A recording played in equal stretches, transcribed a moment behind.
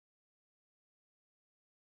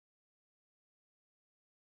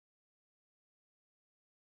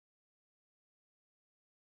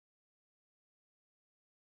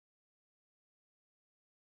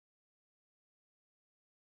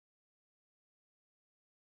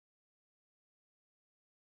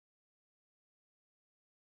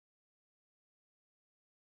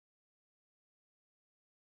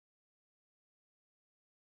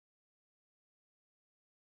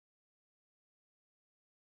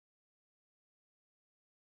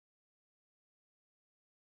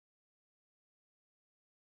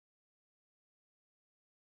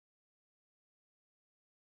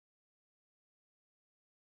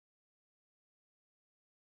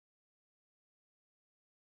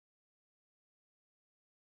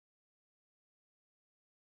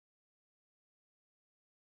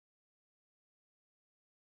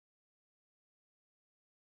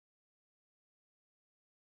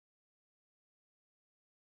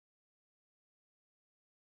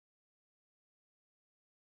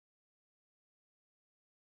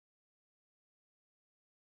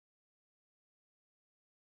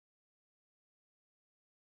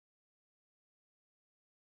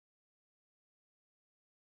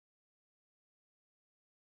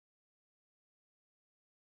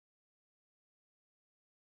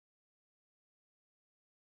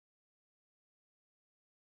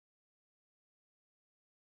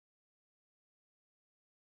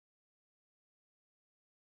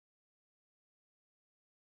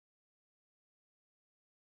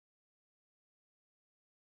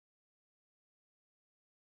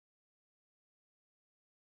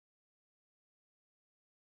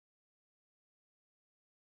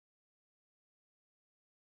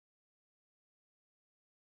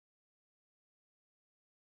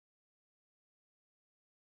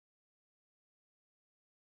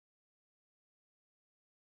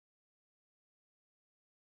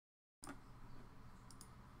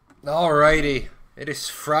Alrighty, it is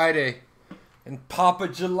Friday, and Papa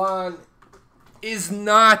Jalan is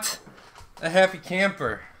not a happy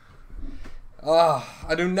camper.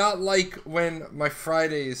 I do not like when my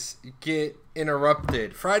Fridays get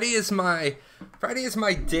interrupted. Friday is my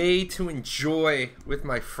day to enjoy with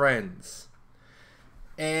my friends,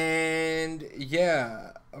 and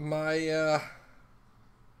yeah, my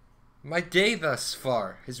day thus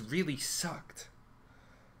far has really sucked.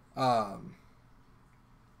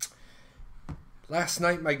 Last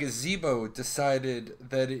night, my gazebo decided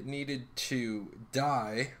that it needed to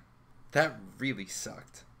die. That really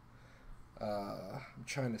sucked. I'm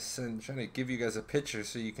trying to give you guys a picture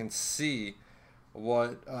so you can see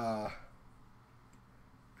what.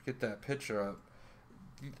 Get that picture up.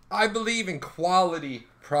 I believe in quality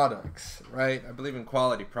products, right? I believe in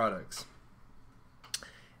quality products,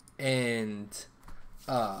 and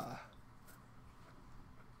yeah,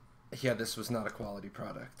 this was not a quality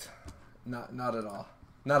product. Not at all.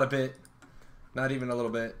 Not a bit. Not even a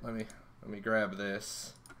little bit. Let me grab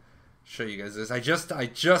this. Show you guys this. I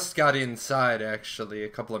just got inside actually a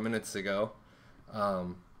couple of minutes ago. I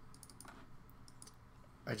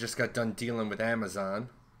just got done dealing with Amazon,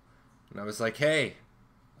 and I was like, hey,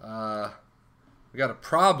 we got a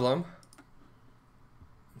problem.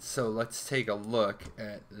 So let's take a look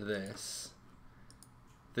at this.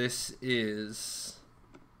 This is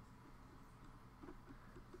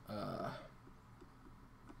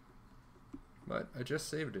but I just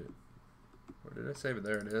saved it. Where did I save it?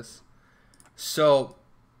 There it is. So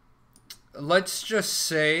let's just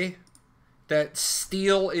say that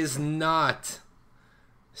steel is not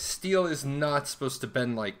supposed to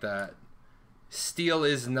bend like that. Steel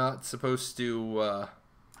is not supposed to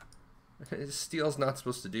steel's not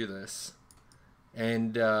supposed to do this.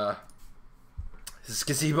 And this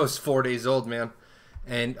gazebo's 4 days old, man.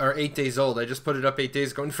 Or 8 days old. I just put it up 8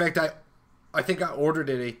 days ago. In fact, I think I ordered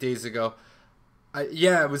it 8 days ago.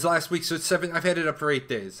 Yeah, it was last week, so it's 7. I've had it up for 8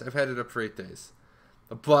 days.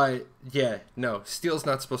 But yeah, no, steel's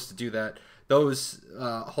not supposed to do that. Those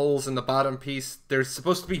holes in the bottom piece, there's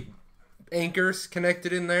supposed to be anchors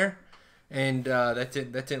connected in there, and that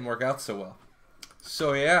didn't work out so well.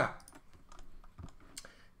 So yeah,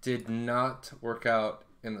 did not work out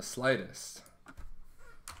in the slightest.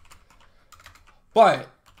 But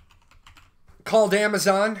called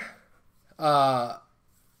Amazon.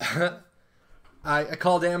 I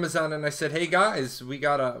called Amazon and I said, "Hey guys, we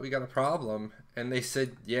got a problem," and they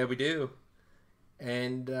said, "Yeah, we do,"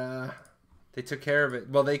 and they took care of it.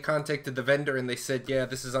 Well, they contacted the vendor and they said, "Yeah,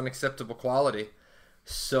 this is unacceptable quality,"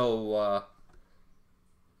 so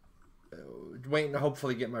waiting to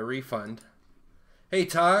hopefully get my refund. Hey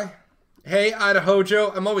Ty. Hey,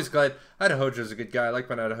 Idahojo. I'm always glad. Idahojo's a good guy. I like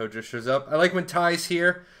when Idahojo shows up. I like when Ty's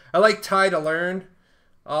here. I like Ty to learn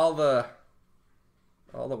all the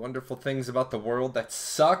wonderful things about the world that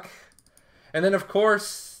suck. And then, of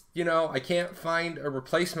course, you know, I can't find a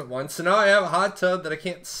replacement one. So now I have a hot tub that I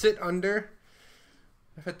can't sit under.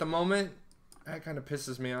 If at the moment, that kind of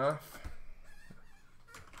pisses me off.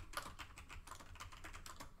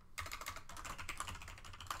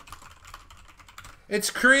 It's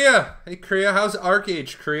Kriya. Hey, Kriya. How's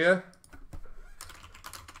Arcage, Kriya?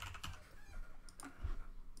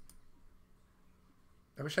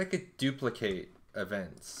 I wish I could duplicate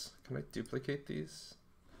events. Can I duplicate these?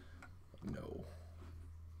 No.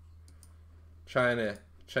 Trying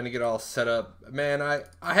to get all set up. Man, I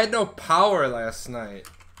had no power last night,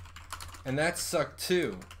 and that sucked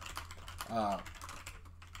too.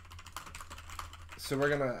 So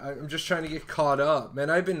I'm just trying to get caught up. Man,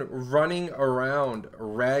 I've been running around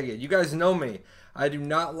ragged. You guys know me. I do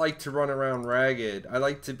not like to run around ragged. I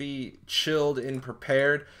like to be chilled and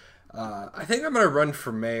prepared. I think I'm going to run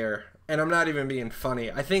for mayor. And I'm not even being funny.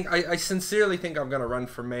 I sincerely think I'm going to run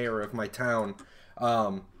for mayor of my town.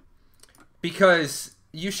 Because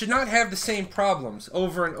you should not have the same problems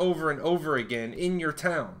over and over and over again in your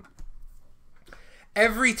town.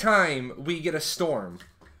 Every time we get a storm,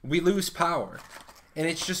 we lose power. And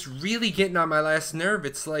it's just really getting on my last nerve.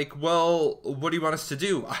 It's like, well, what do you want us to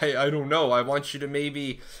do? I don't know. I want you to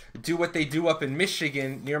maybe do what they do up in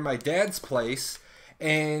Michigan near my dad's place.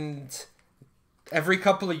 And every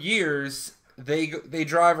couple of years, they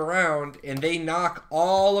drive around and they knock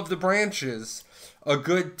all of the branches a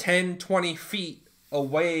good 10, 20 feet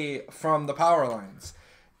away from the power lines.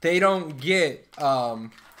 They don't get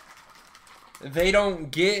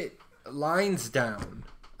lines down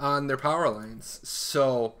on their power lines.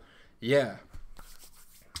 So, yeah.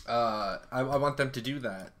 I want them to do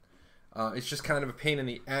that. It's just kind of a pain in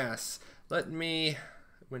the ass. Let me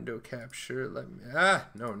window capture.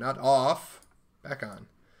 No, not off. Back on.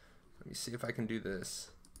 Let me see if I can do this.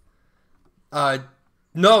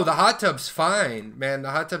 No, the hot tub's fine, man. The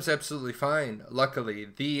hot tub's absolutely fine. Luckily,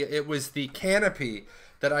 it was the canopy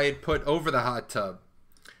that I had put over the hot tub.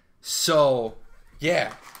 So,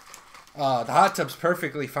 yeah, the hot tub's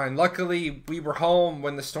perfectly fine. Luckily, we were home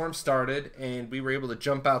when the storm started, and we were able to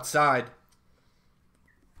jump outside,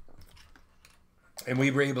 and we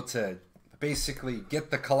were able to basically get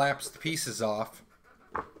the collapsed pieces off.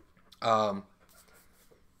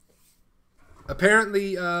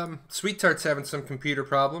 Apparently, Sweet Tart's having some computer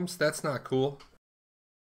problems. That's not cool.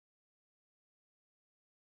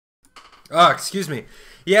 Oh, excuse me.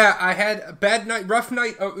 Yeah, I had a bad night, rough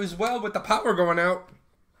night as well with the power going out.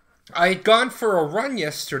 I had gone for a run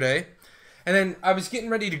yesterday, and then I was getting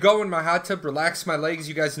ready to go in my hot tub, relax my legs.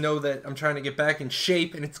 You guys know that I'm trying to get back in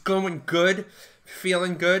shape, and it's going good,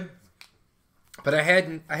 feeling good. But I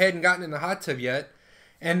hadn't gotten in the hot tub yet,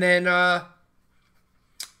 and then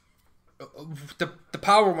the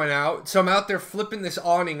power went out, so I'm out there flipping this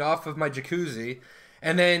awning off of my jacuzzi,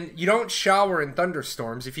 and then you don't shower in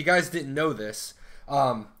thunderstorms. If you guys didn't know this,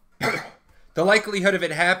 the likelihood of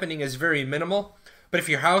it happening is very minimal. But if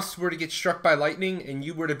your house were to get struck by lightning and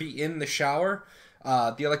you were to be in the shower,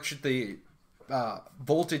 the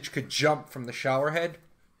voltage could jump from the shower head,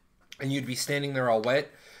 and you'd be standing there all wet.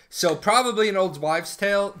 So probably an old wives'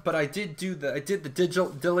 tale, but I did the digital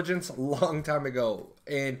diligence a long time ago,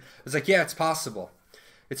 and I was like, yeah, it's possible.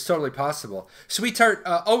 It's totally possible. Sweet Tart,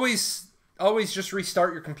 always just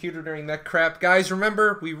restart your computer during that crap. Guys,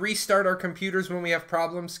 remember, we restart our computers when we have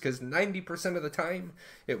problems, because 90% of the time,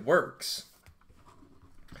 it works.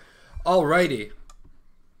 Alrighty.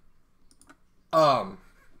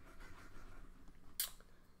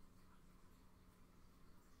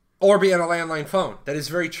 Or be on a landline phone. That is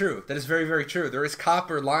very true. That is very, very true. There is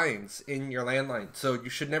copper lines in your landline, so you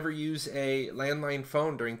should never use a landline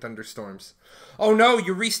phone during thunderstorms. Oh no,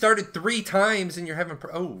 you restarted 3 times and you're having...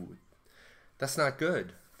 Oh, that's not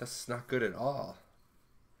good. That's not good at all.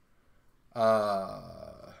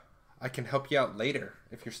 I can help you out later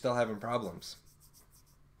if you're still having problems.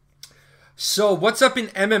 So, what's up in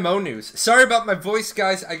MMO news? Sorry about my voice,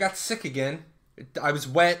 guys. I got sick again. I was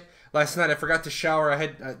wet last night. I forgot to shower.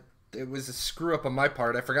 It was a screw up on my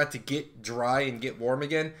part. I forgot to get dry and get warm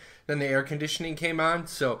again. Then the air conditioning came on,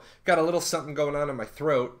 so got a little something going on in my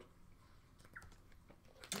throat.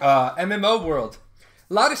 MMO world.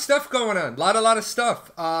 A lot of stuff going on. A lot of stuff.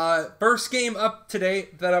 First game up today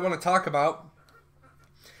that I want to talk about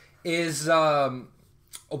is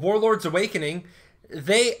Warlords Awakening.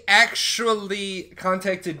 They actually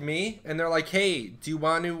contacted me, and they're like, hey, do you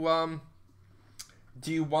want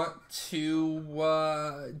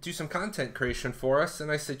to do some content creation for us? And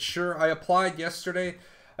I said, sure. I applied yesterday.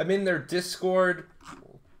 I'm in their Discord.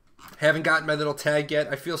 Haven't gotten my little tag yet.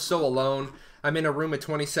 I feel so alone. I'm in a room of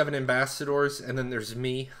 27 ambassadors, and then there's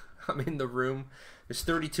me. I'm in the room. There's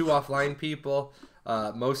 32 offline people.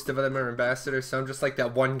 Most of them are ambassadors, so I'm just like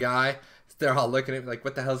that one guy. They're all looking at me like,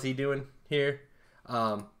 what the hell's he doing here?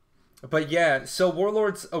 But yeah, so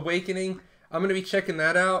Warlords Awakening, I'm going to be checking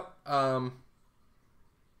that out.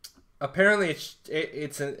 Apparently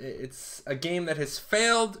it's a game that has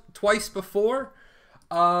failed twice before,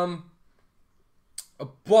 but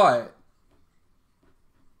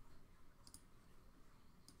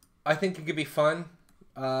I think it could be fun.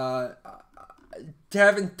 Haven't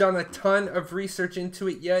done a ton of research into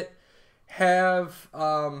it yet. Have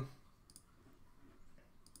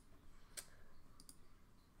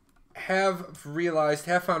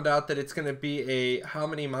found out that it's going to be a how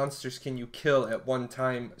many monsters can you kill at one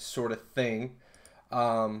time sort of thing.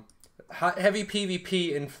 Heavy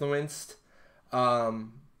PvP influenced.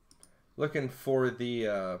 Looking for the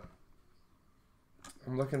I'm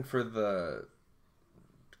looking for the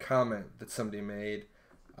comment that somebody made.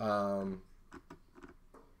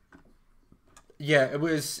 Yeah, it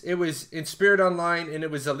was in Spirit Online, and it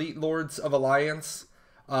was Elite Lords of Alliance.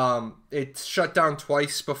 It's shut down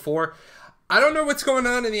twice before. I don't know what's going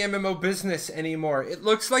on in the MMO business anymore. It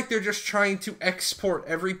looks like they're just trying to export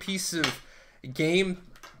every piece of game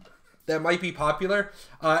that might be popular.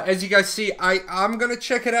 As you guys see, I'm going to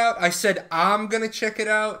check it out. I said I'm going to check it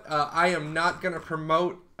out. I am not going to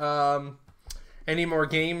promote any more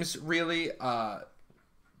games, really. I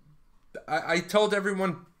told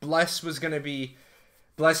everyone Bless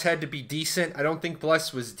had to be decent. I don't think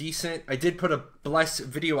Bless was decent. I did put a Bless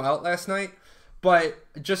video out last night. But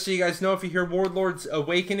just so you guys know, if you hear Warlords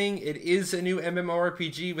Awakening, it is a new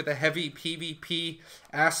MMORPG with a heavy PvP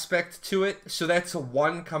aspect to it. So that's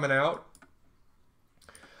one coming out.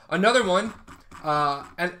 Another one,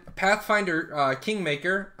 and Pathfinder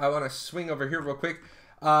Kingmaker. I want to swing over here real quick.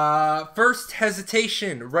 First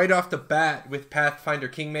hesitation right off the bat with Pathfinder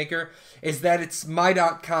Kingmaker is that it's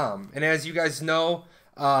my.com. And as you guys know,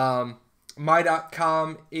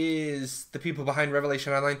 my.com is the people behind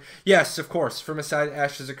Revelation Online. Yes, of course, from aside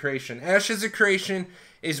Ashes of Creation. Ashes of Creation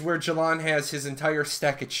is where Jalon has his entire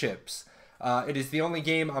stack of chips. It is the only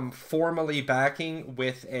game I'm formally backing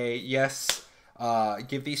with a yes,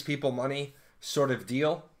 give these people money sort of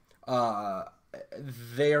deal.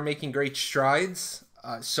 They are making great strides.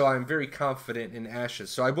 So I'm very confident in Ashes.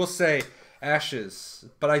 So I will say Ashes,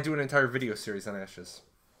 but I do an entire video series on Ashes.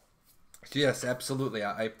 So yes, absolutely.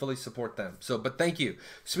 I fully support them. So, but thank you.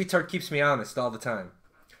 Sweetheart keeps me honest all the time.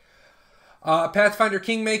 Pathfinder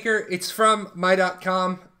Kingmaker, it's from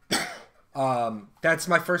my.com. That's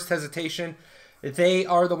my first hesitation. They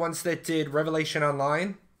are the ones that did Revelation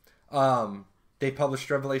Online. They published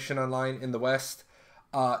Revelation Online in the West.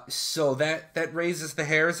 So that raises the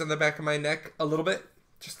hairs on the back of my neck a little bit.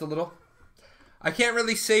 Just a little. I can't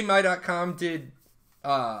really say my.com did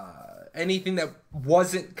anything that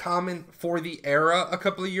wasn't common for the era a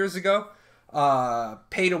couple of years ago.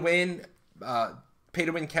 Pay to win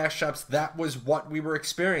cash shops, that was what we were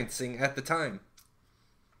experiencing at the time.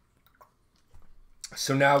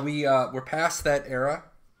 So now we're past that era.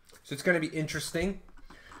 So it's going to be interesting.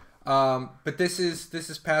 But this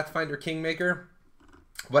is Pathfinder Kingmaker.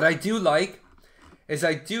 What I do like is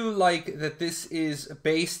that this is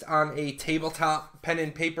based on a tabletop pen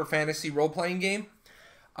and paper fantasy role-playing game.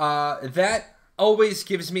 That always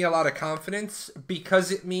gives me a lot of confidence because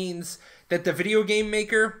it means that the video game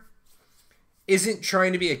maker isn't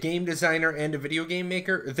trying to be a game designer and a video game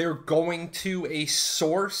maker. They're going to a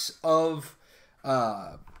source of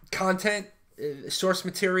content, source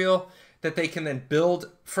material that they can then build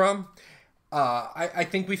from. I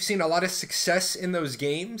think we've seen a lot of success in those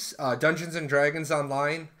games. Dungeons and Dragons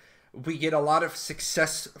Online, we get a lot of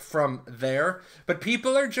success from there. But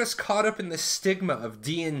people are just caught up in the stigma of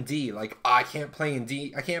D&D. Like, oh, I can't play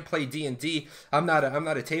D&D. I'm not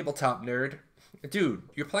a tabletop nerd. Dude,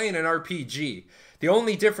 you're playing an RPG. The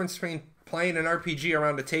only difference between playing an RPG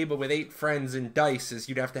around a table with 8 friends and dice is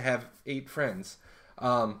you'd have to have 8 friends.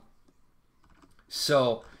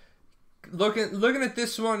 So looking at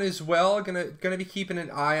this one as well, gonna be keeping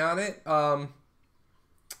an eye on it.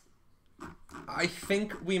 I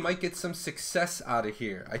think we might get some success out of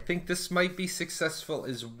here. I think this might be successful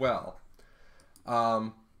as well.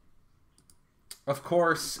 Of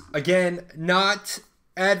course, again, not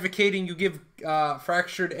advocating you give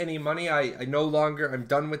Fractured any money. I'm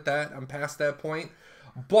done with that. I'm past that point.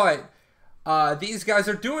 But these guys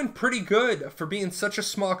are doing pretty good for being such a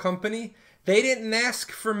small company. They didn't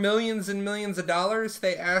ask for millions and millions of dollars.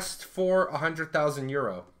 They asked for 100,000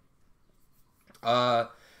 euro.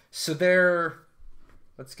 So they're,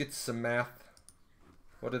 let's get some math.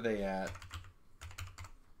 What are they at?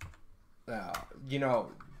 You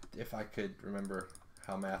know, if I could remember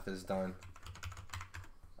how math is done.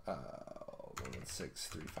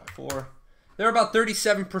 116,354. They're about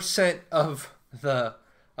 37% of the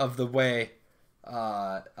way.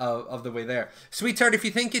 Of the way there. Sweetheart, if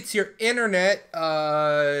you think it's your internet,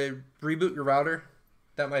 reboot your router.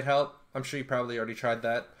 That might help. I'm sure you probably already tried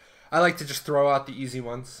that. I like to just throw out the easy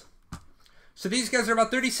ones. So these guys are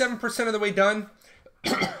about 37% of the way done.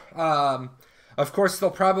 Of course,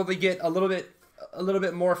 they'll probably get a little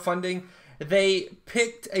bit more funding. They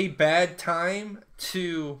picked a bad time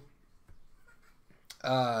to.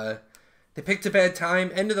 They picked a bad time.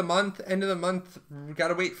 End of the month. We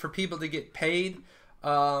gotta wait for people to get paid.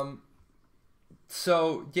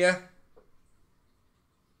 So yeah.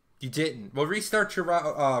 You didn't. Well, restart your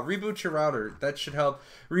reboot your router. That should help.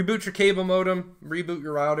 Reboot your cable modem. Reboot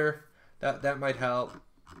your router. That might help.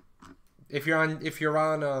 If you're on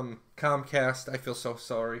Comcast, I feel so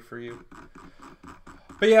sorry for you.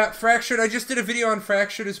 But yeah, Fractured. I just did a video on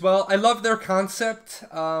Fractured as well. I love their concept.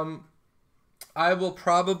 I will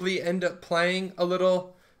probably end up playing a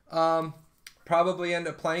little.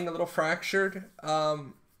 Fractured.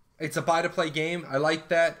 It's a buy-to-play game. I like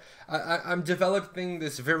that. I'm developing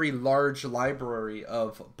this very large library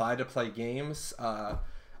of buy-to-play games.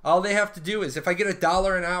 All they have to do is, if I get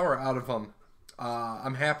 $1 an hour out of them,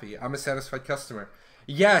 I'm happy. I'm a satisfied customer.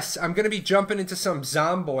 Yes, I'm going to be jumping into some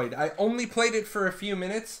Zomboid. I only played it for a few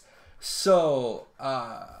minutes, so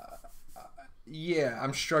yeah,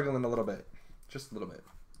 I'm struggling a little bit. Just a little bit.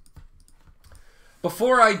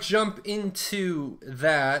 Before I jump into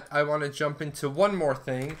that, I want to jump into one more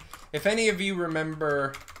thing. If any of you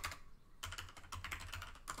remember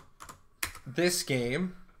this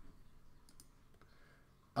game,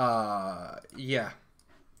 yeah.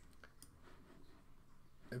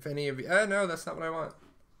 If any of you, no, that's not what I want.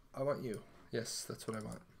 I want you. Yes, that's what I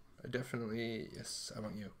want. I definitely, yes, I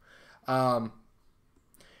want you.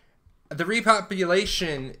 The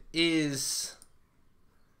repopulation is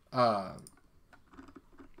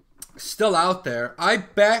still out there. I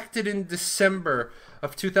backed it in December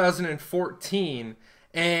of 2014,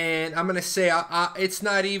 and I'm gonna say it's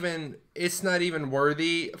not even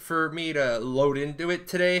worthy for me to load into it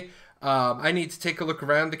today. I need to take a look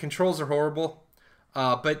around. The controls are horrible,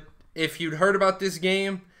 but if you'd heard about this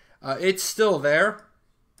game, it's still there.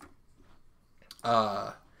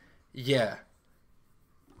 Yeah.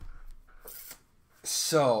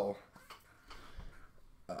 So,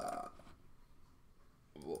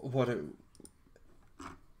 what it...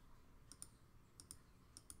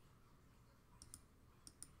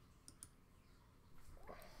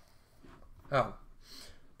 Oh,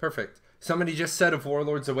 perfect. Somebody just said of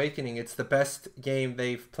Warlords Awakening, it's the best game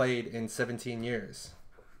they've played in 17 years.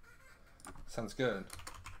 Sounds good.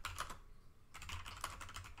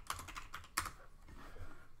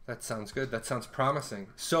 That sounds good. That sounds promising.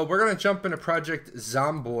 So we're going to jump into Project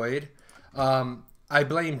Zomboid. I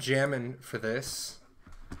blame Jammin for this.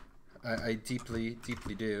 I deeply,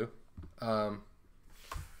 deeply do.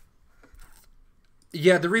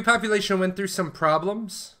 Yeah, the repopulation went through some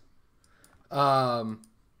problems.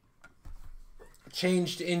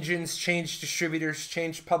 Changed engines, changed distributors,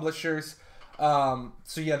 changed publishers. So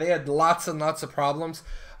yeah, they had lots and lots of problems.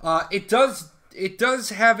 It does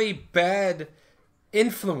have a bad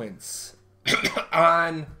influence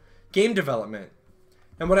on game development.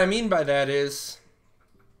 And what I mean by that is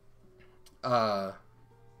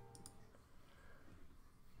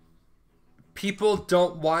people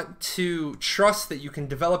don't want to trust that you can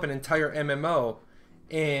develop an entire MMO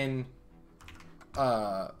in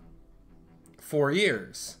 4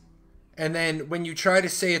 years. And then when you try to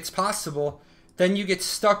say it's possible, then you get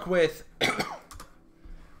stuck with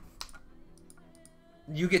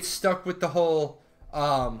the whole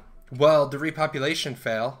well, the repopulation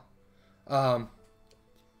fail. And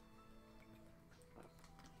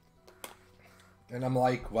I'm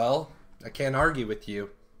like, well, I can't argue with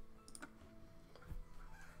you.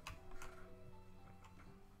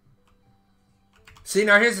 See,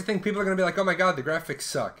 now here's the thing. People are going to be like, oh my god, the graphics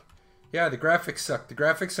suck. Yeah, the graphics suck. The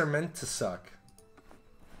graphics are meant to suck.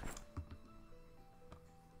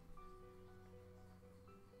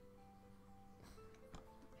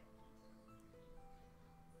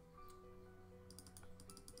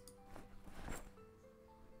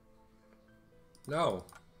 No.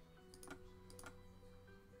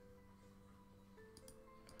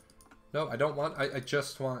 No, I don't want... I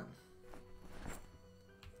just want...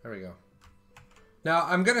 There we go. Now,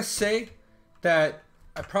 I'm going to say that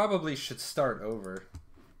I probably should start over.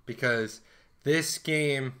 Because this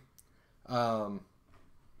game... I'm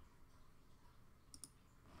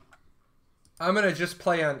going to just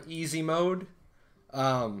play on easy mode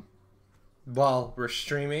while we're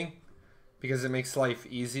streaming. Because it makes life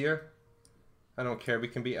easier. I don't care. We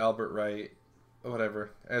can be Albert Wright.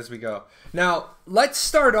 Whatever. As we go. Now, let's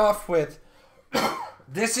start off with...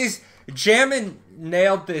 This is... Jammin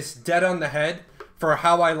nailed this dead on the head for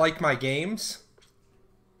how I like my games.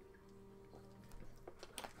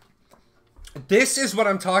 This is what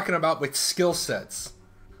I'm talking about with skill sets.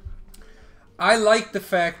 I like the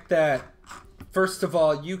fact that, first of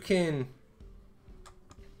all, you can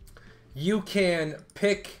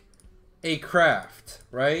pick a craft,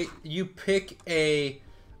 right? You pick a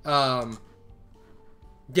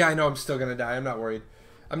yeah, I know I'm still gonna die. I'm not worried.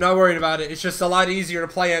 I'm not worried about it. It's just a lot easier to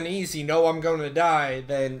play on easy, know I'm going to die,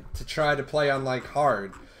 than to try to play on, like,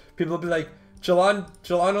 hard. People will be like, Jalon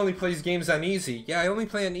only plays games on easy. Yeah, I only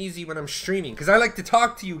play on easy when I'm streaming, because I like to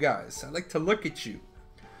talk to you guys. I like to look at you.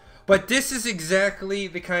 But this is exactly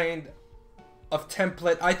the kind of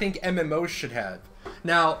template I think MMOs should have.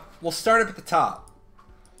 Now, we'll start up at the top.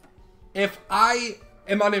 If I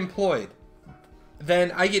am unemployed,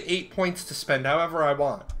 then I get 8 points to spend however I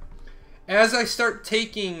want. As I start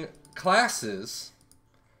taking classes,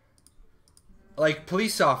 like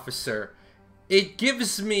police officer, it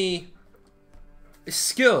gives me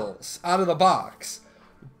skills out of the box.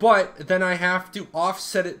 But then I have to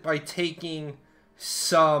offset it by taking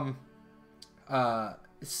some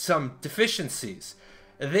deficiencies.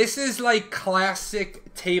 This is like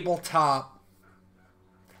classic tabletop.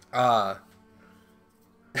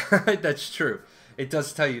 That's true. It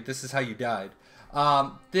does tell you this is how you died.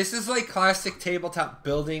 This is like classic tabletop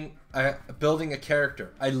building a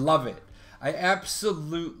character. I love it. I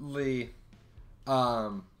absolutely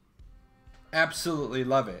love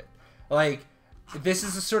it. Like, this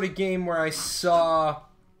is the sort of game where I saw,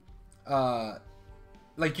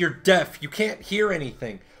 like, you're deaf, you can't hear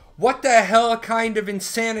anything. What the hell kind of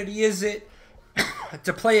insanity is it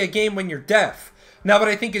to play a game when you're deaf? Now, what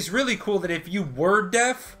I think is really cool that if you were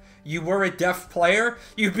deaf, you were a deaf player,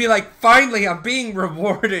 you'd be like, finally, I'm being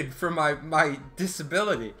rewarded for my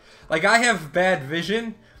disability. Like, I have bad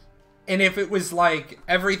vision, and if it was like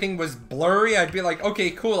everything was blurry, I'd be like,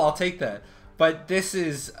 okay, cool, I'll take that. But this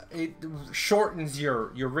is, it shortens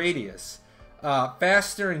your radius.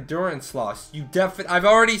 Faster endurance loss. I've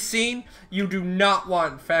already seen you do not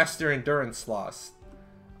want faster endurance loss.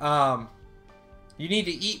 You need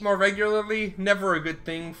to eat more regularly. Never a good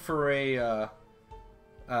thing for a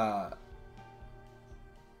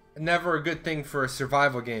never a good thing for a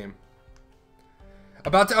survival game.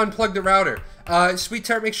 About to unplug the router. Sweet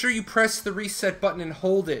Tart, make sure you press the reset button and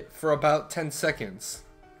hold it for about 10 seconds.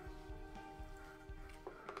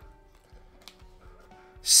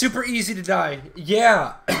 Super easy to die.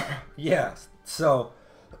 Yeah. Yeah. So,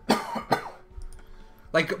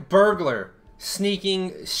 like burglar,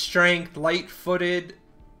 sneaking, strength, light-footed.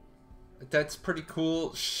 That's pretty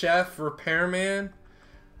cool. Chef, repairman.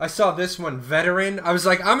 I saw this one, veteran. I was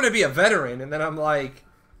like, I'm gonna be a veteran, and then I'm like,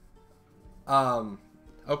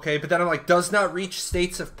 okay. But then I'm like, does not reach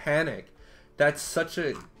states of panic. That's such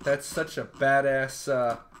a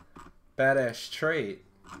badass badass trait.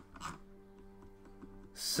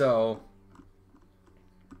 So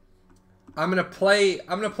I'm gonna play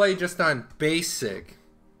just on basic.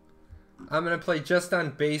 I'm gonna play just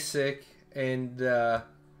on basic, and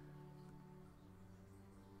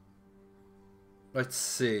let's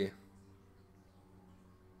see.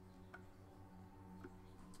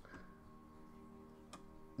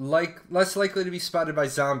 Like, less likely to be spotted by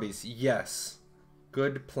zombies. Yes.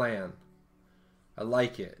 Good plan. I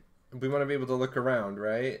like it. We want to be able to look around,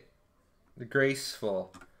 right? The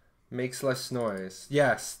graceful. Makes less noise.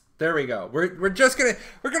 Yes. There we go. We're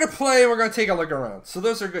gonna play and we're gonna take a look around. So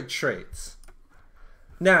those are good traits.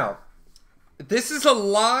 Now, this is a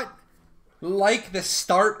lot like the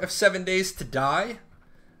start of 7 Days to Die,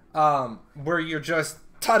 where you're just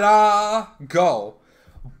ta-da, go.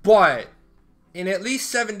 But in at least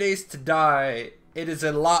 7 Days to Die, it is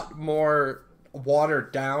a lot more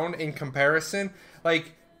watered down in comparison.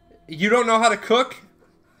 Like, you don't know how to cook,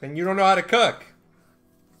 then you don't know how to cook.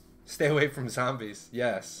 Stay away from zombies.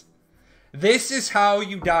 Yes. This is how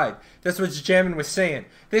you died. That's what Jammin was saying.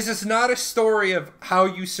 This is not a story of how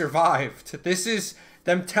you survived. This is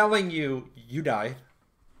them telling you, you died.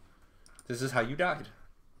 This is how you died.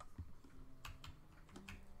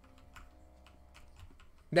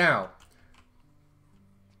 Now,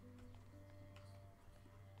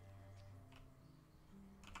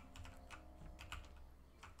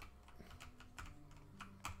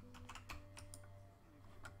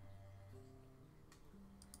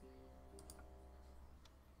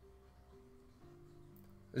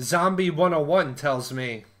 Zombie 101 tells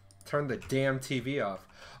me, turn the damn TV off.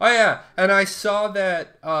 Oh yeah, and I saw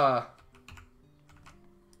that, oh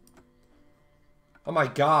my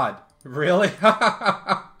god, really?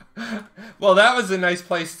 Well, that was a nice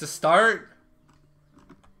place to start.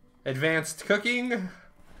 Advanced cooking.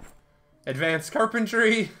 Advanced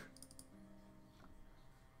carpentry.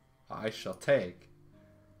 I shall take.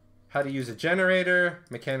 How to use a generator.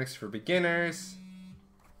 Mechanics for beginners.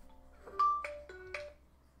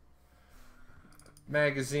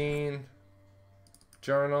 Magazine.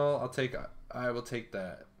 Journal. I will take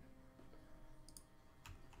that.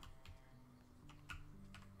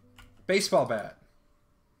 Baseball bat.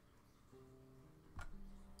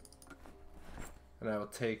 And I will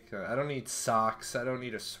take, I don't need socks. I don't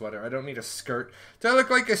need a sweater. I don't need a skirt. Do I look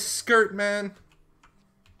like a skirt, man?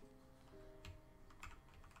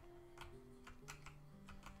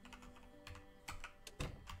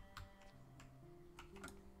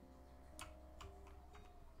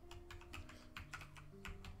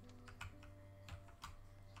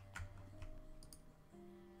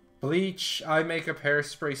 Bleach, eye makeup,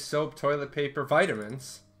 hairspray, soap, toilet paper,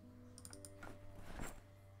 vitamins.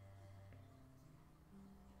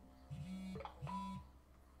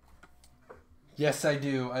 Yes, I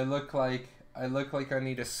do. I look like I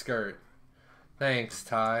need a skirt. Thanks,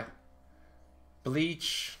 Ty.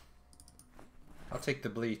 Bleach. I'll take the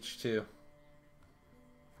bleach too.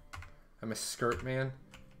 I'm a skirt man.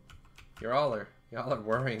 Y'all are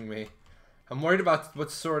worrying me. I'm worried about what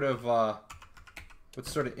sort of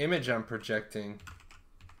image I'm projecting.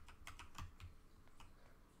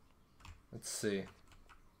 Let's see.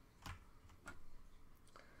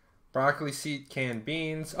 Broccoli seed, canned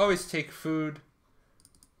beans. Always take food.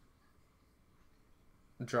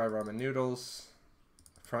 Dry ramen noodles.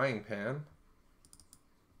 Frying pan.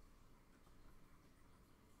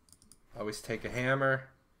 Always take a hammer.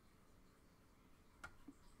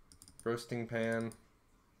 Roasting pan.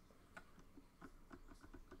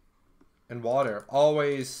 And water.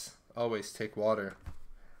 Always take water.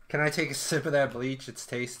 Can I take a sip of that bleach? It's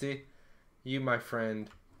tasty. You, my friend,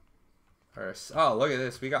 are... Oh, look at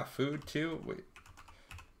this. We got food, too.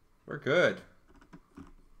 We're good.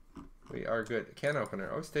 We are good. Can opener.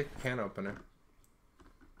 Always take a can opener.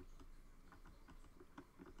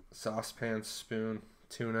 Saucepan, spoon,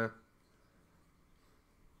 tuna.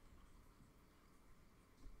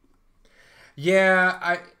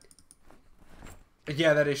 Yeah,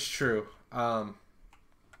 yeah, that is true. Let's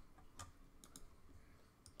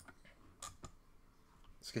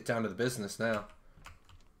get down to the business now.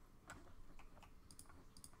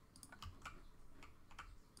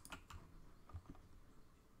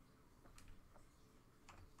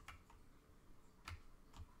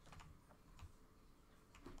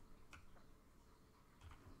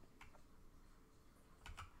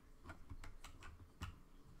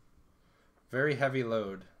 Very heavy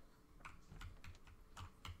load.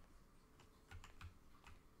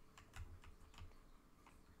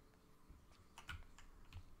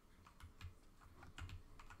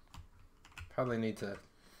 Probably need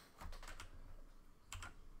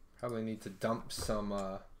to dump some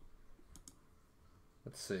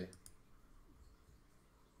let's see.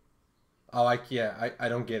 Oh, I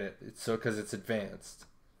don't get it. It's so because it's advanced.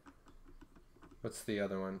 What's the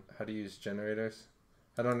other one? How to use generators?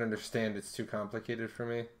 I don't understand. It's too complicated for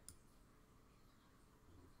me.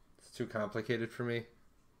 It's too complicated for me.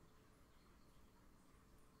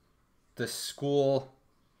 The school.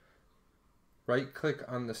 Right click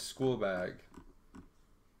on the school bag.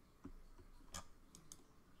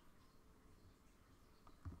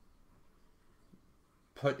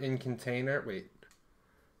 Put in container. Wait.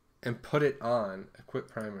 And put it on. Equip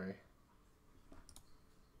primary.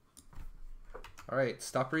 Alright,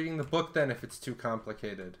 stop reading the book then if it's too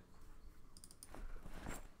complicated.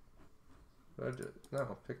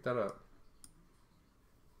 No, pick that up.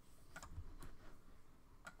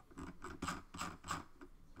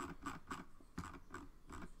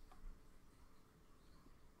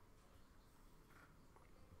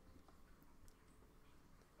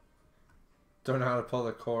 Don't know how to pull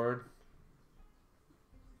the cord.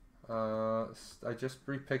 I just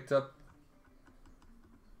re-picked up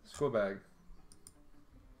school bag.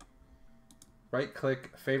 Right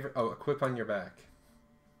click, favorite, oh, equip on your back.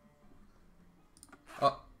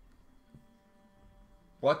 Oh.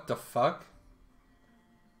 What the fuck?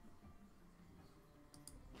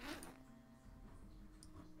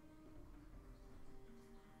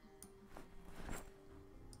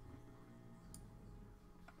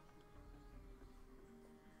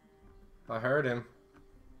 I heard him.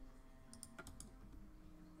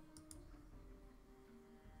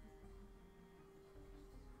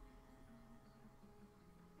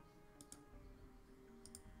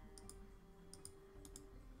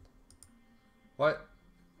 What?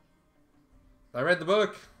 I read the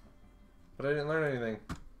book, but I didn't learn anything.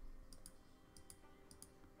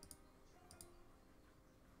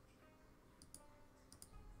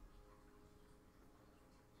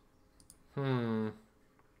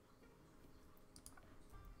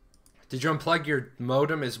 Did you unplug your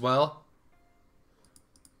modem as well?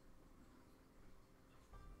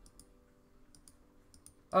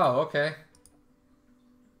 Oh, okay.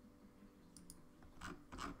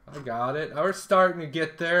 I got it. We're starting to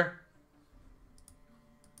get there.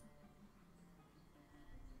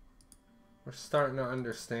 We're starting to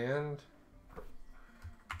understand.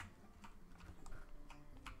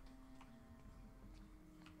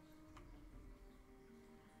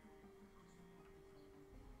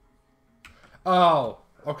 Oh,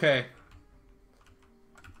 okay.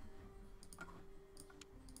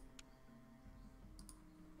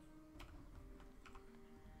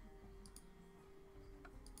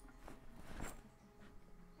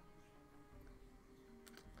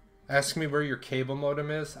 Ask me where your cable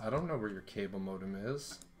modem is. I don't know where your cable modem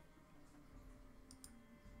is.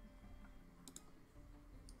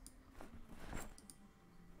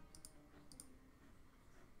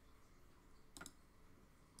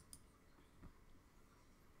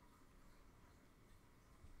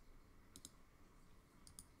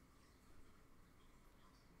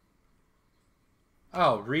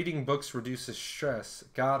 Oh, reading books reduces stress.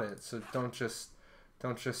 Got it. So don't just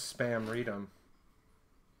spam read them.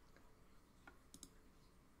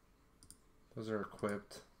 Those are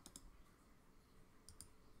equipped.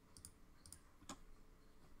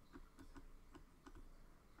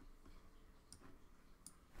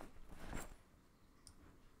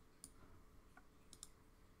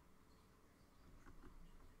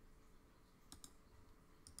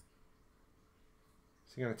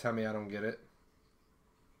 Is he gonna tell me I don't get it?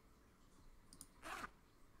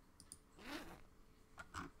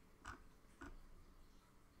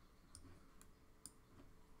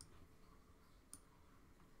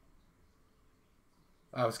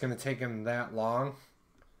 Oh, it's gonna take him that long?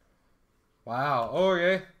 Wow,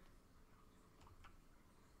 okay.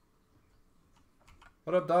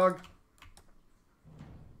 What up, dog?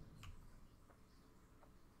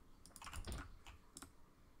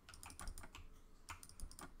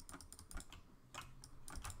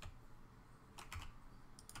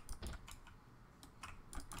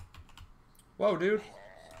 Whoa, dude.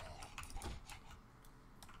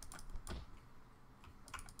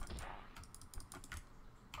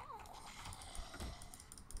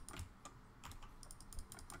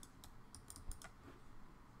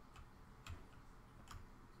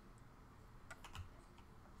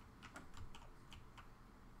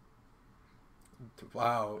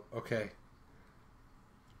 Wow, okay.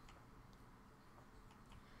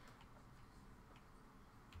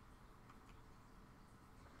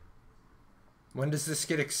 When does this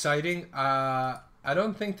get exciting? I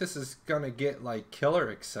don't think this is gonna get, like, killer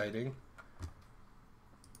exciting.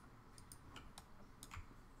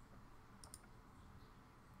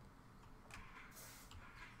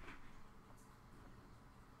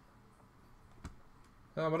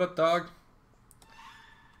 Oh, what up, dog?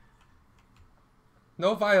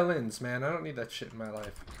 No violins, man. I don't need that shit in my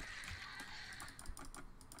life.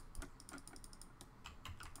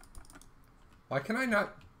 Why can I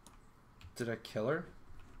not... Did I kill her?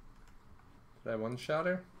 Did I one-shot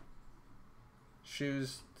her?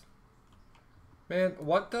 Shoes. Man,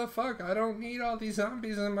 what the fuck? I don't need all these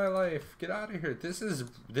zombies in my life. Get out of here. This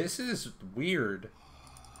is weird.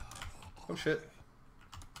 Oh shit.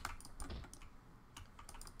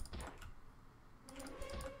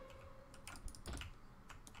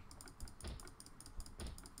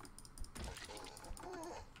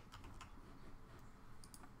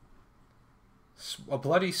 A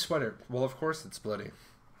bloody sweater. Well, of course it's bloody.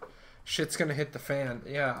 Shit's gonna hit the fan.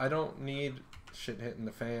 Yeah, I don't need shit hitting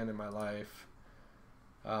the fan in my life.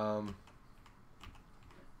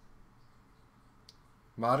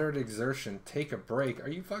 Moderate exertion. Take a break. Are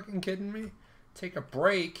you fucking kidding me? Take a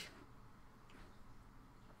break?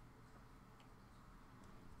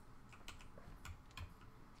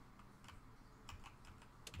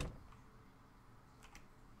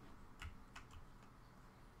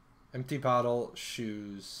 Empty bottle,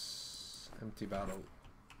 shoes. Empty bottle.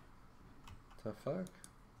 The fuck?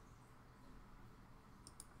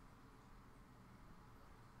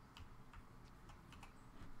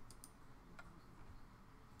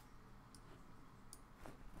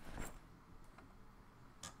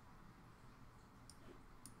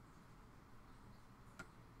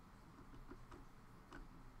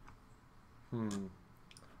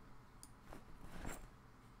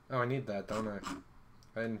 Oh, I need that, don't I?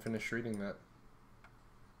 I didn't finish reading that.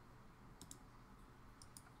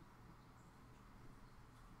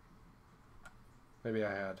 Maybe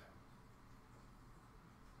I had.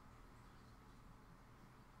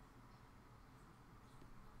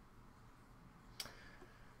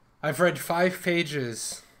 I've read 5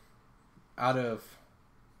 pages out of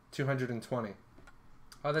 220.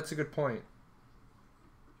 Oh, that's a good point.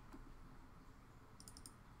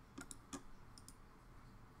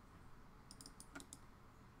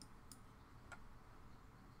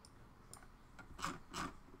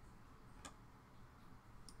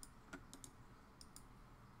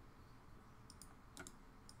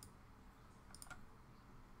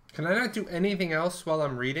 Can I not do anything else while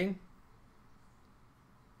I'm reading?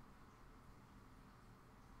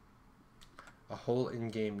 A whole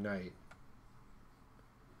in-game night.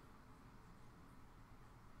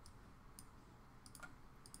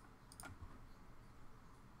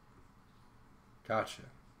 Gotcha.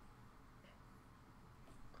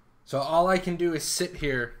 So all I can do is sit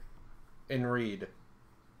here and read.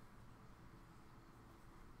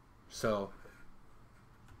 So...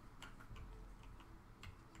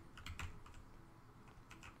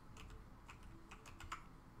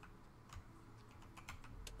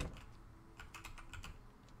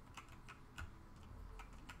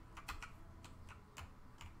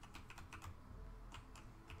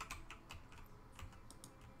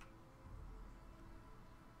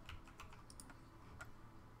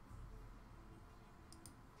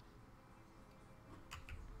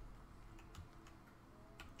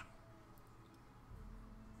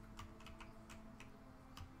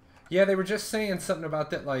 Yeah, they were just saying something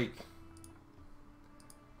about that, like,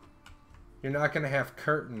 you're not going to have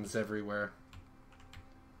curtains everywhere.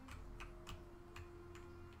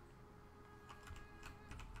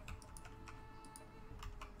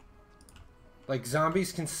 Like,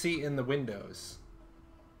 zombies can see in the windows.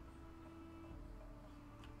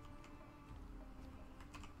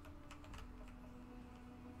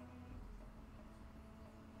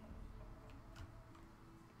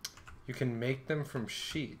 You can make them from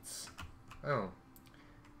sheets. Oh.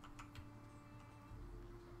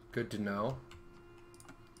 Good to know.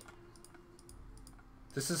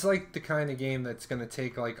 This is like the kind of game that's gonna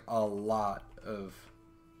take like a lot of...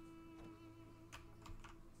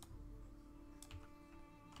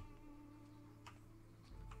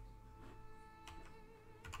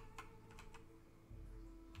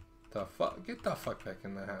 The fuck? Get the fuck back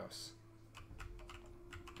in the house.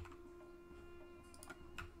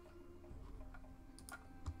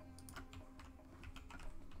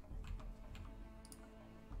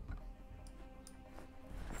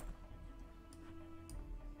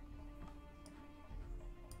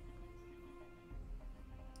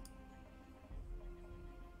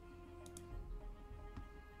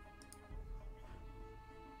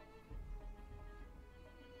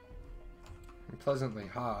 I'm pleasantly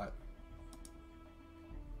hot.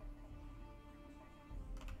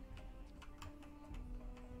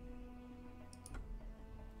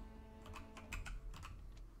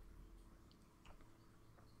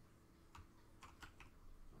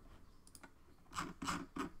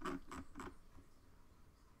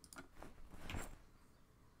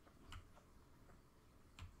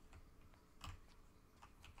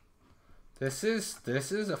 This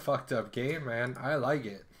is a fucked up game, man. I like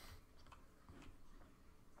it.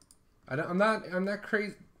 I'm not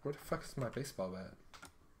crazy. Where the fuck is my baseball bat?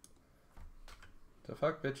 The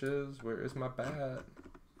fuck, bitches? Where is my bat?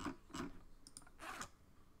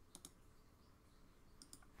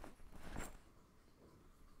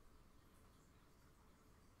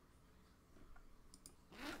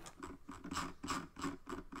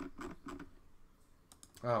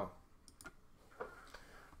 Oh.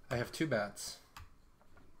 I have 2 bats.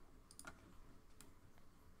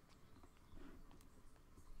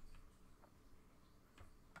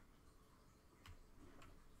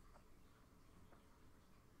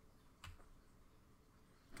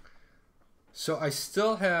 So I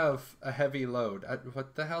still have a heavy load.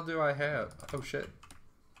 What the hell do I have? Oh shit.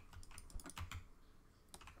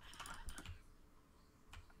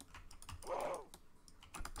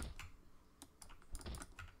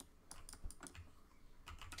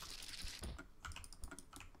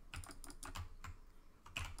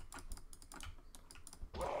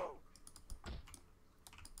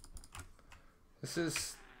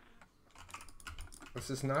 This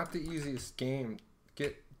is not the easiest game.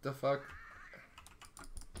 Get the fuck...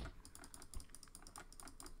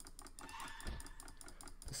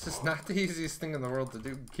 This is not the easiest thing in the world to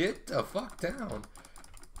do. Get the fuck down.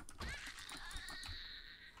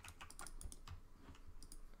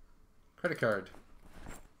 Credit card.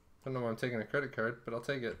 Don't know why I'm taking a credit card, but I'll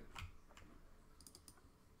take it.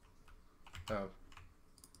 Oh.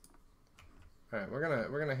 Alright,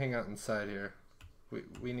 we're gonna hang out inside here.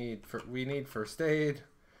 We need first aid.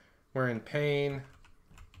 We're in pain.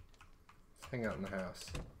 Let's hang out in the house.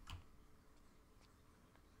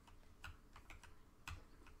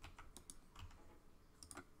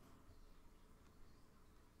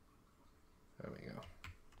 There we go.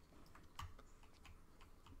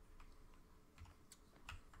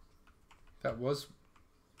 That was...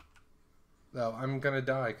 Oh, I'm gonna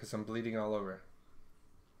die because I'm bleeding all over.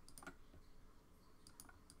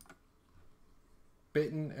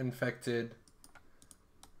 Bitten, infected.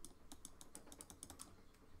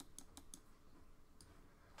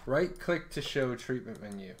 Right click to show treatment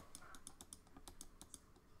menu.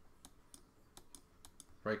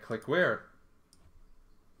 Right click where?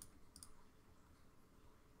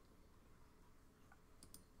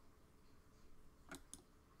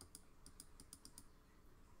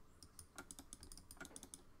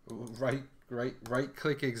 Right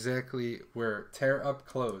click exactly where. Tear up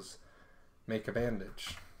clothes. Make a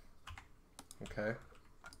bandage. Okay.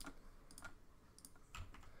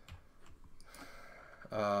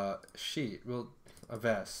 Sheet. A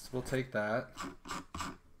vest. We'll take that.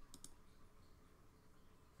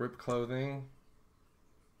 Rip clothing.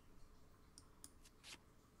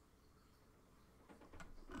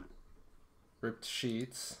 Ripped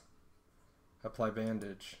sheets. Apply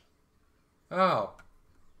bandage. Oh.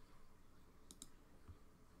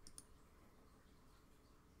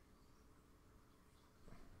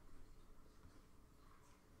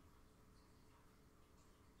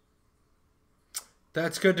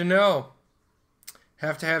 That's good to know.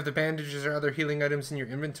 Have to have the bandages or other healing items in your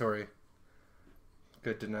inventory.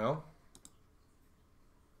 Good to know.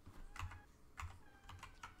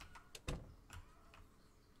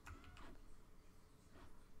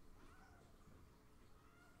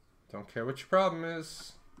 Don't care what your problem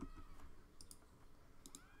is.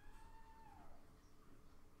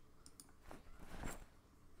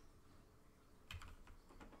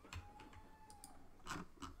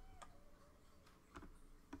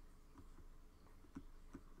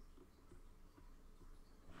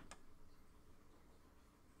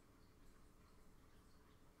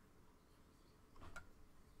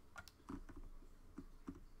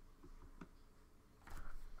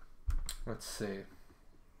 Let's see.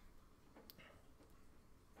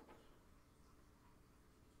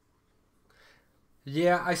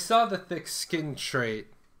 Yeah, I saw the thick skin trait.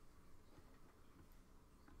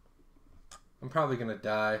 I'm probably gonna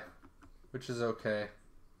die, which is okay.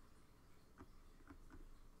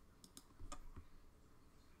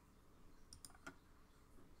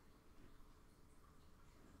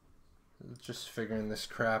 Just figuring this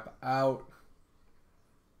crap out.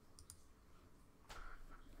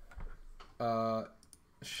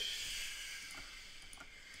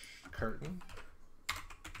 Curtain.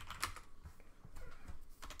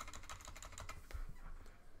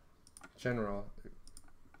 General.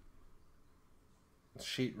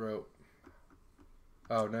 Sheet rope.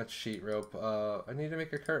 Oh, not sheet rope. I need to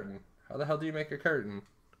make a curtain. How the hell do you make a curtain?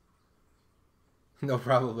 No,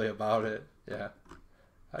 probably about it. Yeah.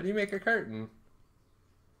 How do you make a curtain?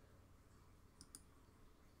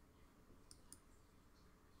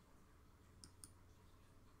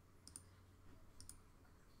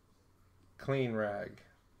 Clean rag.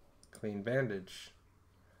 Clean bandage.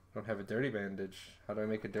 I don't have a dirty bandage. How do I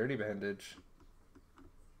make a dirty bandage?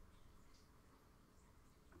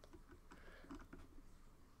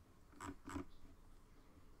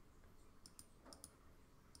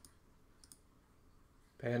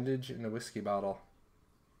 Bandage in a whiskey bottle.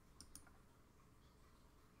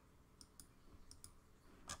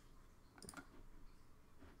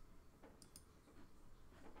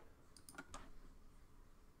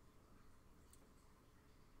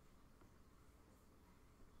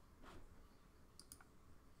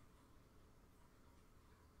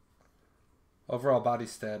 Overall body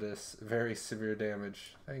status, very severe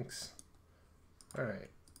damage. Thanks. Alright.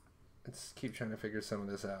 Let's keep trying to figure some of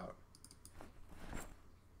this out.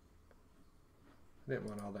 I didn't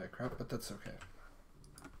want all that crap, but that's okay.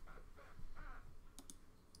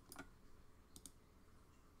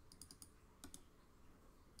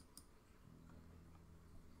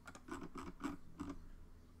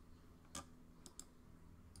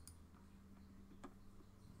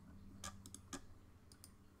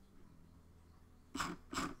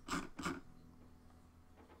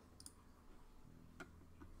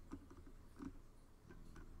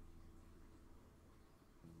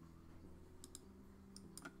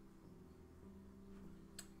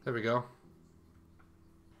 There we go.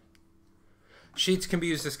 Sheets can be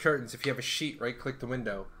used as curtains. If you have a sheet, right-click the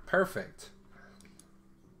window. Perfect.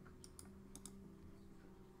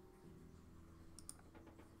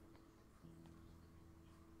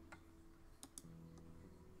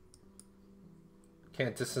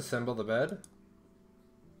 Can't disassemble the bed?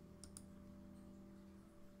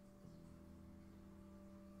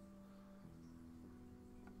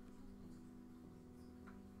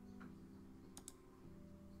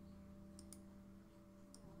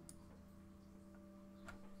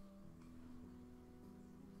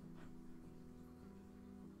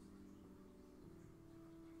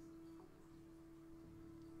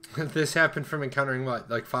 This happened from encountering what,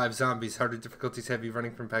 like 5 zombies. Harder difficulties have you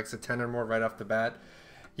running from packs of 10 or more right off the bat.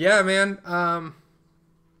 Yeah, man.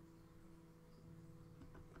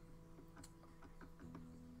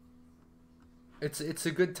 It's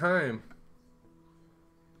a good time.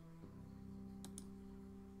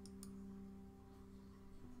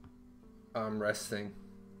 I'm resting.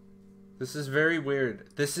 This is very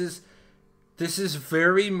weird. This is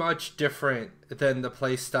very much different than the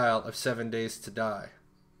playstyle of 7 Days to Die.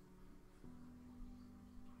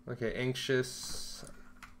 Okay, anxious.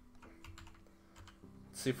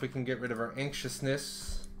 Let's see if we can get rid of our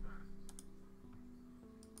anxiousness.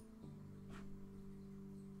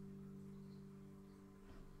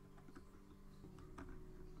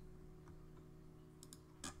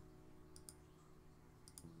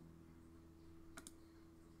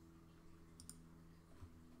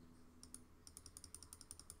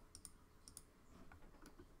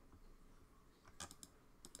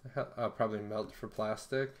 I'll probably melt for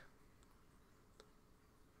plastic.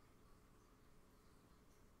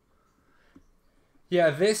 Yeah,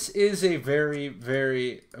 this is a very,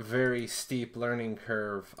 very, very steep learning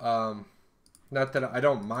curve. Not that I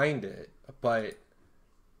don't mind it, but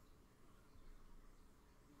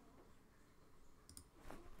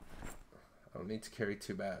I don't need to carry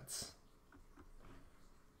 2 bats.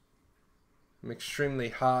 I'm extremely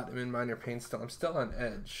hot. I'm in minor pain still. I'm still on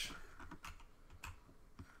edge.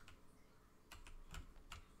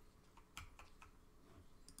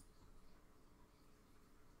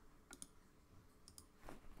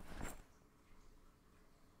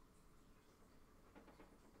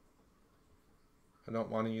 I don't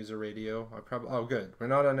want to use a radio. I probably... Oh, good. We're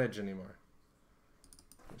not on edge anymore.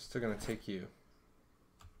 We're still going to take you.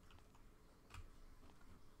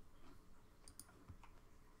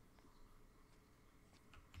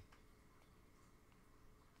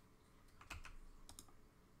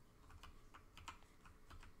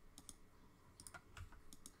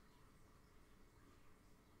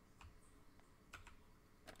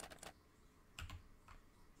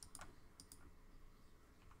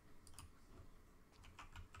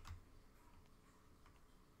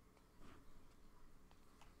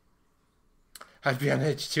 I'd be on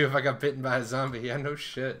edge too if I got bitten by a zombie. Yeah, no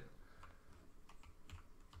shit.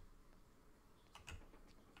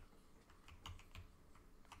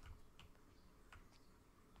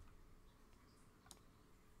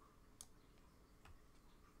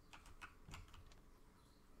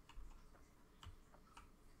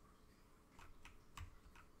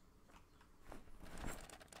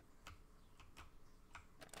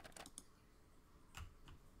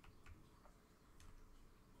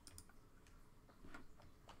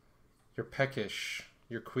 You're peckish.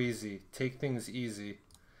 You're queasy. Take things easy.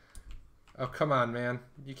 Oh, come on, man.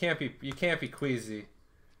 You can't be queasy.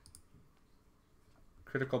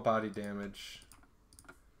 Critical body damage.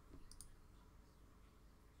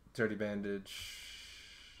 Dirty bandage.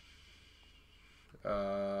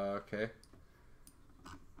 Okay.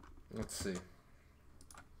 Let's see.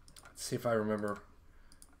 Let's see if I remember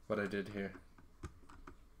what I did here.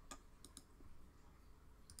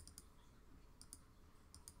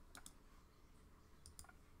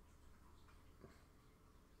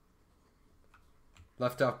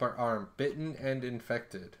 Left upper arm, bitten and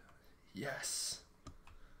infected. Yes.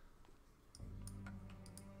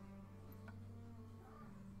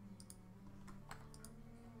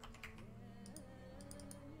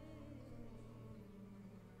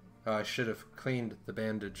 Oh, I should have cleaned the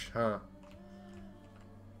bandage, huh?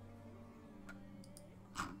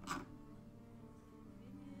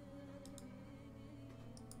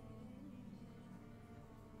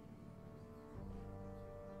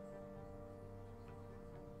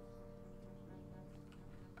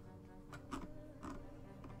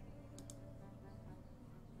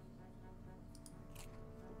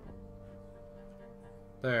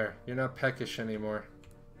 There, you're not peckish anymore.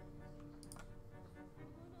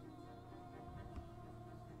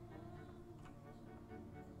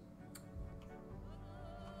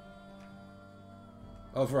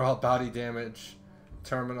 Overall body damage,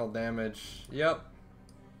 terminal damage. Yep.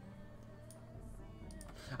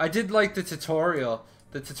 I did like the tutorial.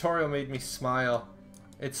 The tutorial made me smile.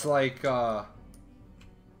 It's like, the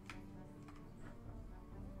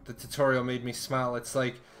tutorial made me smile. It's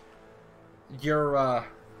like, you're,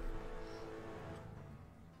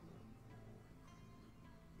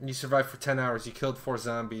 you survived for 10 hours. You killed 4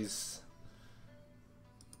 zombies.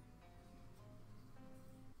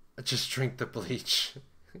 Just drink the bleach.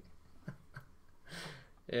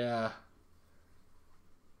 Yeah.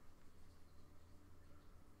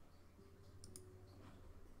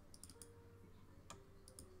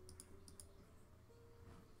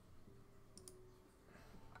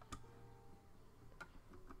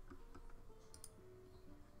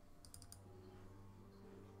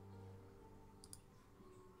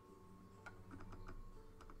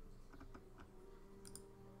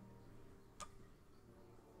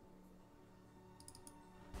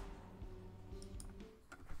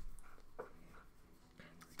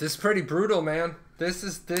 This is pretty brutal, man. This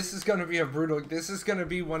is gonna be a brutal. This is gonna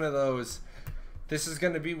be one of those. This is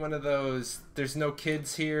gonna be one of those. There's no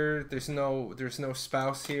kids here. There's no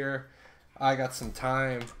spouse here. I got some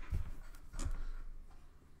time.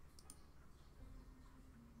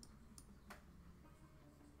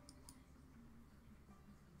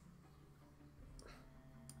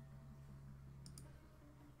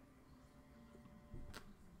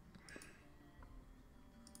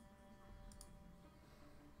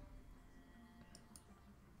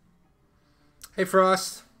 Hey,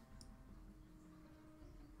 Frost.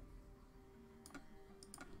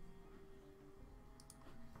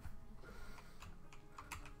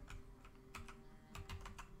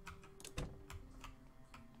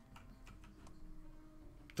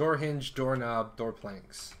 Door hinge, doorknob, door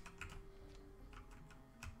planks.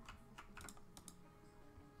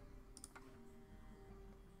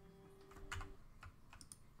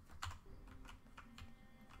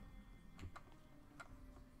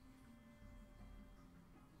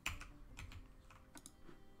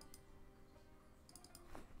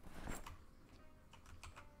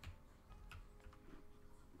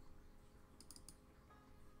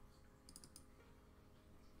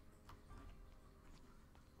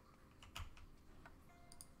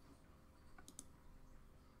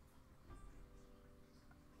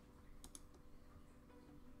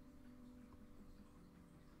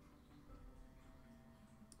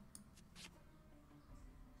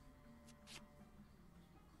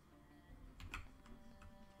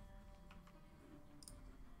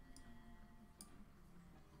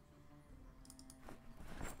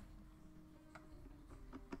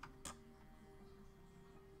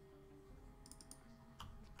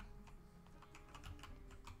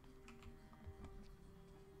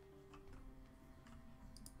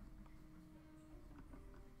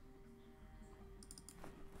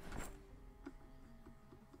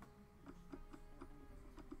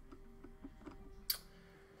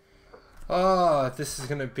 Oh, this is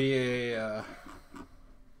gonna be a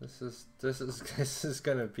this is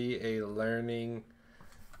gonna be a learning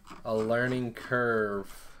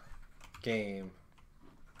curve game.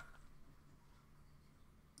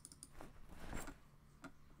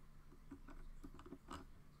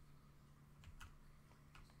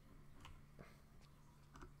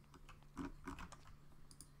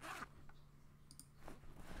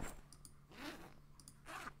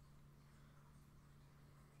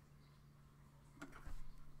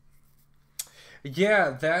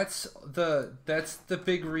 Yeah, that's the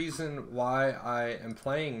big reason why I am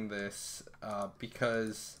playing this,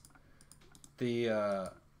 because I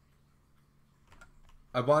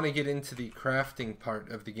want to get into the crafting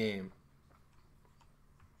part of the game.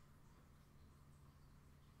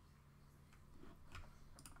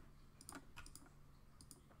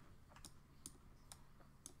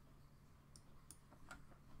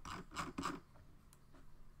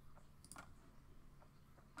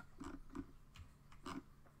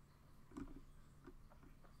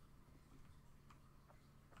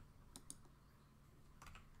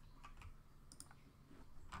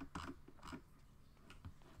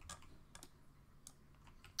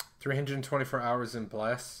 $324 in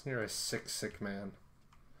Bless. You're a sick man.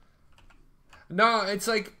 No, it's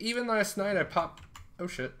like even last night I popped. Oh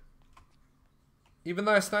shit. Even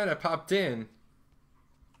last night I popped in,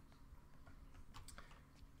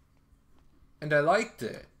 and I liked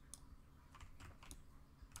it.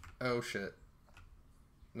 Oh shit.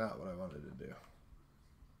 Not what I wanted to do.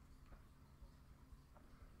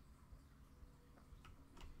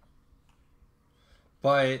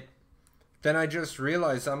 But then I just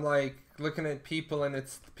realized, I'm like looking at people, and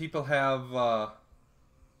it's people have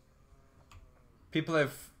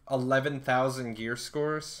 11,000 gear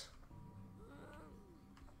scores.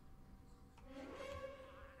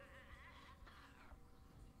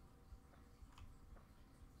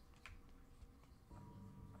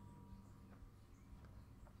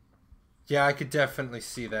 Yeah, I could definitely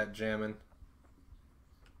see that jamming.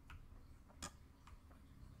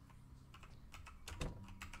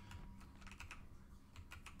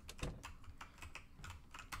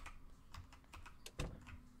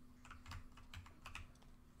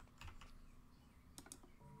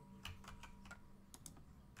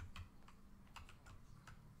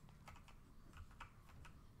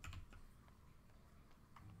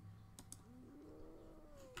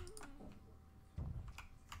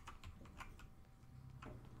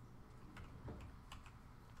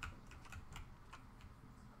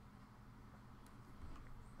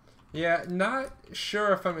 Yeah, not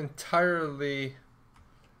sure if I'm entirely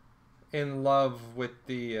in love with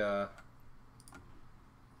the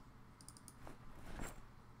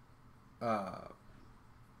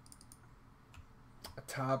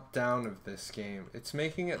top down of this game. It's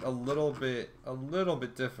making it a little bit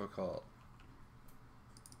difficult.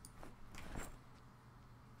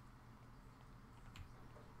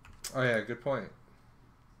 Oh yeah, good point.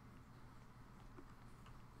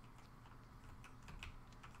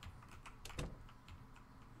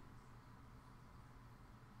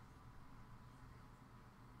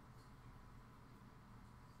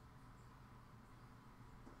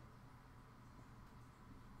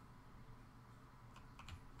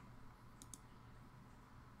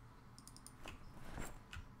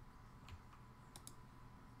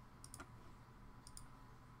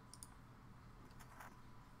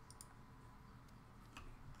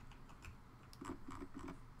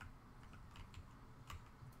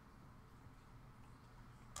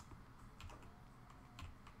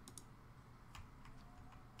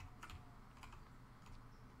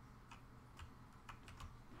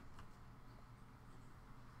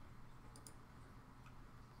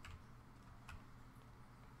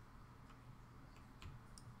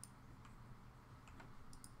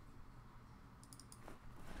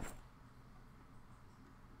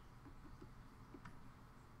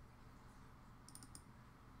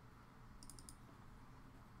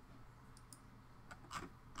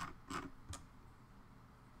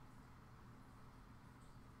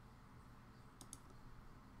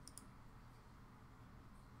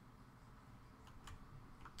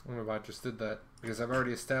 I don't know if I just did that, because I've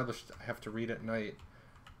already established I have to read at night.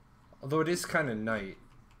 Although it is kind of night.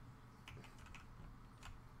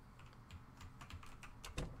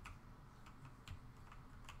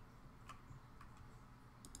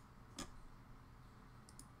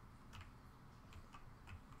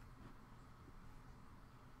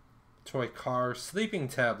 Toy car, sleeping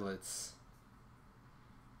tablets.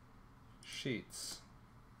 Sheets.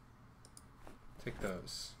 Take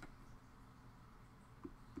those.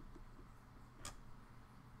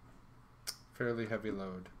 Fairly heavy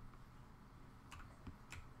load.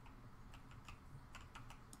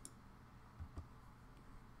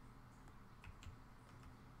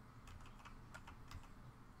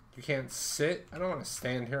 You can't sit? I don't want to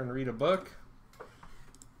stand here and read a book.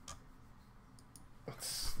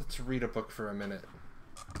 Let's read a book for a minute.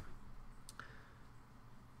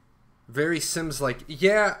 Very Sims-like.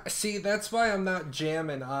 Yeah, see, that's why I'm not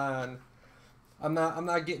jamming on. I'm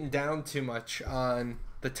not getting down too much on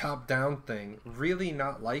the top-down thing. Really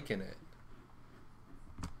not liking it.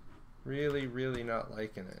 Really, really not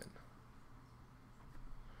liking it.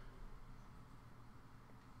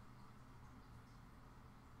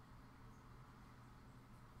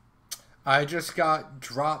 I just got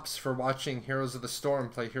drops for watching Heroes of the Storm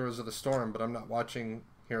play Heroes of the Storm, but I'm not watching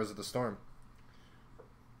Heroes of the Storm.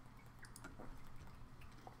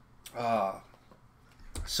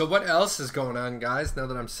 So what else is going on, guys? Now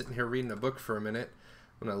that I'm sitting here reading a book for a minute,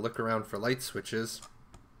 I'm going to look around for light switches.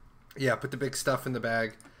 Yeah, put the big stuff in the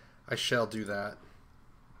bag. I shall do that.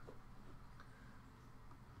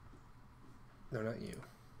 No, not you.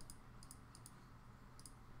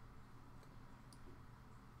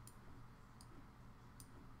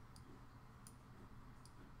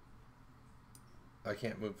 I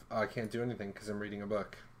can't move. I can't do anything because I'm reading a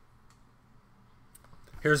book.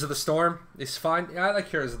 Heroes of the Storm is fine. Yeah, I like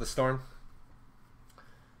Heroes of the Storm.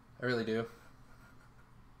 I really do.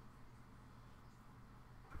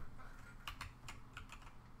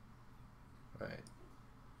 All right.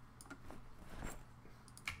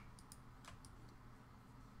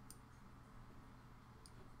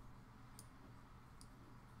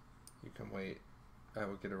 You can wait. I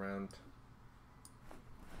will get around.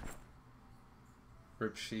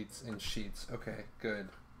 Rip sheets and sheets. Okay, good.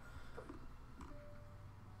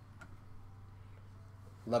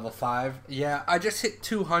 Level 5. Yeah, I just hit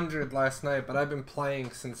 200 last night, but I've been playing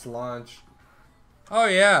since launch. Oh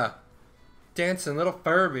yeah. Dancing little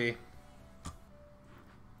Furby.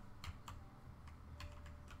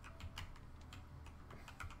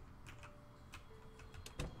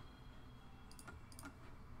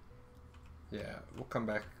 Yeah, we'll come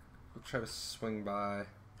back. We'll try to swing by.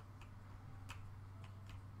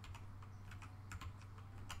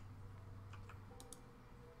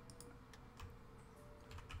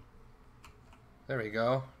 There we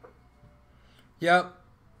go. Yep.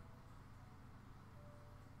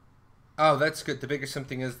 Oh, that's good. The bigger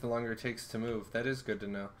something is, the longer it takes to move. That is good to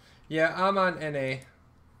know. Yeah, I'm on NA.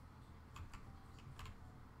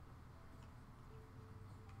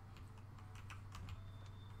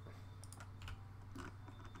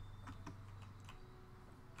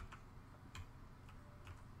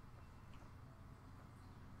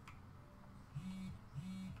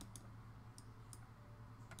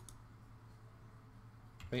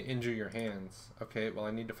 May injure your hands. Okay, well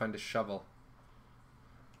I need to find a shovel.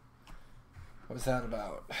 What was that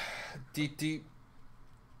about? Deep, deep.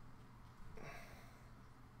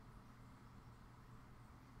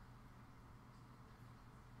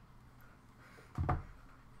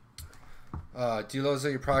 Do you lose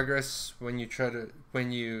all your progress when you try to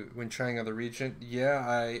when trying other region? Yeah,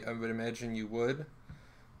 I would imagine you would.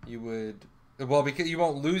 You would, well, because you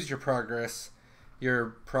won't lose your progress. Your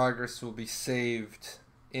progress will be saved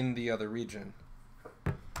in the other region.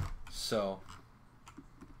 So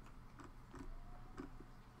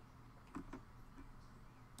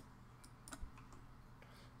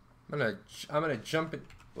I'm gonna jump it.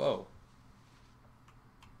 Whoa.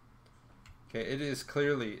 Okay, it is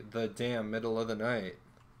clearly the damn middle of the night.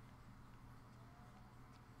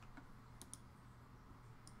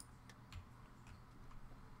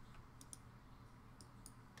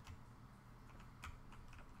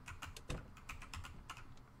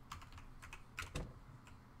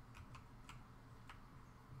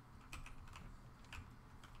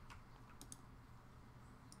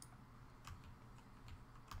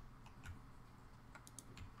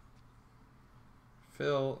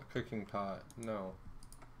 Fill a cooking pot. No.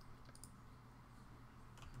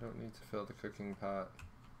 I don't need to fill the cooking pot.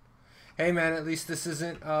 Hey man, at least this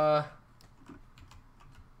isn't at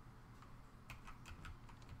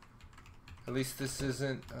least this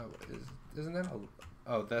isn't isn't that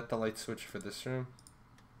that the light switch for this room?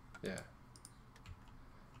 Yeah.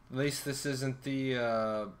 At least this isn't the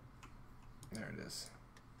there it is.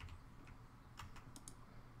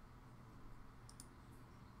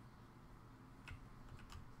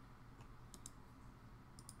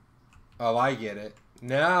 Oh, I get it.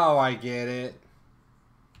 Now I get it.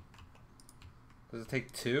 Does it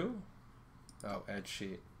take 2? Oh, edge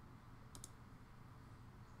sheet.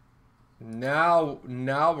 Now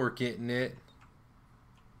we're getting it.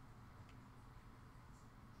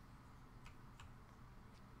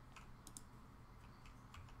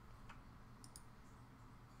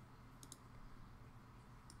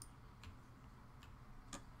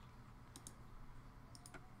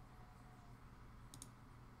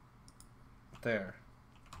 There.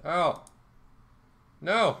 Oh.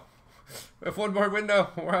 No. We have one more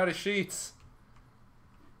window. We're out of sheets.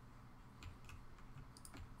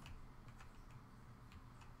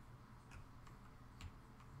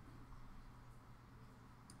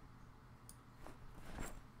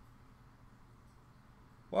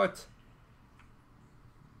 What?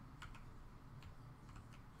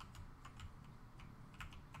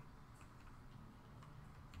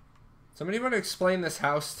 Somebody want to explain this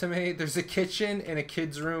house to me? There's a kitchen and a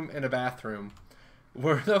kid's room and a bathroom.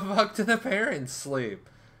 Where the fuck do the parents sleep?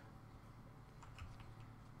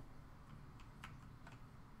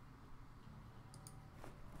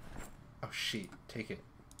 Oh shit, take it.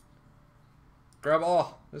 Grab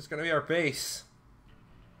all. This is gonna be our base.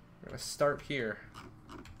 We're gonna start here.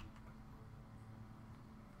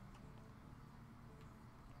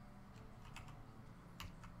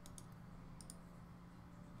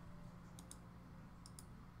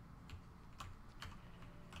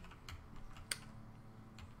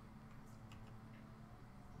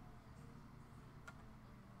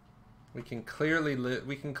 We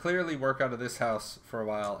can clearly work out of this house for a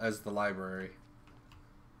while as the library.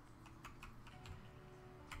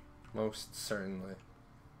 Most certainly.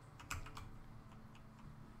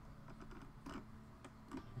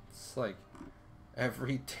 It's like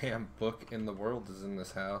every damn book in the world is in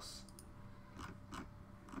this house.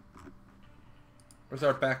 Where's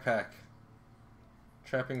our backpack?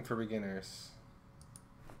 Trapping for beginners.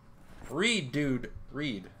 Read, dude.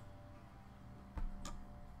 Read.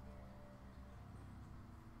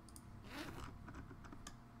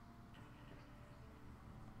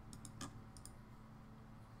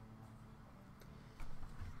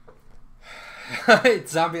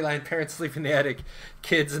 Zombieland, parents sleep in the attic,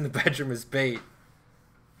 kids in the bedroom as bait.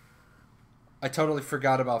 I totally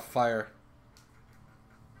forgot about fire.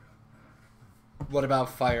 What about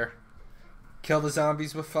fire? Kill the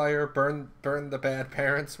zombies with fire, burn the bad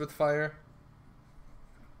parents with fire.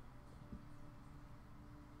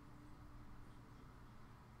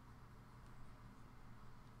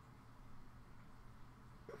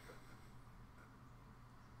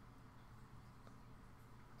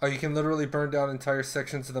 Oh, you can literally burn down entire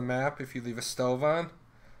sections of the map if you leave a stove on?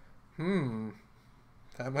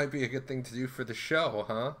 That might be a good thing to do for the show,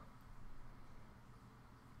 huh?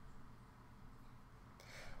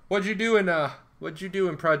 What'd you do in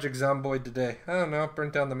Project Zomboid today? I don't know,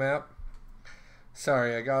 burnt down the map.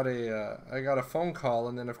 Sorry, I got a phone call,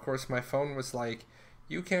 and then of course my phone was like,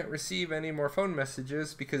 you can't receive any more phone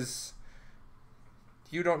messages because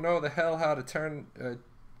you don't know the hell how to turn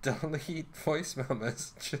delete voicemail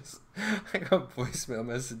messages. I got voicemail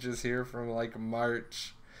messages here from like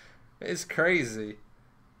March. It's crazy.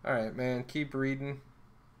 Alright, man, keep reading.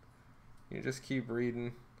 You just keep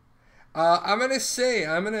reading. I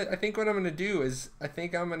think what I'm gonna do is I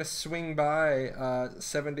think I'm gonna swing by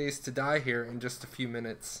 7 Days to Die here in just a few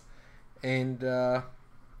minutes and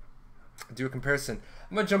do a comparison.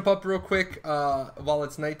 I'm gonna jump up real quick while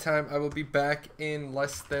it's nighttime. I will be back in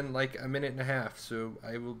less than like a minute and a half, so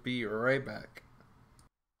I will be right back.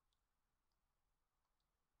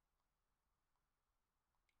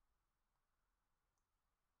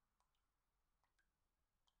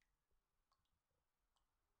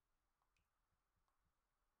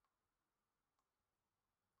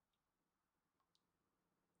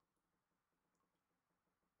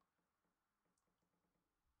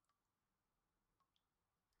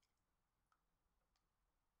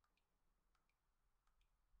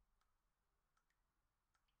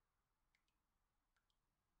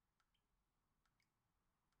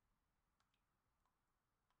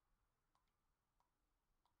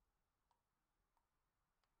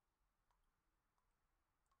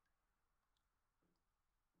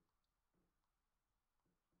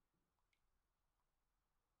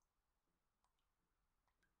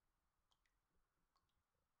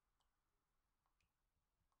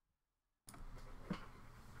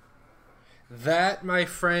 That, my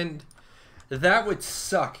friend, that would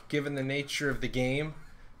suck given the nature of the game,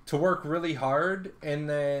 to work really hard and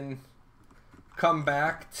then come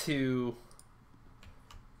back to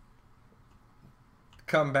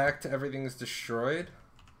everything's destroyed.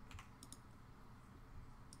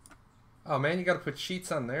 Oh man, you gotta put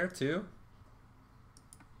sheets on there too.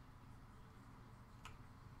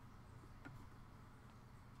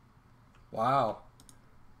 Wow.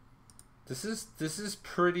 This is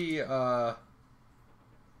pretty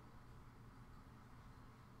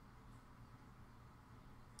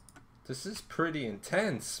this is pretty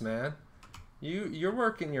intense, man. You're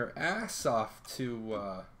working your ass off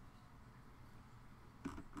to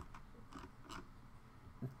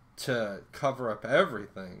cover up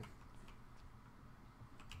everything.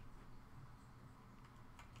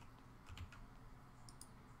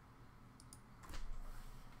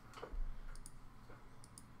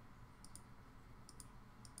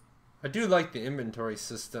 I do like the inventory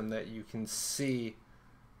system that you can see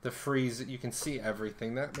the freeze. You can see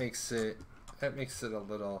everything. That makes it a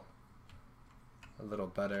little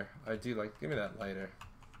better. I do like. Give me that lighter.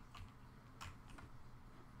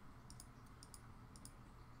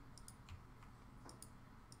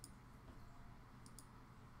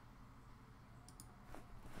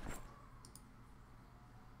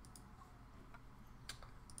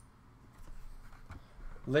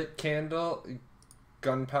 Lit candle,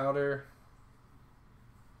 gunpowder,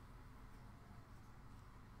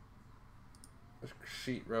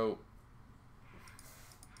 sheet rope,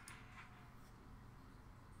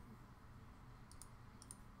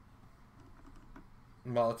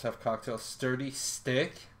 Molotov cocktail, sturdy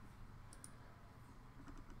stick.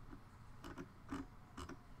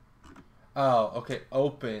 Oh, okay,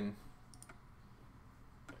 open.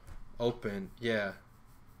 Open, yeah.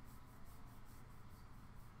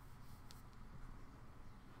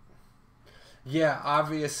 Yeah,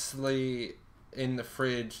 obviously in the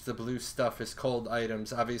fridge, the blue stuff is cold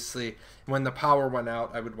items. Obviously, when the power went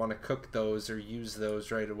out, I would want to cook those or use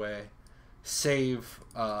those right away. Save,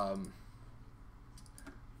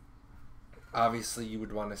 obviously you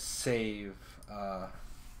would want to save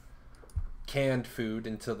canned food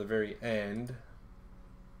until the very end.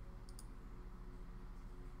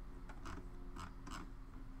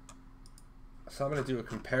 So I'm going to do a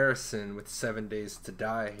comparison with 7 Days to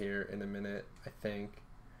Die here in a minute, I think.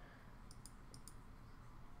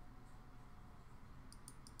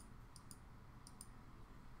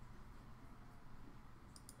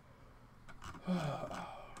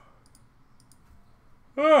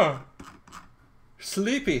 Oh,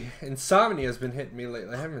 sleepy. Insomnia has been hitting me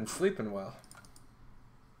lately. I haven't been sleeping well.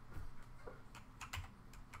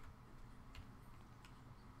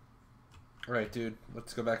 All right, dude.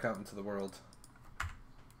 Let's go back out into the world.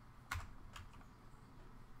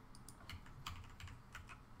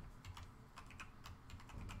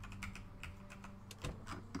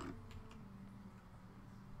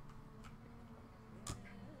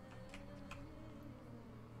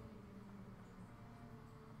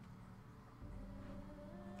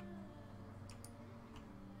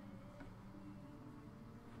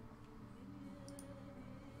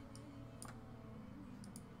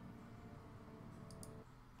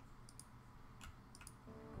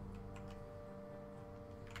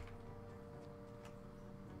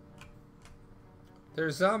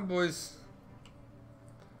 There's zomboids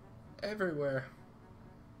everywhere.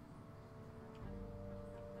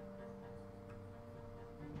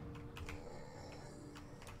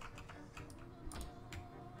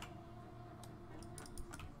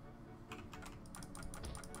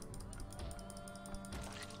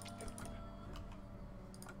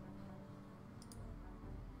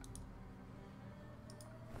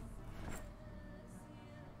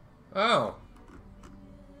 Oh.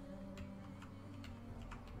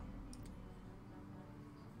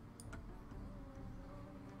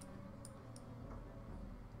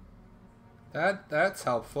 That's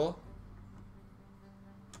helpful.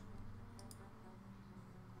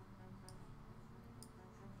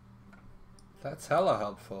 That's hella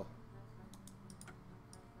helpful.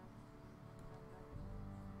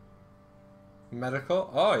 Medical?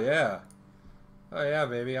 Oh yeah. Oh yeah,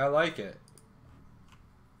 baby, I like it.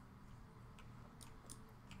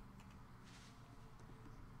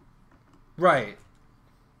 Right.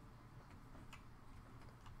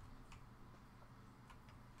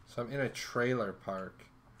 So I'm in a trailer park.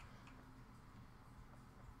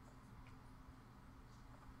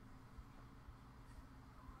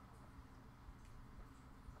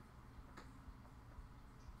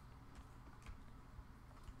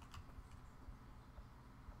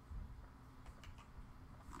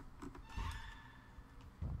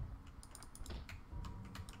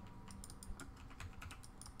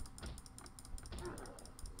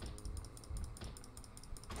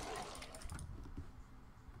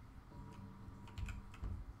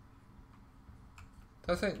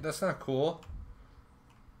 That's not cool.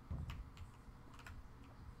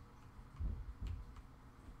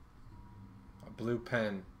 A blue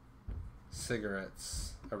pen,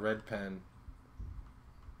 cigarettes, a red pen.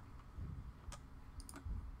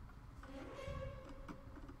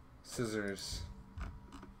 Scissors.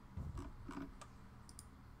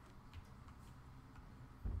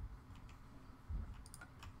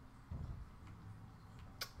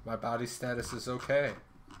 My body status is okay.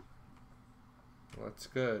 Well, that's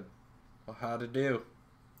good. Well, how to do?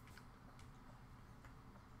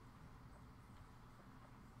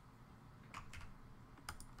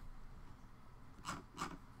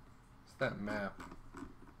 What's that map?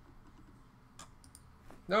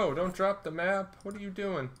 No, don't drop the map. What are you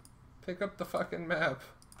doing? Pick up the fucking map.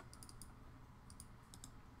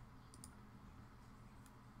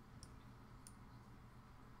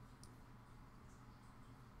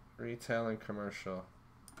 Retail and commercial.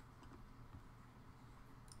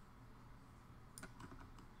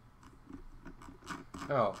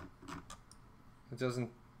 Oh. It doesn't...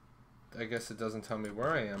 I guess it doesn't tell me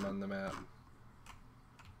where I am on the map.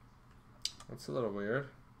 That's a little weird.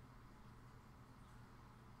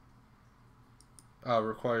 Oh,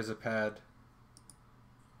 requires a pad.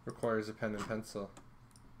 Requires a pen and pencil.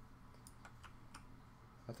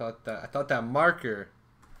 I thought that marker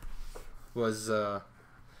was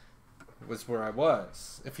where I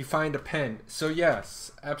was. If you find a pen. So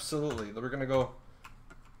yes, absolutely. We're gonna go...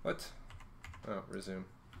 What? Oh, resume.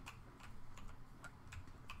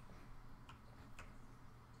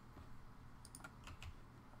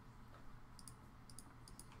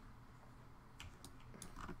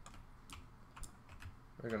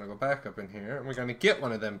 We're gonna go back up in here and we're gonna get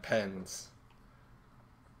one of them pens.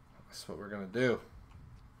 That's what we're gonna do.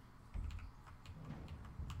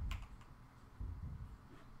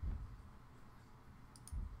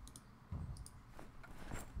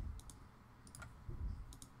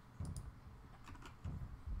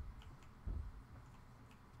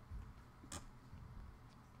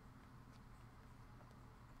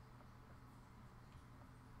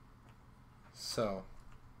 So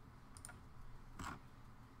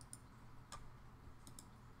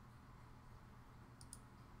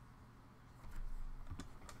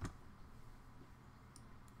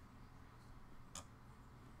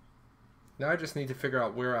now I just need to figure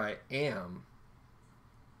out where I am,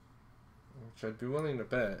 which I'd be willing to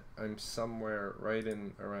bet I'm somewhere right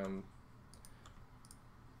in around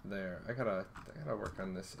there. I gotta work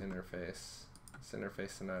on this interface. This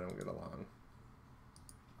interface and I don't get along.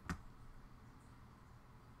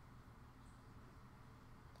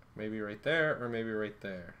 Maybe right there, or maybe right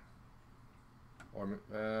there, or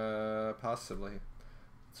possibly.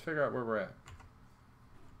 Let's figure out where we're at.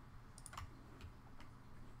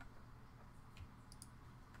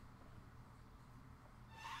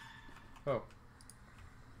 Oh.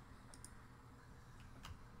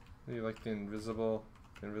 You like the invisible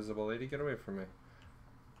lady? Get away from me.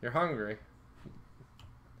 You're hungry.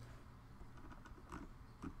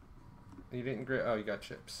 You didn't oh, you got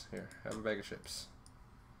chips. Here, have a bag of chips.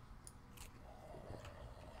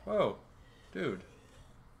 Whoa, dude.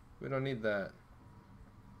 We don't need that.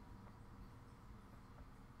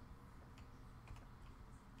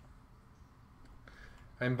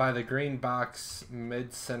 I'm by the green box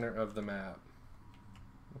mid-center of the map.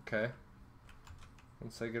 Okay.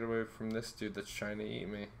 Once I get away from this dude that's trying to eat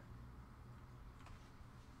me.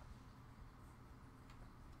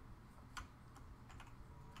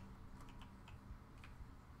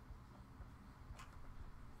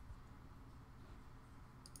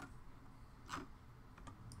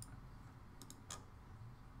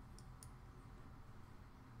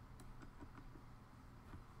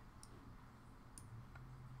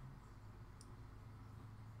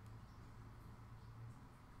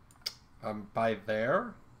 By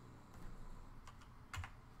there?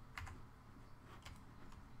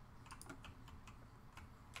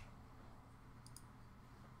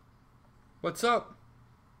 What's up?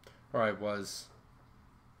 Or I was.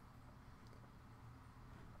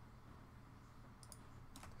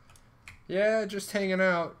 Yeah, just hanging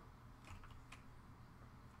out.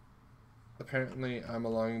 Apparently, I'm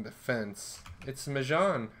along the fence. It's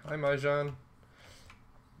Majan. Hi, Majan.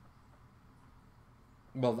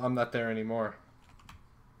 Well, I'm not there anymore.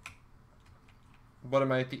 What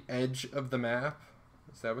am I, at the edge of the map?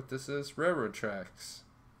 Is that what this is? Railroad tracks.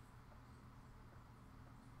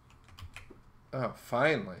 Oh,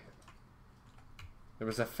 finally. There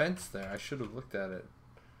was a fence there. I should have looked at it.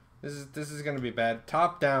 This is gonna be bad.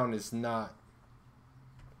 Top down is not.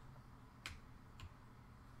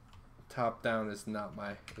 Top down is not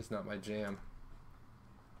my jam.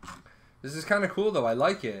 This is kind of cool though. I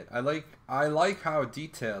like it. I like how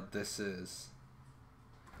detailed this is.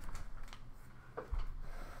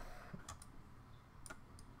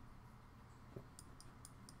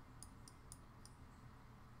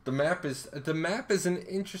 The map is an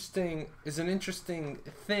interesting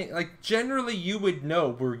thing. Like generally you would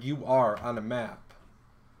know where you are on a map.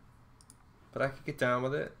 But I could get down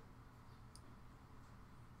with it.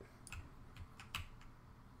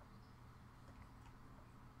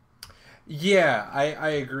 Yeah, I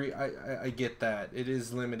agree. I get that. It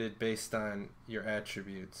is limited based on your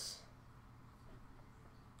attributes.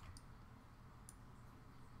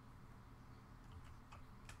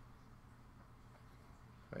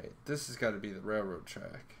 Right, this has got to be the railroad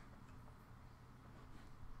track.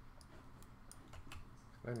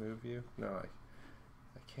 Can I move you? No, I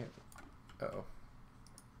can't. Uh-oh.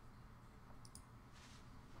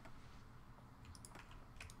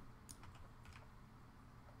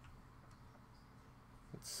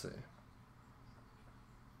 Let's see.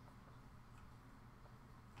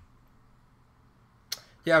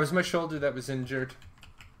 Yeah, it was my shoulder that was injured.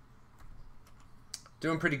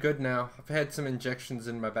 Doing pretty good now. I've had some injections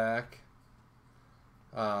in my back.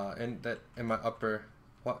 And that in my upper.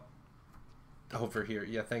 What? Over here.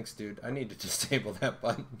 Yeah, thanks, dude. I need to disable that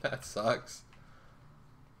button. That sucks.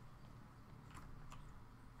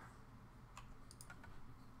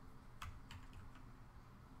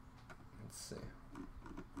 Let's see.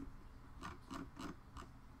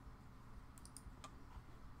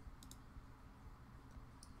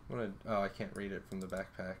 Oh, I can't read it from the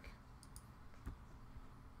backpack.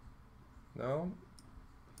 No?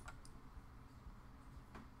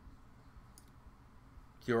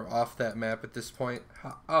 You're off that map at this point?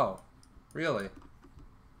 Oh, really?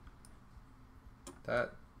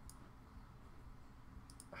 That...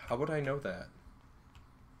 How would I know that?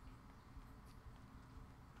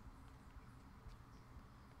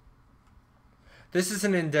 This is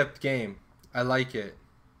an in-depth game. I like it.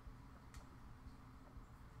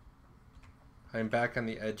 I'm back on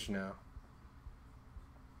the edge now.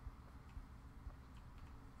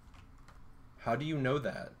 How do you know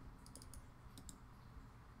that?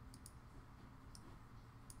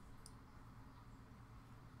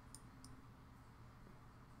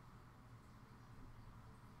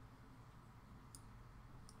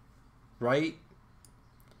 Right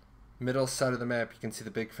middle side of the map, you can see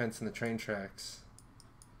the big fence and the train tracks.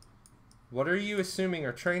 What are you assuming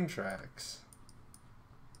are train tracks?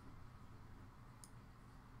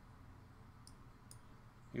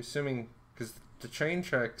 You're assuming, because the train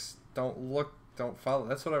tracks don't follow.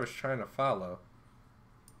 That's what I was trying to follow.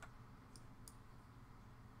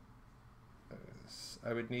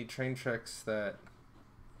 I would need train tracks that...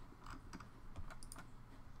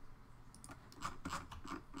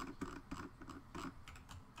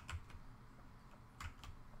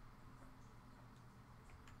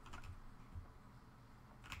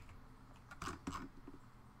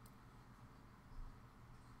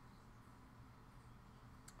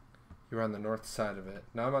 You're on the north side of it.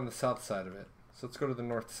 Now I'm on the south side of it. So let's go to the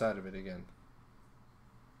north side of it again.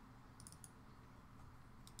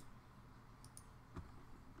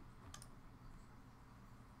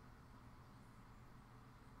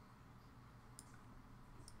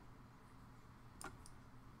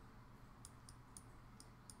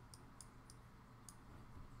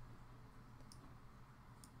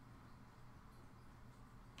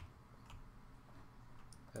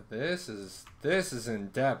 This is in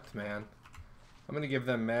depth, man. I'm gonna give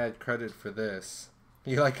them mad credit for this.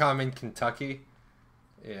 You like how I'm in Kentucky?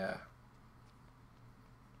 Yeah.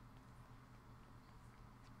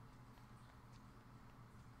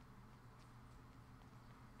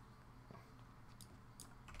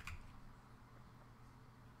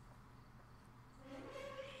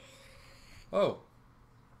 Oh.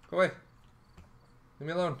 Go away. Leave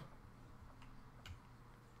me alone.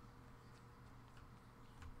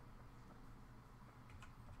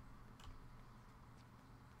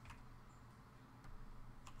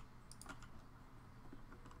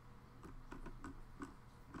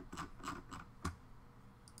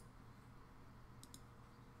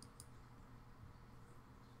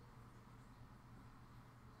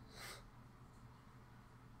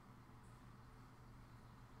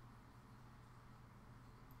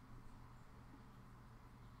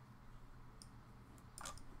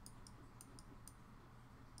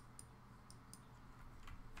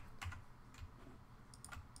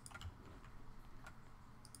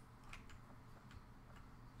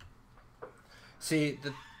 See,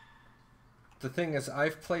 the thing is,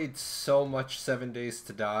 I've played so much 7 Days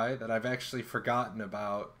to Die that I've actually forgotten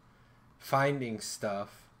about finding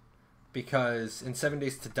stuff, because in 7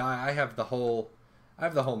 Days to Die I have the whole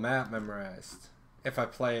map memorized. If I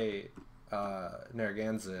play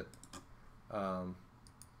Narragansett, I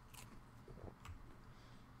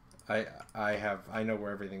know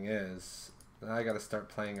where everything is. Now I got to start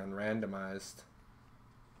playing on randomized.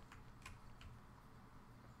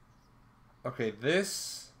 Okay,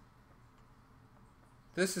 this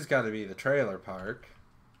has got to be the trailer park.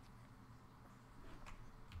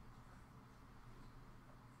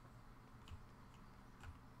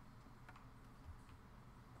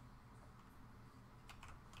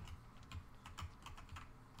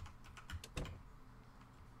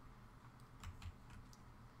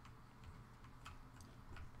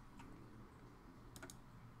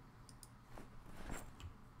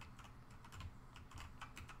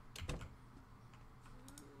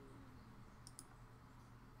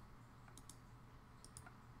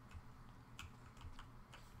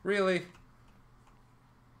 Really?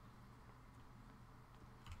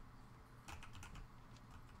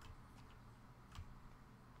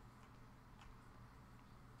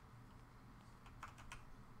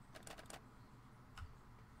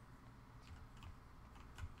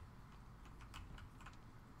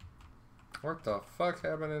 What the fuck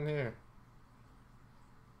happened in here?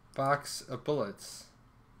 Box of bullets.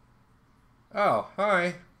 Oh,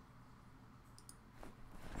 hi.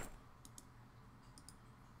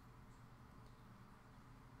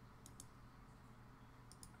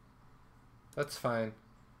 That's fine.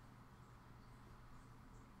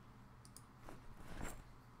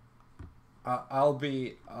 I'll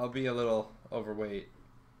be a little overweight.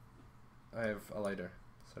 I have a lighter,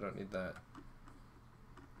 so I don't need that.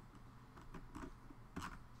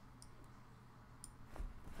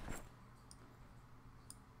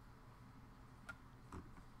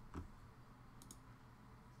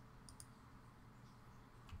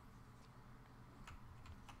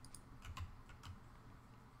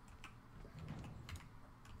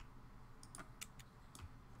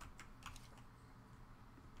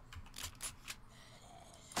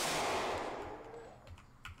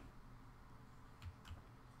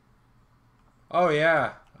 Oh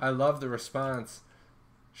yeah, I love the response.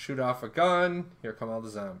 Shoot off a gun, here come all the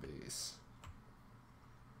zombies.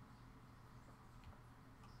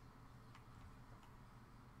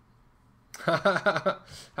 I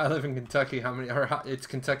live in Kentucky, how many, or it's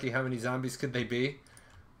Kentucky, how many zombies could they be?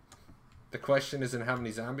 The question isn't how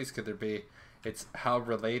many zombies could there be, it's how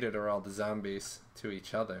related are all the zombies to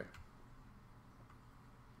each other.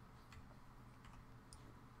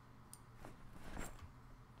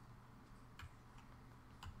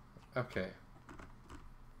 Okay.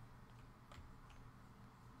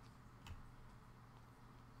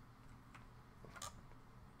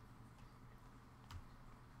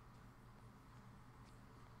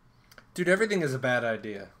 Dude, everything is a bad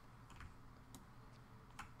idea.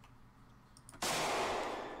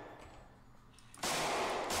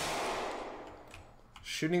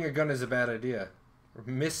 Shooting a gun is a bad idea.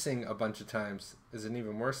 Missing a bunch of times is an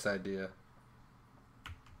even worse idea.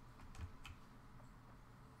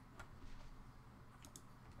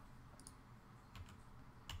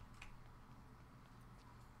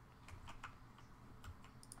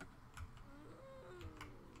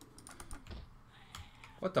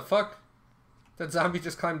 What the fuck? That zombie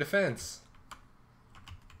just climbed a fence.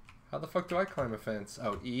 How the fuck do I climb a fence?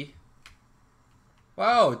 Oh, E?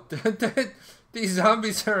 Wow, these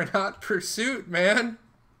zombies are in hot pursuit, man.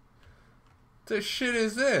 The shit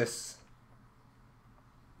is this?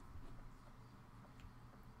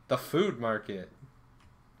 The food market.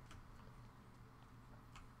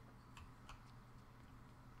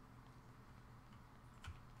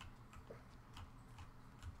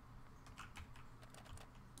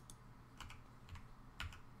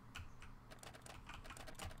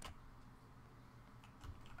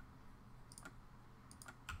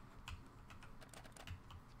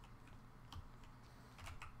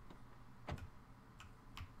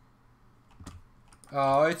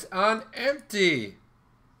 Oh, it's on empty.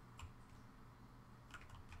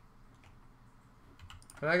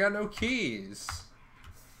 And I got no keys.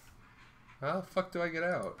 How the fuck do I get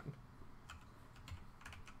out?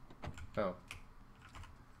 Oh.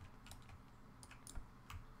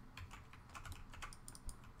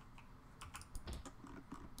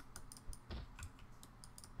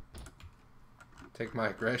 Take my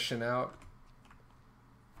aggression out.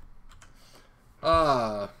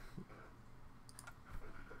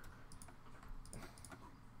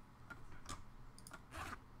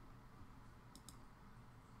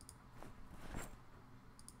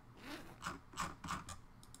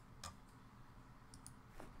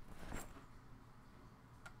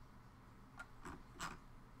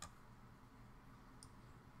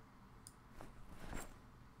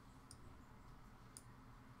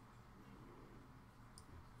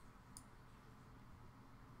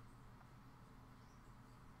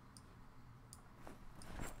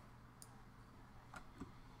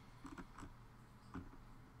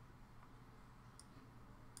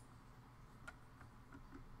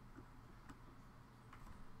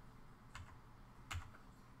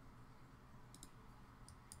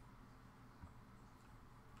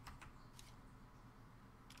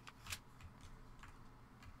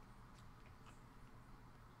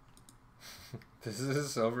 This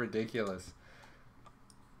is so ridiculous.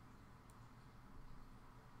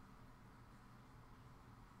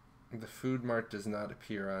 The food mart does not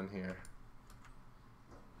appear on here.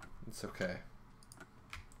 It's okay.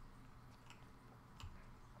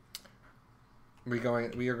 We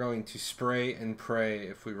are going to spray and pray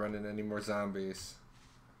if we run into any more zombies.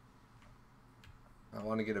 I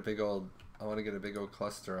want to get a big old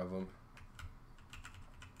cluster of them.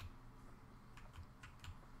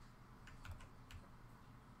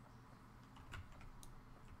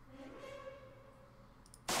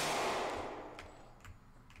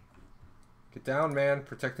 Get down, man.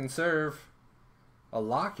 Protect and serve. A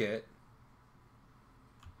locket?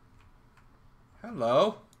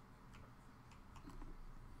 Hello?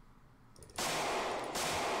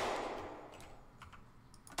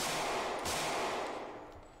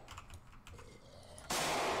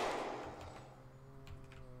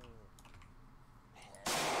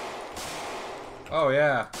 Oh,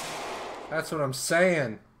 yeah. That's what I'm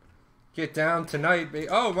saying. Get down tonight, baby.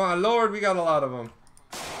 Oh, my lord, we got a lot of them.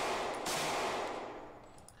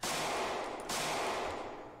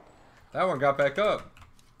 That one got back up.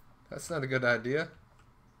 That's not a good idea.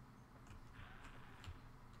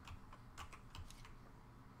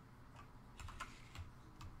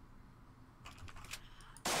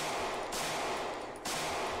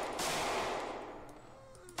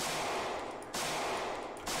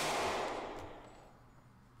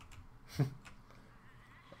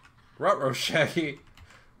 Ruh-roh, Shaggy.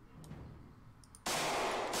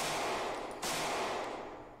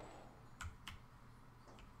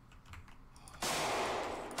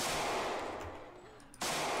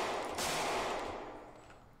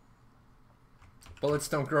 Bullets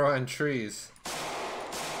don't grow on trees.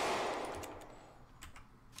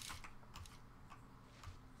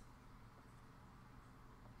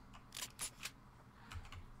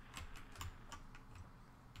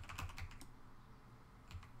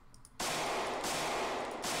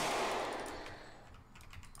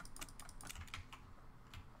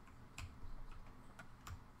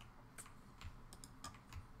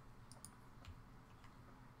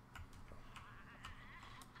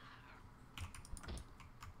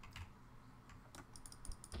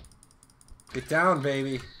 Get down,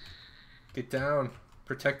 baby. Get down.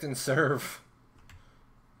 Protect and serve.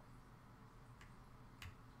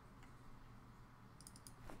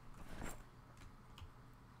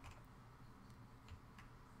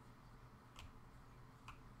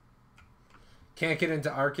 Can't get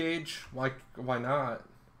into Arcade? Why not?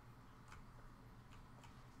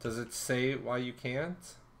 Does it say why you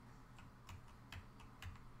can't?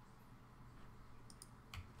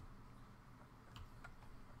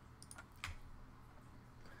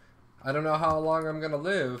 I don't know how long I'm gonna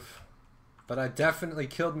live, but I definitely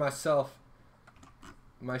killed myself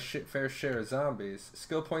my fair share of zombies.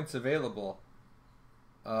 Skill points available.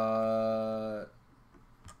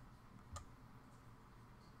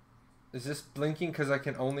 Is this blinking because I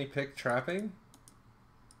can only pick trapping?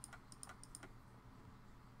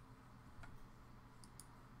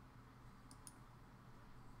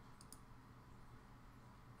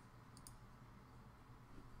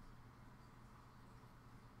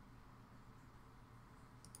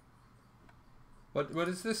 What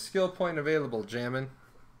is this skill point available, Jammin'?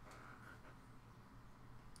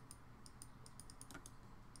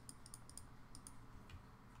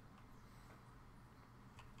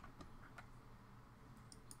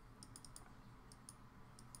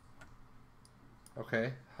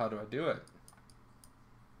 Okay, how do I do it?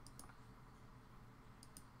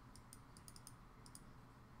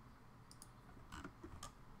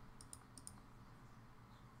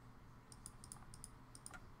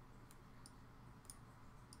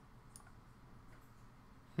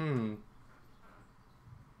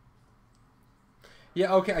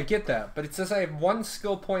 Yeah, okay, I get that. But it says I have one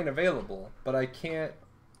skill point available, but I can't...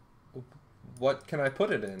 What can I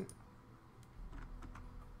put it in?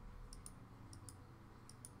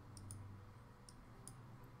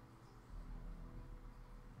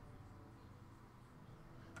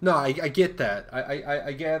 No, I get that.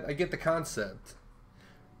 I get the concept.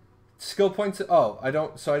 Skill points... Oh, I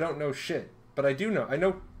don't know shit. But I do know.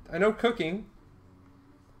 I know cooking.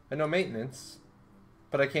 I know maintenance.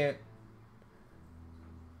 But I can't...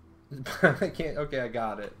 I can't... Okay, I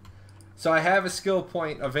got it. So I have a skill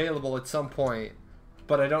point available at some point,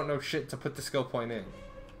 but I don't know shit to put the skill point in.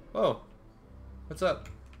 Whoa. What's up?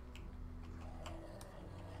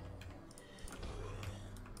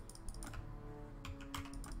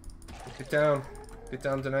 Get down. Get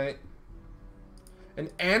down tonight. An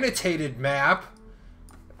annotated map?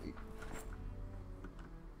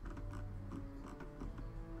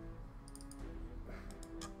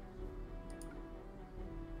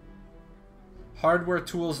 Hardware,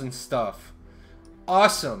 tools, and stuff.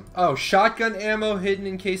 Awesome. Oh, shotgun ammo hidden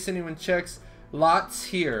in case anyone checks. Lots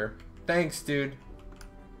here. Thanks, dude.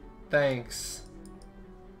 Thanks.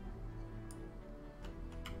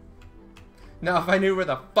 Now, if I knew where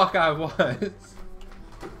the fuck I was.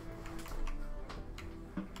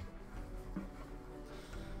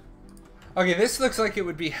 Okay, this looks like it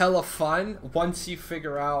would be hella fun once you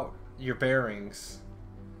figure out your bearings.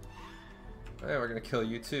 Hey, we're gonna kill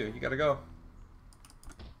you too. You gotta go.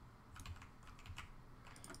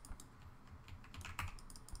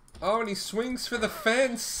 Oh, and he swings for the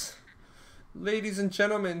fence. Ladies and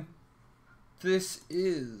gentlemen, this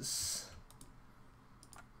is...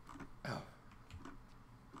 Oh.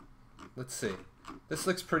 Let's see. This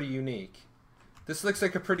looks pretty unique. This looks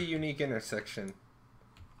like a pretty unique intersection.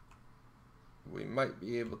 We might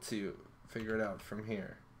be able to figure it out from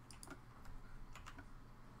here.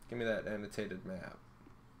 Give me that annotated map.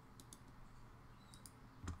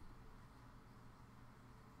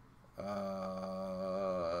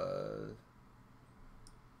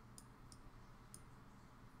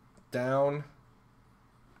 Down.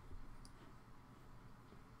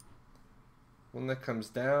 One that comes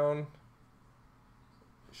down.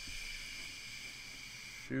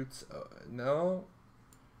 Shoots. No.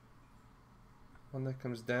 One that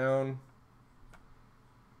comes down.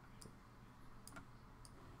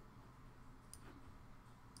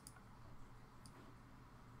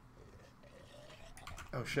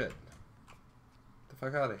 Oh shit. Get the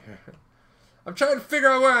fuck out of here. I'm trying to figure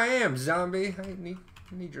out where I am, zombie. I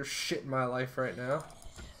need your shit in my life right now.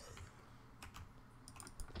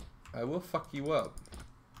 I will fuck you up.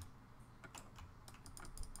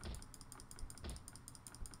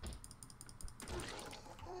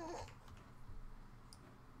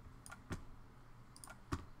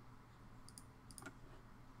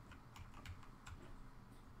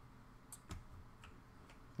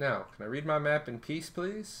 Now, can I read my map in peace,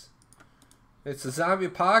 please? It's a zombie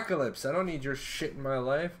apocalypse. I don't need your shit in my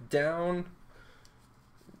life. Down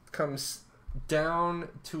comes down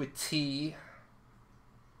to a T,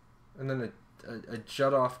 and then a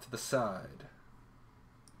jut off to the side.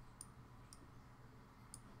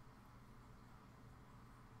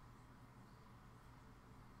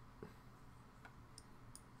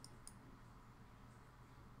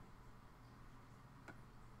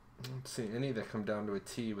 I don't see any that come down to a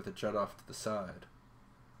T with a jut off to the side.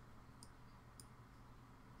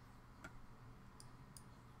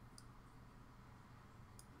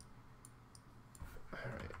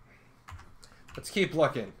 Alright. Let's keep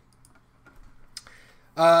looking.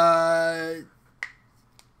 Yeah,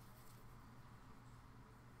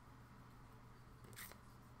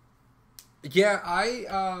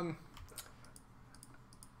 I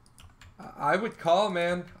would call,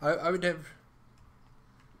 man. I would have...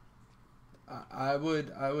 I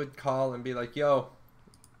would call and be like, yo,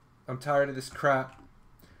 I'm tired of this crap.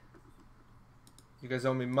 You guys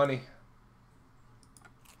owe me money.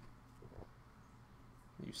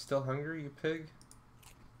 You still hungry, you pig?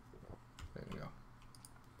 There you go.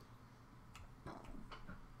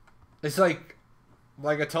 It's like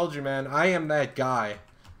I told you, man, I am that guy.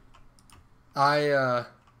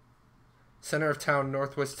 Center of town,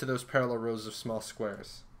 northwest to those parallel rows of small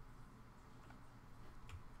squares.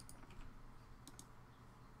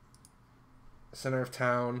 Center of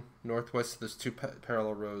town, northwest, there's two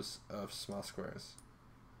parallel rows of small squares.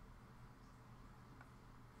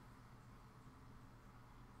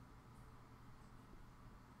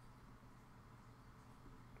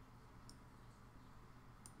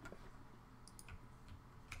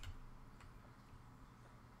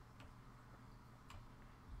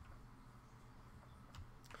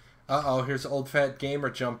 Uh-oh, here's old fat gamer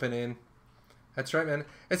jumping in. That's right, man.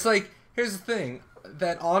 It's like, here's the thing.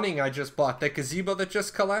 That awning I just bought, that gazebo that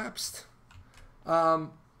just collapsed.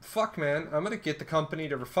 Fuck, man. I'm gonna get the company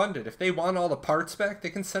to refund it. If they want all the parts back,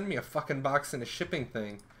 they can send me a fucking box and a shipping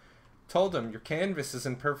thing. Told them, your canvas is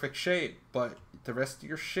in perfect shape, but the rest of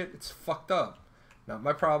your shit, it's fucked up. Not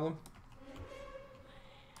my problem.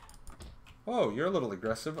 Oh, you're a little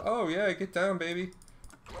aggressive. Oh, yeah, get down, baby.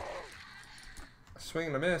 Swing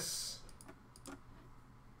and a miss.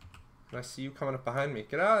 And I see you coming up behind me.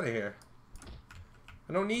 Get out of here.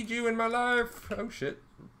 I don't need you in my life. Oh, shit.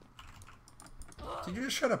 Did you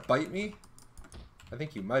just try to bite me? I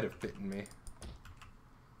think you might have bitten me.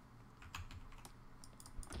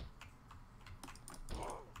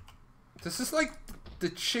 This is like the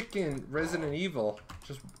chicken Resident Evil.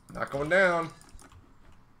 Just not going down.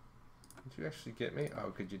 Did you actually get me? Oh,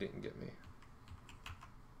 good, you didn't get me.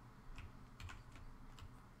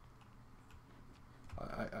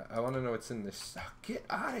 I want to know what's in this. Oh, get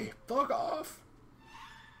out of here. Fuck off.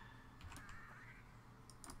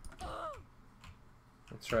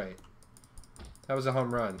 That's right. That was a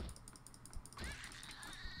home run.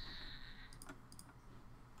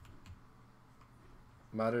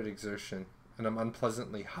 Moderate exertion. And I'm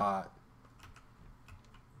unpleasantly hot.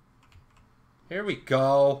 Here we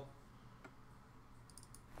go.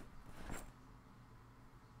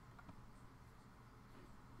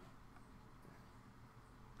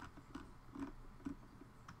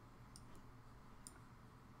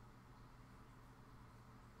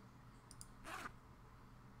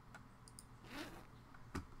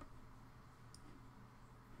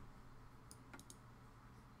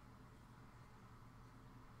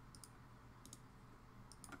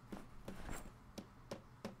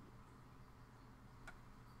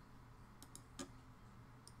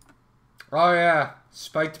 Oh yeah,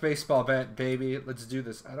 spiked baseball bat, baby. Let's do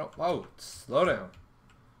this. I don't. Oh, slow down.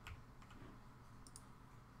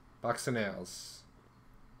 Box of nails.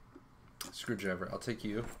 Screwdriver. I'll take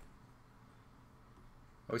you.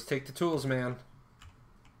 Always take the tools, man.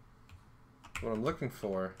 What I'm looking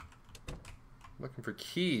for. I'm looking for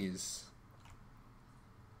keys.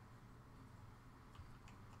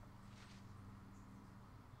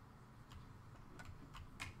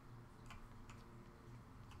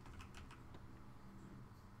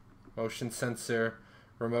 Motion sensor,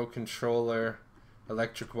 remote controller,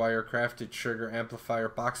 electric wire, crafted trigger, amplifier,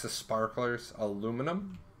 box of sparklers,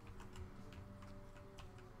 aluminum.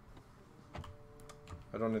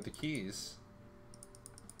 I don't have the keys.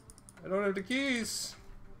 I don't have the keys.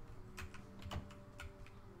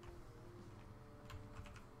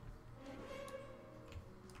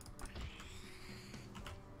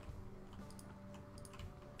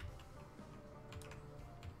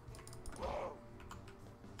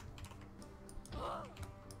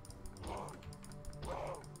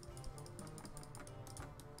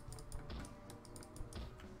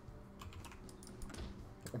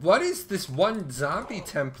 What is this one zombie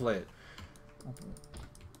template?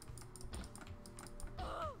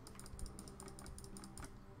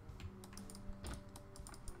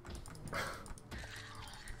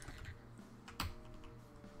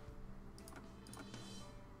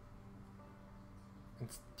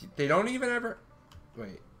 They don't even ever...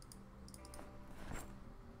 Wait.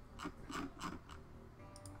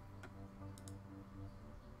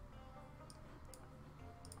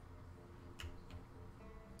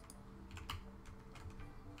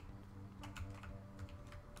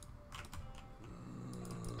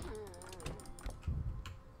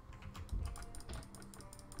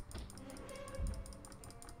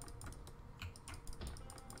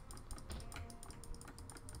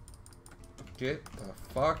 Get the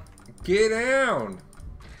fuck... Get down!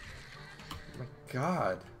 Oh my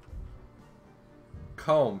god.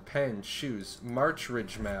 Comb, pen, shoes, March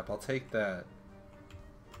Ridge map. I'll take that.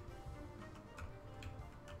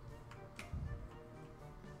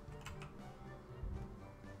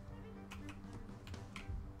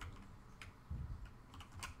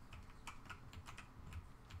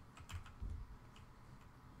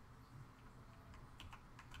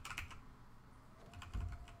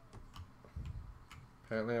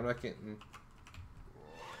 Apparently I'm not getting...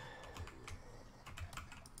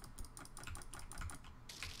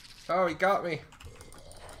 Oh, he got me.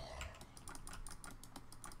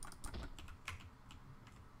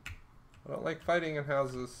 I don't like fighting in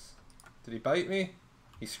houses. Did he bite me?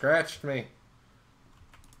 He scratched me.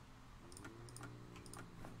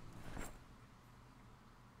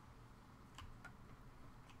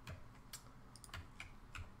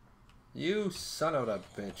 You son of a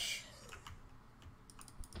bitch.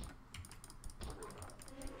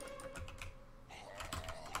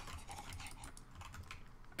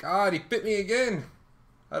 God, he bit me again.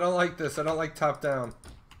 I don't like this. I don't like top down.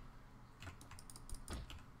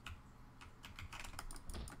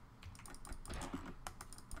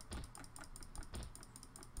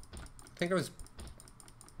 I think I was...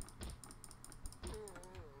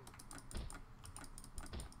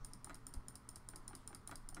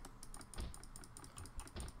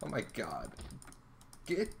 Oh my god.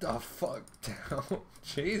 Get the fuck down.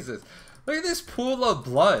 Jesus. Look at this pool of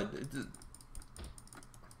blood.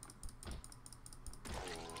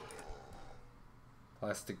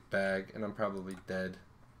 Plastic bag, and I'm probably dead.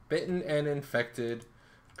 Bitten and infected.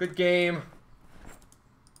 Good game.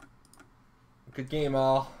 Good game,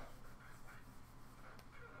 all.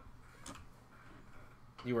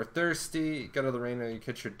 You are thirsty. Go to the arena. You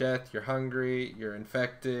catch your death. You're hungry. You're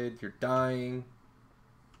infected. You're dying.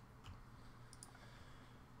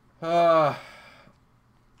 Alright,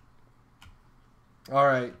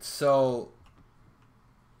 so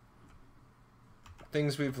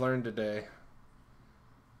things we've learned today.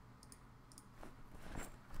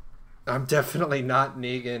 I'm definitely not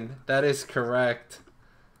Negan. That is correct.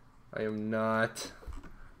 I am not.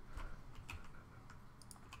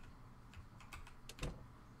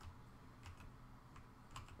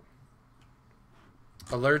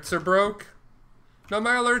 Alerts are broke? No,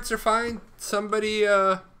 my alerts are fine. Somebody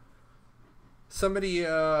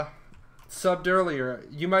subbed earlier.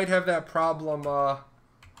 You might have that problem,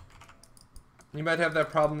 you might have that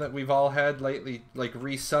problem that we've all had lately, like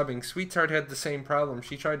resubbing. Sweetheart had the same problem.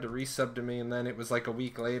 She tried to resub to me and then it was like a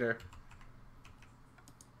week later.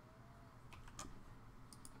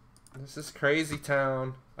 This is crazy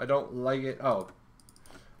town. I don't like it. Oh.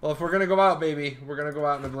 Well, if we're gonna go out, baby, we're gonna go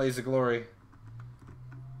out in a blaze of glory.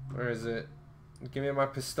 Where is it? Give me my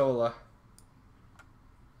pistola.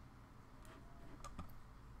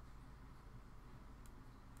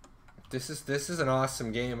 This is an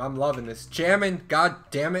awesome game. I'm loving this. Jammin', god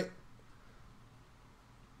damn it.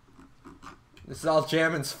 This is all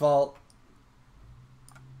Jammin's fault.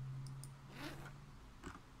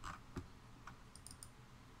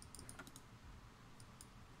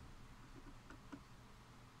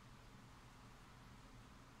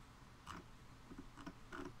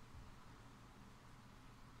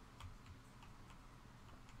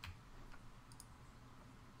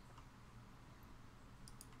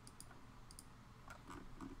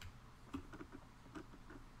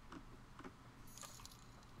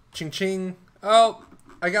 Ching ching. Oh,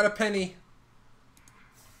 I got a penny.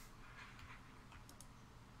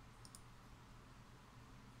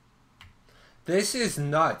 This is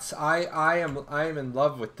nuts. I am in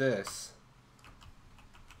love with this.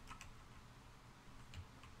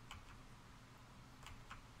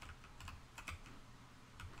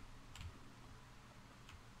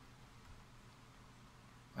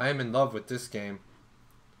 I am in love with this game.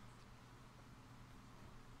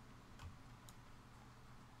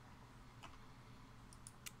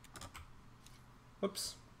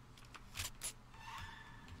 Oops.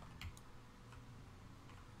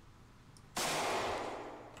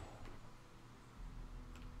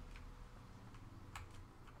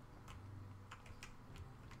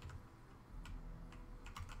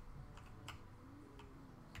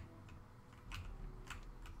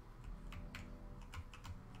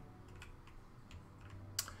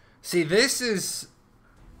 See, this is...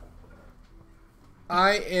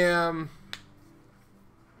 I am...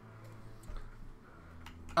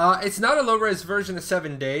 it's not a low-res version of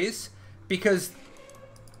 7 Days, because...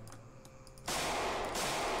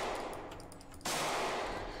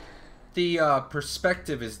 the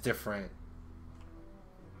perspective is different.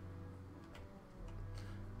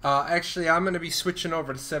 Actually, I'm going to be switching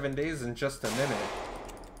over to 7 Days in just a minute.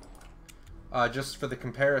 Just for the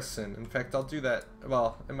comparison. In fact, I'll do that.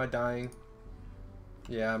 Well, am I dying?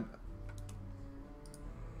 Yeah,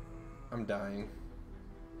 I'm dying.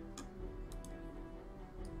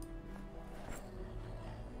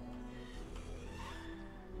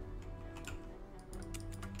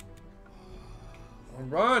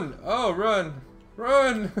 Run! Oh, run!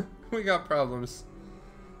 Run! We got problems.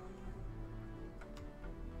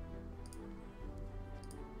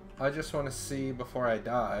 I just want to see before I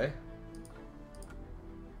die.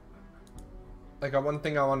 I got one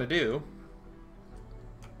thing I want to do.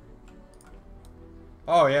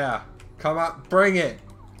 Oh yeah. Come on. Bring it.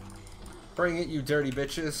 Bring it, you dirty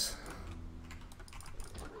bitches.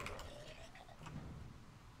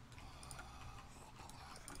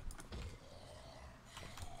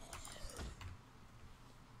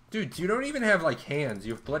 Dude, you don't even have, like, hands.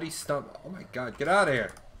 You have bloody stump. Oh my god, get out of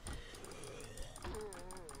here.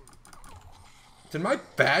 Did my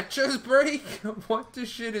bat just break? What the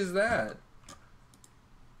shit is that?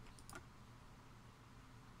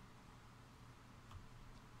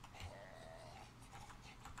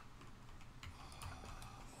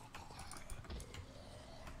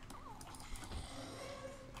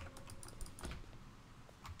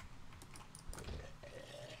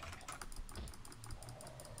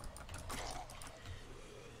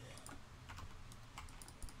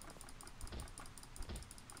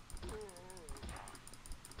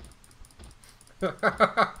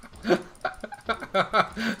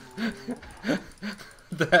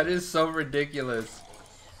 That is so ridiculous.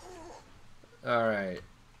 Alright.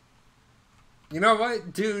 You know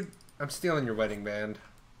what, dude? I'm stealing your wedding band.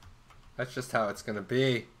 That's just how it's gonna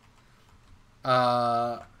be. Do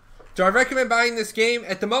I recommend buying this game?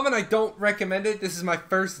 At the moment, I don't recommend it. This is my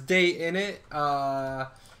first day in it.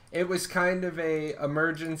 It was kind of a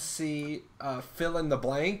emergency fill in the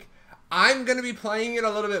blank. I'm gonna be playing it a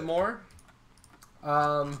little bit more.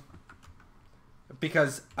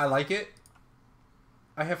 Because I like it.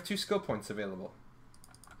 I have 2 skill points available,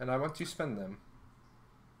 and I want to spend them,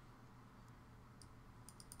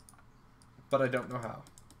 but I don't know how.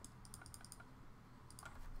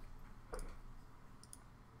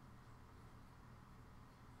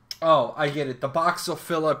 Oh, I get it. The box will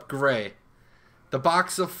fill up gray. The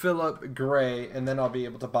box will fill up gray, and then I'll be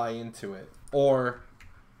able to buy into it. Or,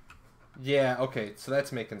 yeah, okay, so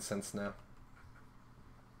that's making sense now.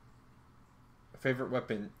 Favorite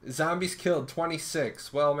weapon. Zombies killed,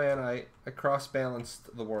 26. Well, man, I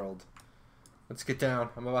cross-balanced the world. Let's get down.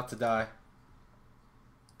 I'm about to die.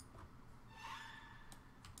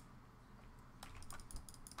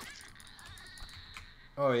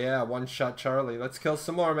 Oh, yeah, one-shot Charlie. Let's kill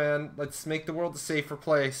some more, man. Let's make the world a safer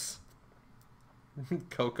place.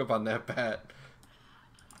 Coke up on that bat.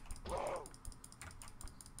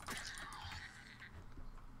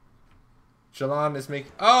 Jalan is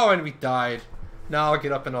making... Oh, and we died. Now I'll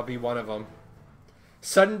get up and I'll be one of them.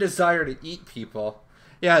 Sudden desire to eat people.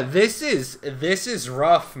 Yeah, this is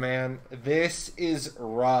rough, man. This is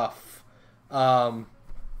rough.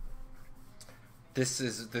 This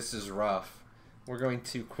is rough. We're going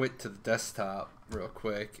to quit to the desktop real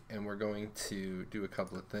quick, and we're going to do a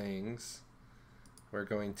couple of things. We're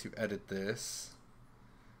going to edit this.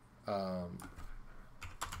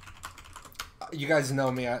 You guys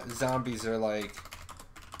know me. Zombies are like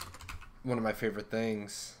one of my favorite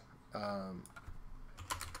things.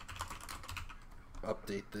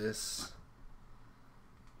 Update this,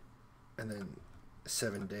 and then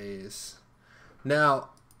 7 days. Now,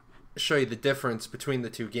 show you the difference between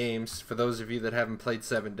the two games for those of you that haven't played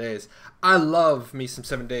 7 days. I love me some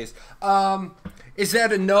 7 days. Is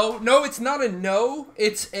that a no? No, it's not a no.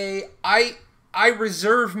 It's a I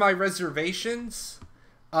reserve my reservations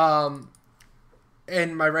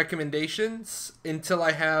and my recommendations until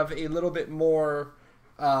I have a little bit more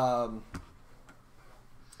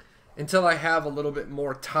until I have a little bit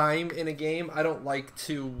more time in a game. I don't like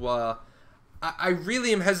to I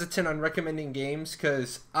really am hesitant on recommending games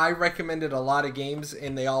because I recommended a lot of games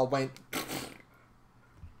and they all went.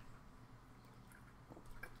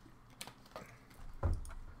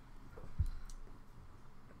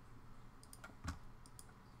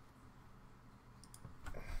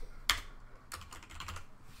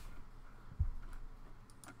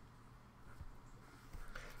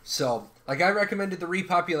 So, like, I recommended the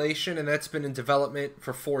Repopulation, and that's been in development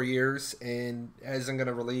for 4 years and isn't going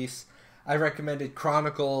to release. I recommended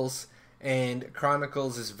Chronicles, and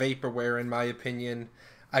Chronicles is vaporware in my opinion.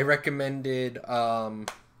 I recommended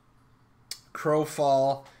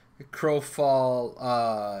Crowfall. Crowfall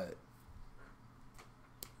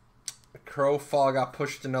got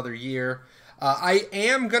pushed another year. I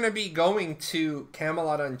am going to be going to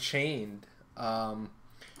Camelot Unchained.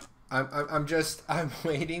 I'm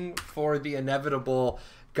waiting for the inevitable.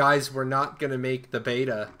 Guys, we're not going to make the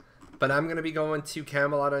beta. But I'm going to be going to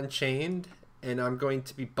Camelot Unchained, and I'm going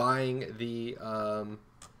to be buying the,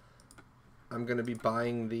 I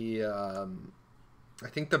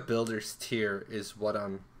think the Builder's Tier is what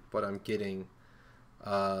I'm getting.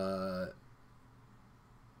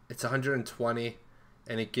 It's 120,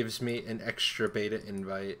 and it gives me an extra beta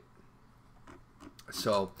invite.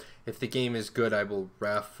 So, if the game is good, I will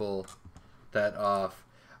raffle that off.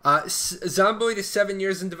 Zomboid is 7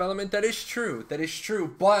 years in development. That is true. That is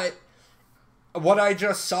true, but what I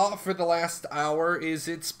just saw for the last hour is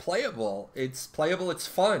it's playable. It's playable. It's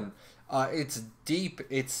fun. It's deep.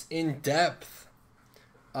 It's in depth.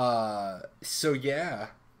 So yeah.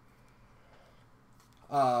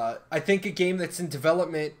 I think a game that's in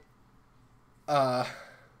development.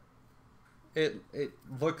 It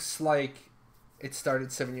looks like it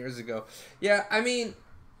started 7 years ago. Yeah, I mean,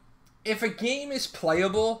 if a game is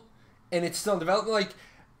playable and it's still in development, like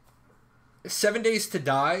 7 Days to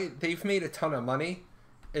Die, they've made a ton of money,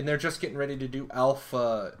 and they're just getting ready to do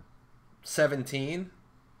Alpha 17.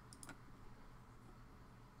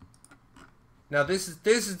 Now this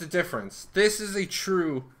is the difference. This is a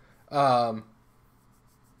true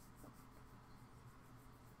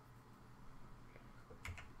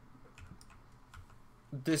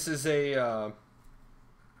this is a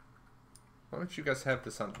why don't you guys have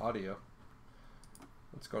this on audio?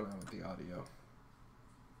 What's going on with the audio?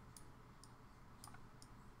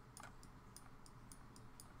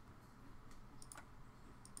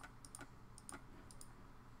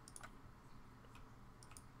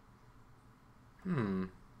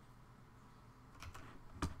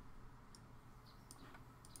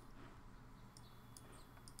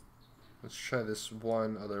 Let's try this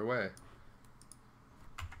one other way.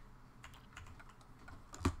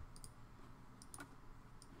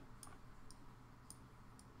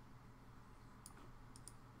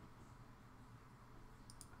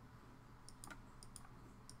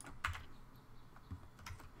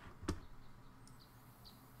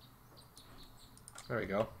 There we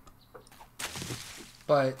go.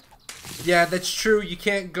 But yeah, that's true. You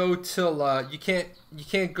can't go till you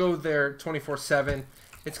can't go there 24/7.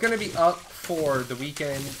 It's gonna be up for the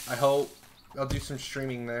weekend. I hope I'll do some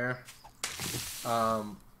streaming there.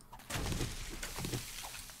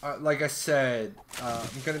 Like I said,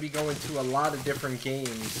 I'm gonna be going to a lot of different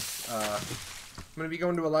games. I'm gonna be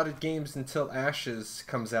going to a lot of games until Ashes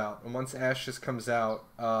comes out, and once Ashes comes out,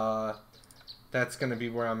 that's gonna be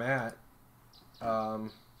where I'm at.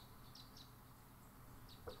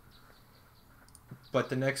 But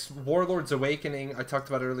the next Warlords Awakening, I talked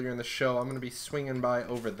about earlier in the show, I'm going to be swinging by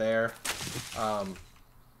over there.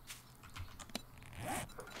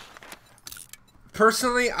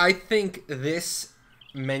 Personally, I think this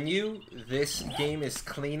menu, this game is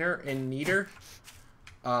cleaner and neater.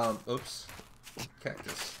 Oops.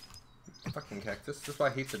 Cactus. Fucking cactus. That's why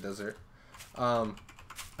I hate the desert.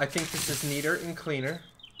 I think this is neater and cleaner.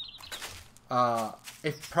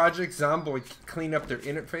 If Project Zomboid could clean up their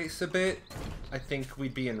interface a bit, I think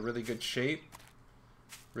we'd be in really good shape.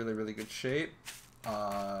 Really, really good shape.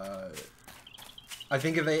 I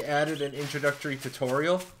think if they added an introductory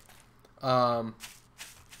tutorial, and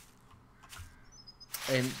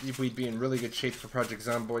we'd be in really good shape for Project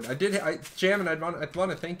Zomboid. Jam, and I'd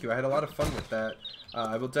want to thank you. I had a lot of fun with that.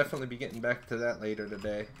 I will definitely be getting back to that later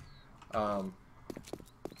today. I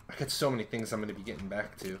got so many things I'm going to be getting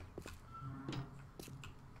back to.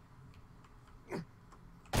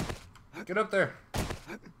 Get up there.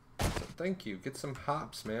 So, thank you. Get some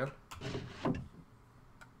hops, man.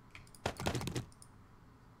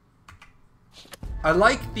 I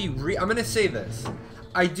like the I'm going to say this.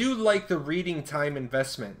 I do like the reading time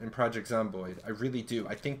investment in Project Zomboid. I really do.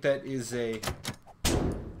 I think that is a...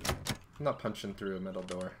 I'm not punching through a metal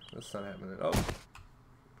door. That's not happening. Oh.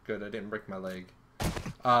 Good, I didn't break my leg.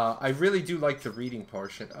 I really do like the reading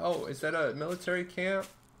portion. Oh, is that a military camp?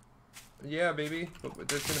 Yeah, baby. But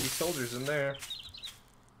there's gonna be soldiers in there.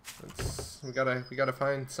 We gotta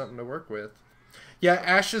find something to work with. Yeah,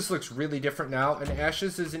 Ashes looks really different now, and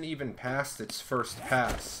Ashes isn't even past its first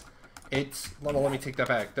pass. It's... Well, let me take that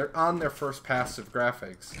back. They're on their first pass of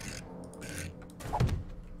graphics.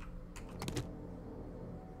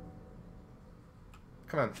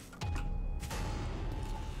 Come on.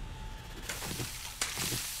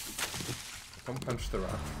 Don't punch the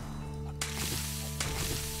rock.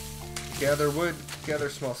 Gather wood, gather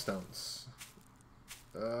small stones.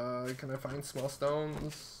 Can I find small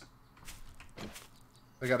stones?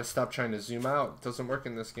 I gotta stop trying to zoom out. It doesn't work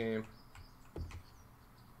in this game.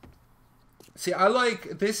 See, I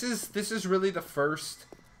like... This is really the first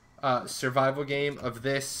survival game of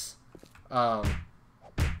this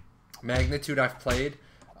magnitude I've played.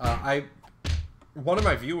 One of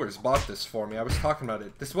my viewers bought this for me. I was talking about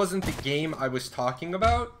it. This wasn't the game I was talking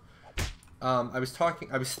about. I was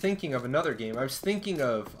thinking of another game. I was thinking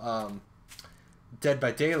of Dead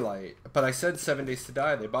by Daylight, but I said 7 Days to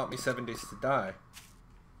Die. They bought me 7 Days to Die.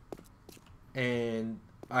 And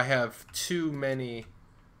I have too many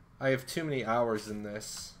hours in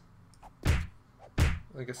this.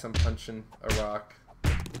 I guess I'm punching a rock.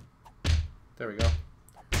 There we go.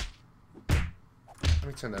 Let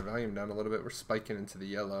me turn that volume down a little bit. We're spiking into the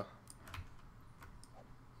yellow.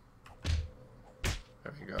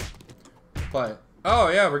 There we go. But, oh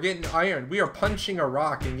yeah, we're getting iron. We are punching a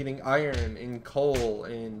rock and getting iron and coal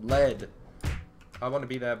and lead. I want to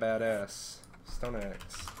be that badass. Stone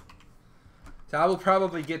axe. So I will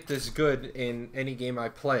probably get this good in any game I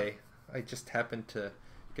play. I just happen to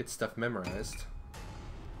get stuff memorized.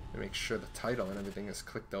 To make sure the title and everything is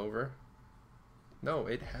clicked over. No,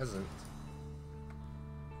 it hasn't.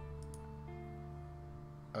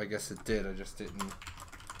 Oh, I guess it did. I just didn't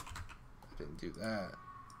do that.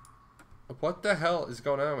 What the hell is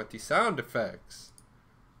going on with these sound effects?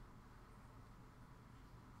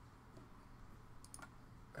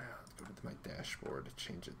 Let's go to my dashboard to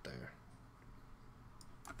change it there.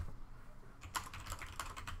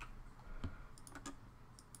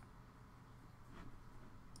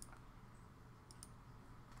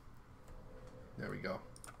 There we go.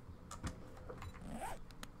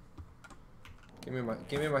 Give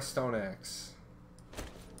me my stone axe.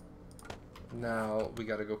 Now we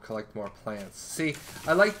gotta go collect more plants. See,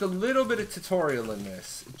 I like the little bit of tutorial in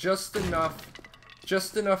this. Just enough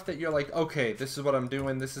that you're like, okay, this is what I'm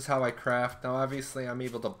doing, this is how I craft. Now obviously I'm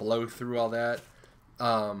able to blow through all that.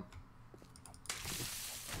 I'm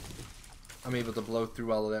able to blow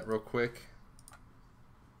through all of that real quick.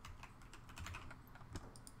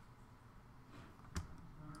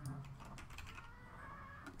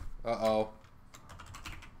 Uh-oh.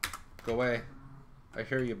 Go away. I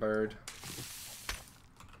hear you, bird.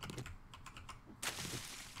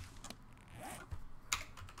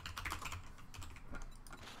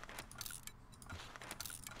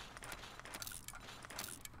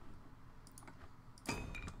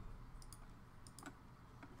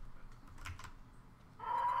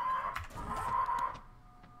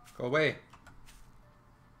 Go away.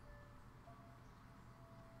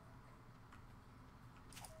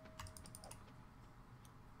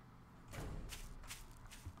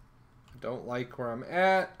 I don't like where I'm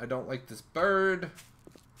at. I don't like this bird.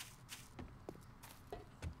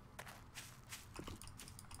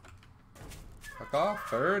 Fuck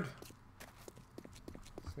off, bird.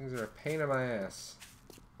 These things are a pain in my ass.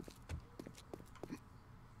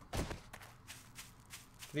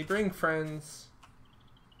 Did he bring friends?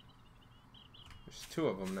 There's 2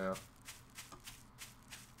 of them now.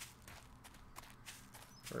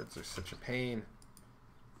 Birds are such a pain.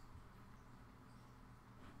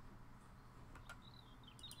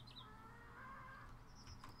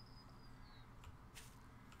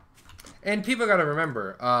 And people gotta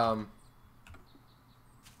remember,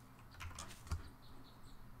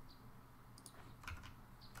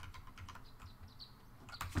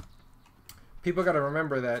 people gotta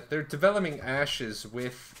remember that they're developing Ashes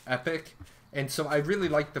with Epic, and so I really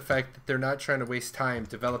like the fact that they're not trying to waste time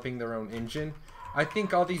developing their own engine. I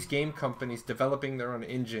think all these game companies developing their own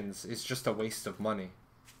engines is just a waste of money.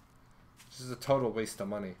 This is a total waste of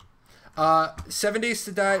money. 7 Days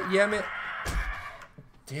to Die, yeah, man.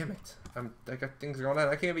 Damn it. I got things going on.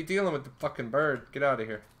 I can't be dealing with the fucking bird. Get out of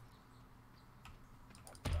here.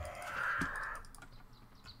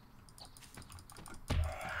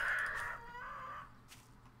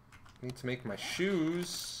 Need to make my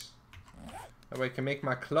shoes. That way I can make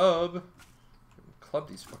my club. Club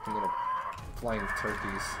these fucking little flying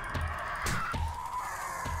turkeys.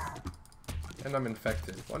 And I'm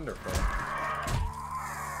infected. Wonderful.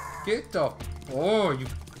 Get the... Oh, you...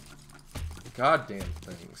 Goddamn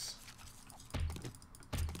things.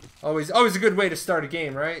 Always a good way to start a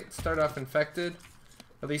game, right? Start off infected.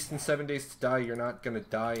 At least in 7 Days to Die, you're not gonna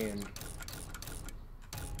die in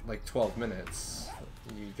like 12 minutes.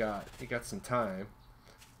 You got some time.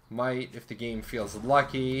 Might, if the game feels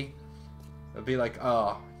lucky, it'll be like,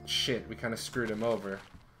 oh shit, we kind of screwed him over.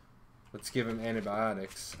 Let's give him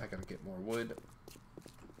antibiotics. I gotta get more wood.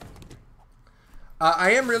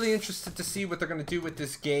 I am really interested to see what they're going to do with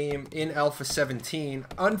this game in Alpha 17.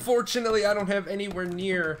 Unfortunately, I don't have anywhere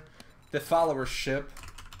near the followership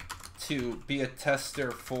to be a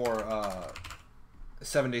tester for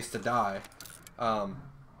 7 Days to Die. I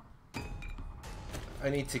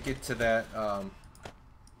need to get to that.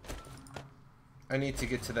 I need to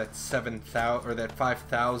get to that 7,000 or that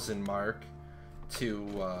 5,000 mark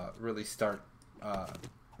to really start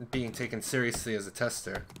being taken seriously as a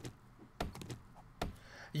tester.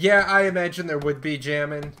 Yeah, I imagine there would be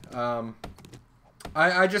jamming.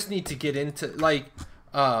 I just need to get into, like,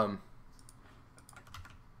 I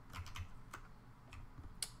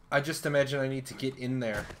just imagine I need to get in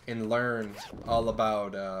there and learn all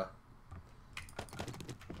about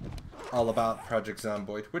Project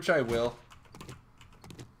Zomboid, which I will.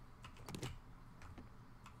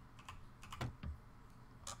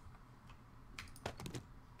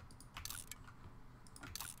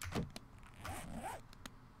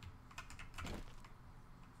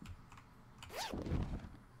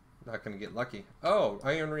 Not gonna get lucky. Oh,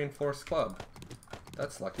 Iron Reinforced Club.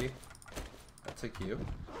 That's lucky. I'll take you.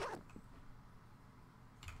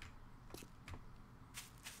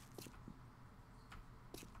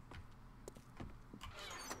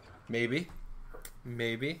 Maybe.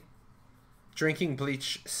 Maybe. Drinking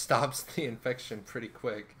bleach stops the infection pretty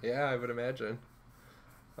quick. Yeah, I would imagine.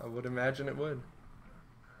 I would imagine it would.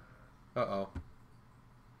 Uh-oh.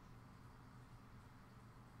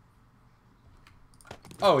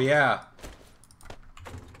 Oh, yeah.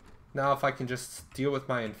 Now if I can just deal with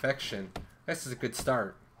my infection. This is a good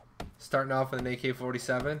start. Starting off with an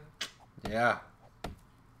AK-47. Yeah.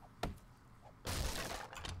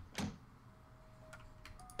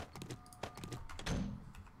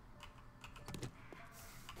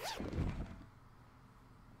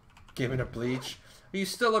 Giving a bleach. Are you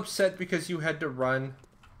still upset because you had to run?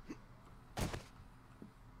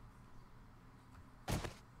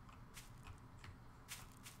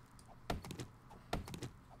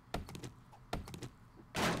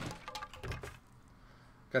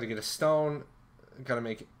 Gotta get a stone. Gotta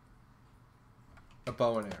make a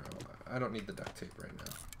bow and arrow. I don't need the duct tape right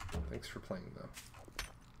now. Thanks for playing, though.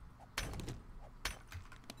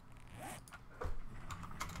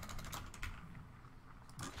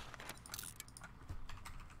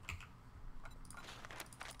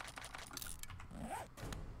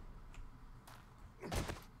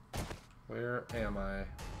 Where am I?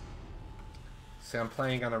 See, I'm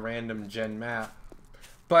playing on a random gen map.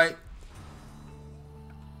 But...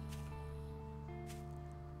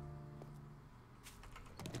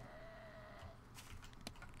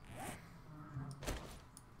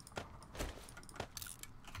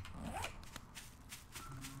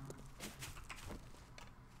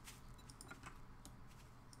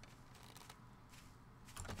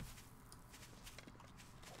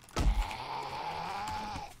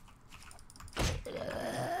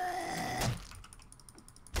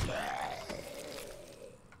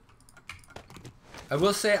 I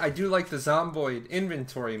will say I do like the Zomboid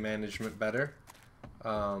inventory management better.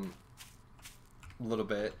 a little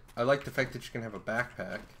bit. I like the fact that you can have a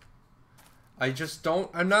backpack. I just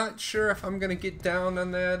don't... I'm not sure if I'm going to get down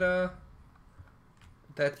on that,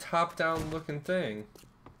 that top-down looking thing.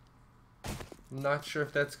 I'm not sure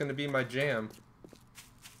if that's going to be my jam.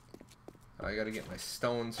 I got to get my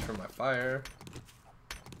stones for my fire.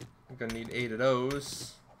 I'm going to need 8 of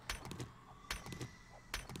those.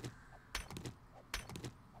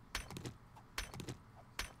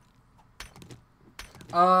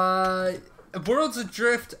 Worlds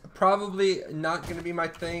Adrift, probably not going to be my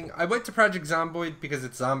thing. I went to Project Zomboid because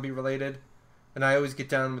it's zombie related, and I always get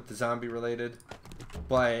down with the zombie related.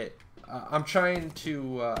 But I'm trying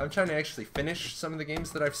to actually finish some of the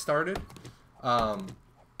games that I've started. I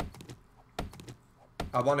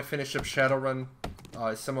want to finish up Shadowrun,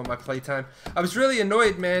 some of my playtime. I was really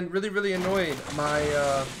annoyed, man. Really annoyed.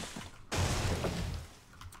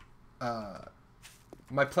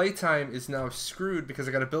 My playtime is now screwed because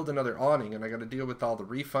I got to build another awning and I got to deal with all the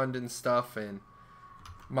refund and stuff. And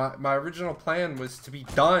my original plan was to be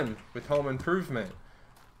done with home improvement.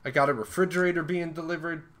 I got a refrigerator being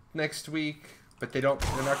delivered next week, but they're not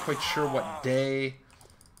quite sure what day.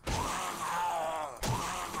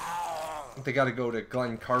 They got to go to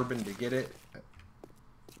Glen Carbon to get it.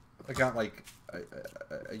 I got like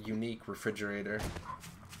a unique refrigerator.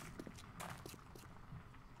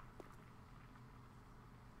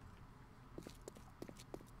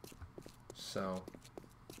 So,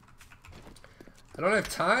 I don't have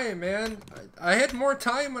time, man. I had more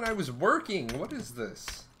time when I was working. What is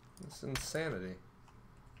this? This is insanity.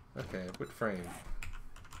 Okay, what frame?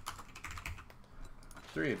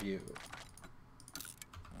 3 of you.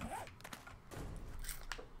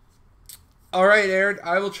 Alright, Aaron.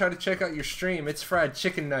 I will try to check out your stream. It's fried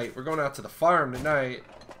chicken night. We're going out to the farm tonight.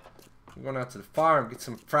 I'm going out to the farm, get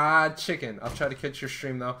some fried chicken. I'll try to catch your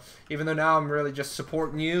stream, though. Even though now I'm really just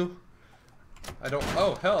supporting you. I don't...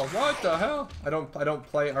 Oh, hell. What the hell? I don't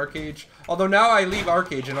play Arcade. Although now I leave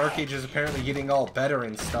Arcade, and Arcade is apparently getting all better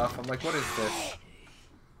and stuff. I'm like, what is this?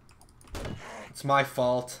 It's my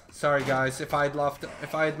fault. Sorry, guys. If I had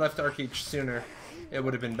left Arcade sooner, it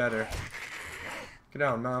would have been better. Get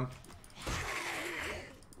down, Mom.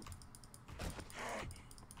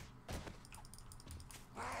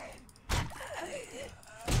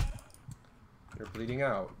 You're bleeding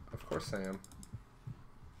out. Of course I am.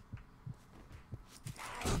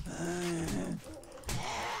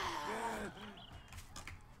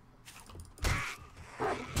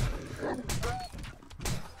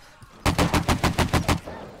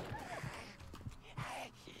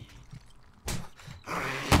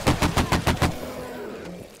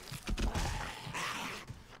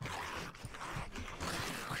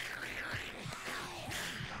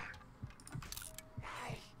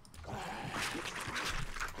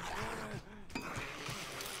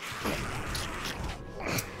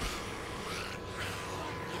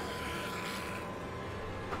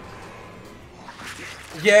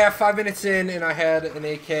 Yeah, 5 minutes in, and I had an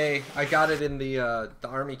AK. I got it in the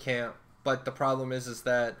army camp, but the problem is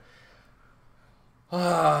that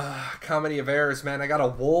comedy of errors, man. I got a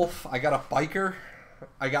wolf. I got a biker.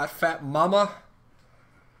 I got Fat Mama.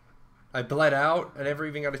 I bled out. I never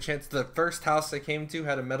even got a chance. The first house I came to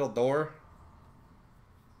had a metal door.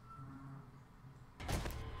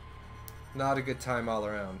 Not a good time all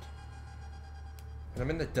around. And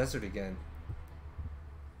I'm in the desert again.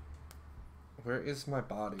 Where is my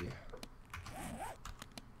body?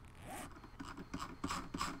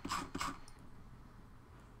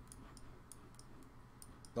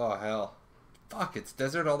 Oh, hell. Fuck, it's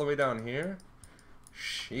desert all the way down here?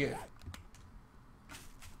 Shit.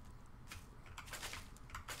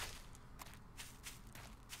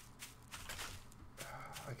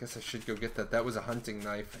 I guess I should go get that. That was a hunting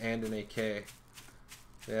knife and an AK.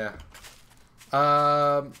 Yeah.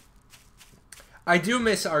 I do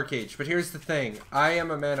miss Arcade, but here's the thing. I am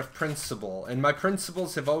a man of principle, and my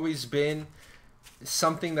principles have always been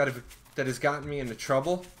something that has gotten me into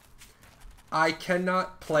trouble. I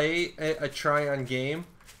cannot play a Tryon game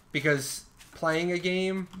because playing a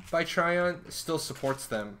game by Tryon still supports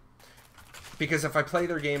them. Because if I play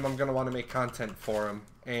their game, I'm going to want to make content for them.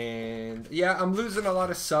 And yeah, I'm losing a lot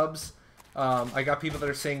of subs. I got people that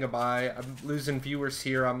are saying goodbye. I'm losing viewers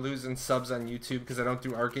here. I'm losing subs on YouTube because I don't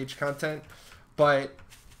do Arcade content. But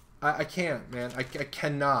I can't, man. I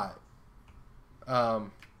cannot. I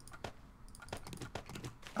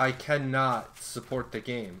cannot support the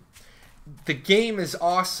game. The game is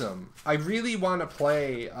awesome. I really want to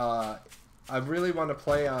play. I really want to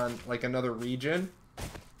play on like another region.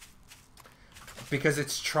 because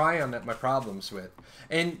it's Tryon that my problem's with.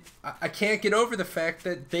 And I can't get over the fact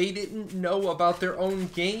that they didn't know about their own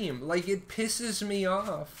game. Like, it pisses me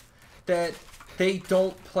off that they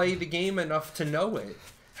don't play the game enough to know it.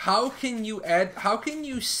 How can you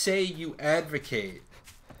say you advocate?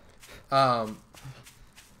 How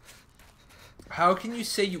can you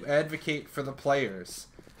say you advocate for the players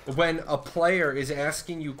when a player is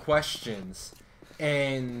asking you questions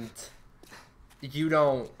and you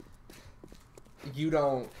don't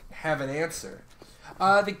have an answer?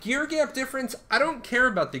 The gear gap difference, I don't care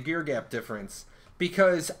about the gear gap difference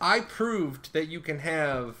because I proved that you can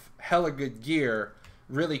have hella good gear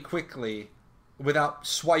really quickly without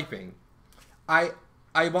swiping. I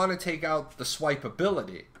want to take out the swipe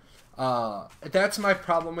ability. That's my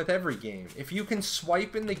problem with every game. If you can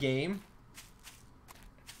swipe in the game,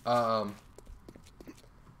 that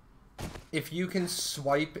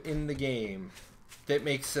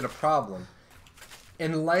makes it a problem.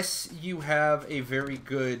 Unless you have a very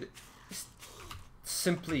good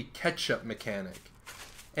simply catch-up mechanic.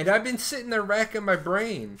 And I've been sitting there racking my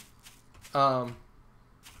brain. I've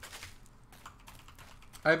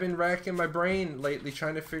been racking my brain lately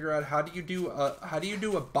trying to figure out how do you do a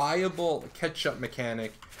buyable catch-up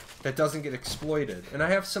mechanic that doesn't get exploited. And I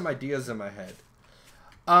have some ideas in my head.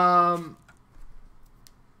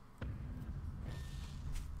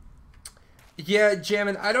 Yeah,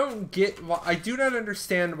 Jammin, I do not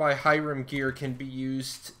understand why Hiram gear can be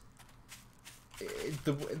used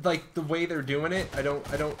the way they're doing it. I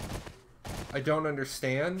don't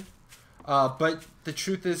understand. But the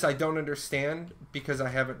truth is I don't understand because I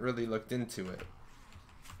haven't really looked into it.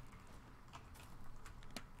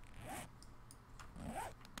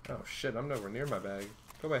 Oh shit, I'm nowhere near my bag.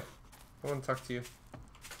 Go away. I want to talk to you.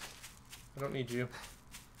 I don't need you.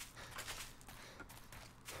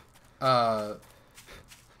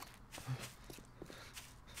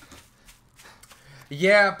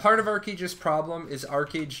 Yeah, part of Arcage's problem is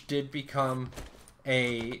Arcage did become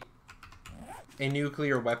a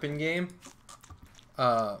nuclear weapon game.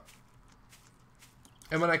 And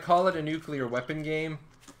when I call it a nuclear weapon game,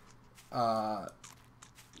 what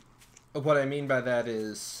I mean by that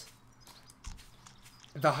is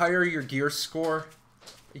the higher your gear score,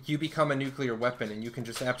 you become a nuclear weapon and you can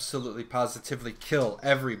just absolutely positively kill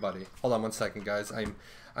everybody. Hold on one second, guys.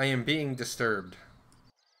 I am being disturbed.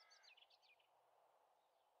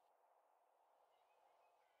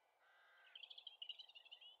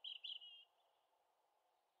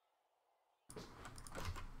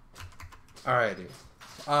 Alrighty.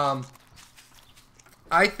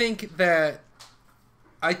 I think that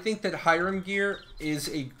Hiram gear is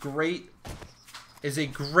a great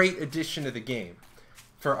addition to the game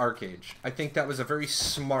for Arcage. I think that was a very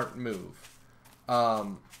smart move.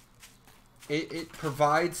 It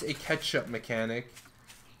provides a catch-up mechanic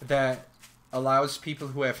that allows people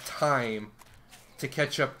who have time to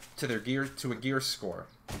catch up to their gear, to a gear score.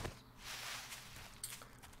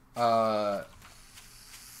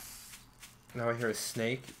 Now I hear a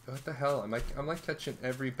snake. What the hell? I'm like catching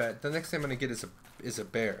every bat. The next thing I'm gonna get is a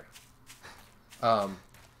bear.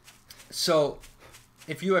 So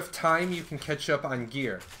if you have time, you can catch up on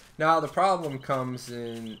gear. Now the problem comes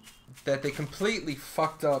in that they completely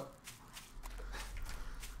fucked up.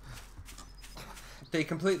 They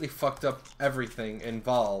completely fucked up everything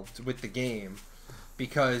involved with the game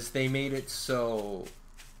because they made it so.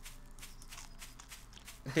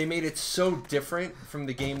 They made it so different from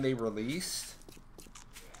the game they released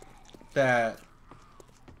that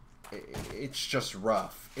it's just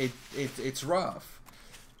rough. It's rough.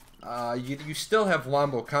 You still have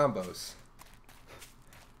wombo combos.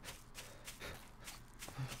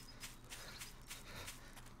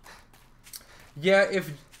 Yeah,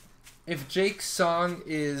 if Jake's song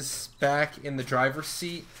is back in the driver's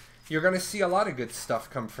seat, you're gonna see a lot of good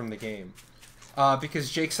stuff come from the game. Because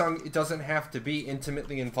Jake Song doesn't have to be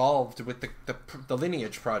intimately involved with the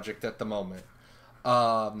Lineage project at the moment.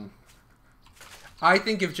 I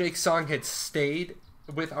think if Jake Song had stayed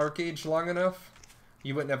with Arcage long enough,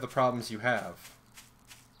 you wouldn't have the problems you have.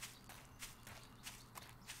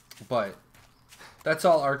 But that's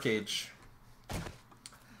all Arcage.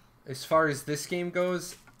 As far as this game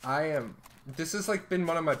goes, this has like been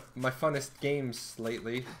one of my funnest games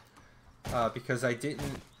lately, because I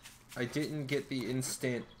didn't get the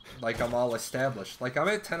instant, like, I'm all established. Like, I'm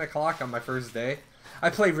at 10 o'clock on my first day. I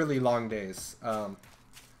play really long days.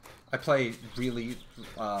 I play really,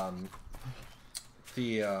 I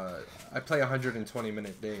play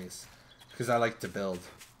 120-minute days because I like to build.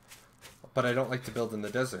 But I don't like to build in the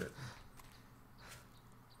desert.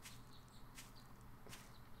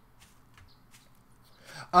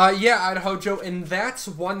 Yeah, Idaho Joe, and that's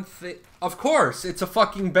one thing. Of course, it's a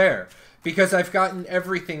fucking bear. Because I've gotten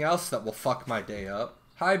everything else that will fuck my day up.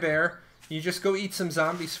 Hi, bear. You just go eat some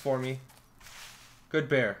zombies for me. Good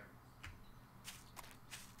bear.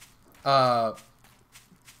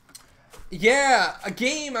 Yeah, a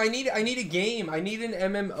game. I need a game. I need an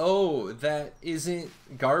MMO that isn't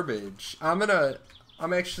garbage. I'm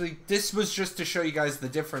actually, this was just to show you guys the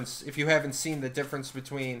difference, if you haven't seen the difference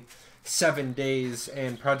between 7 Days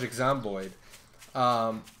and Project Zomboid.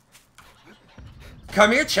 Come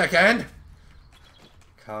here, chicken!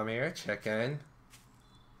 Come here, chicken.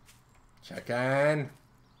 Chicken.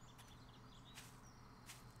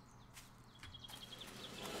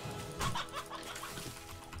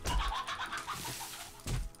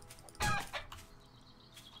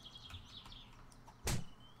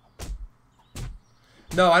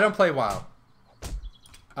 No, I don't play WoW.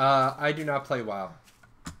 I do not play WoW.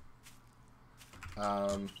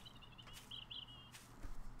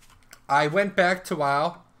 I went back to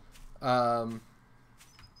WoW.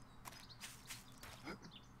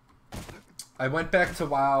 I went back to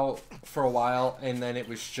WoW for a while, and then it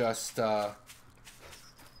was just,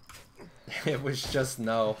 it was just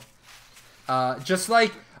no. Just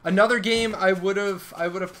like another game I would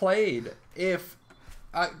have played if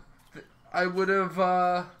I would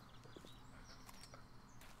have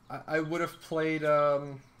played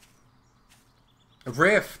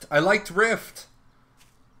Rift. I liked Rift.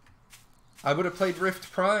 I would have played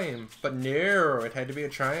Rift Prime, but no, it had to be a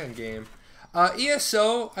Tryon game.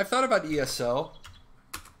 ESO, I've thought about ESO.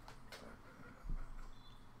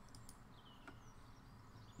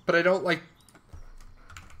 But I don't like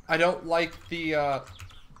the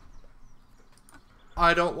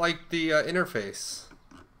interface.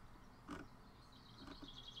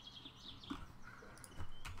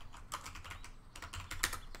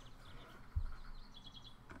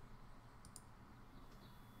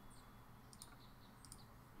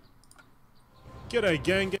 G'day,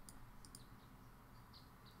 gang.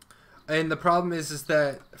 And the problem is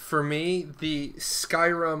that for me, the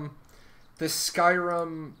Skyrim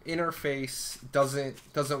interface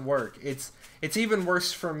doesn't work. It's even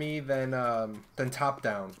worse for me than top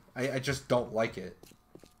down. I just don't like it.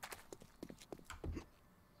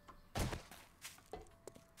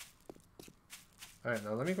 All right,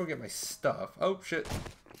 now let me go get my stuff. Oh shit!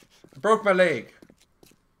 I broke my leg.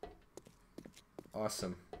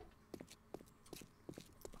 Awesome.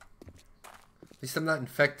 At least I'm not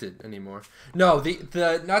infected anymore. No, the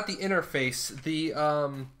not the interface. The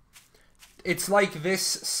it's like this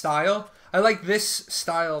style. I like this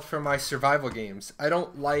style for my survival games. I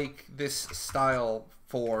don't like this style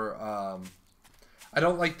for I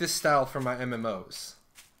don't like this style for my MMOs.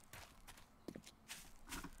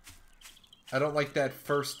 I don't like that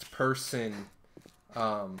first person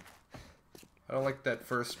I don't like that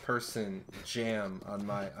first person jam on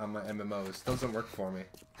my MMOs. Doesn't work for me. I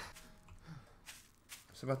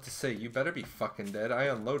was about to say, you better be fucking dead. I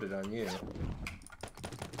unloaded on you.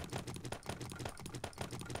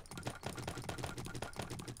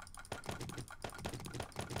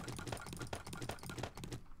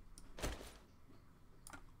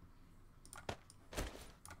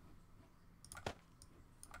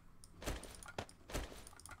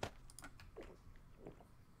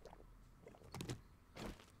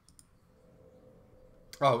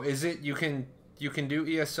 Oh, is it? You can do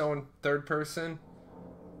ESO in third person?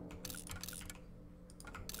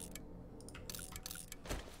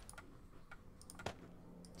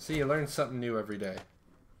 See, you learn something new every day.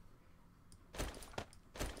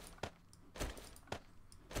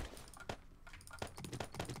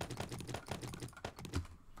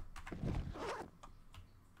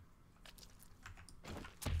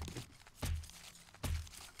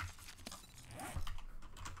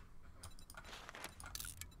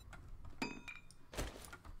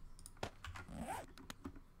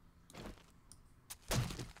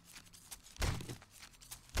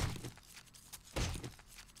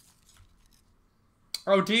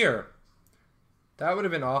 Oh dear. That would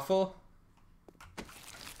have been awful.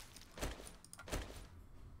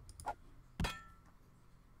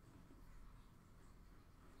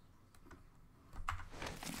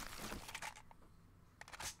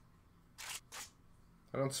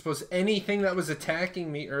 I don't suppose anything that was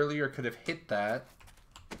attacking me earlier could have hit that.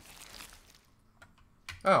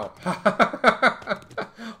 Oh.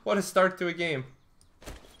 What a start to a game.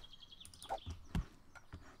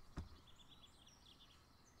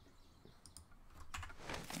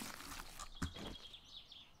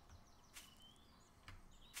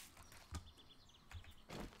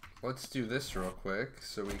 Let's do this real quick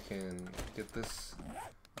so we can get this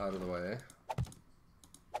out of the way.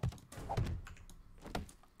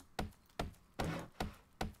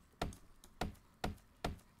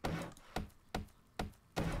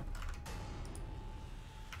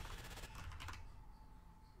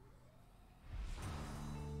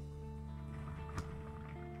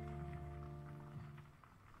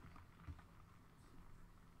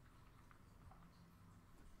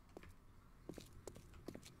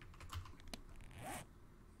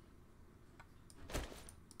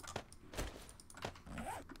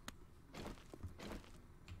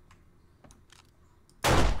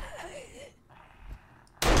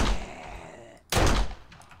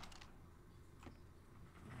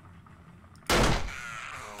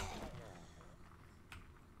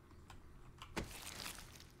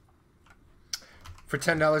 For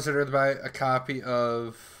 $10, I'd rather buy a copy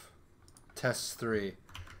of Test 3.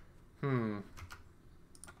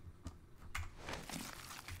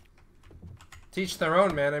 Teach their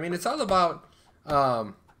own, man. I mean, it's all about...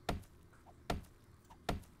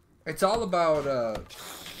 It's all about...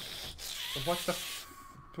 What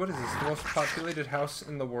is this? The most populated house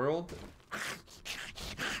in the world?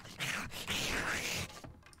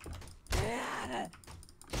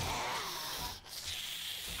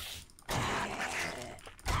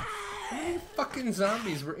 How many fucking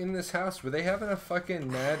zombies were in this house? Were they having a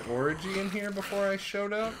fucking mad orgy in here before I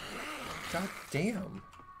showed up? God damn.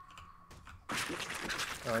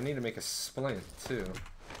 Oh, I need to make a splint, too.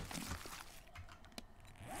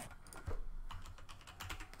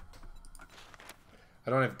 I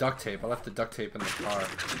don't have duct tape. I left the duct tape in the car.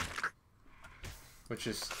 Which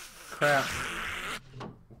is crap.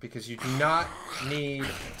 Because you do not need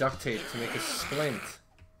duct tape to make a splint.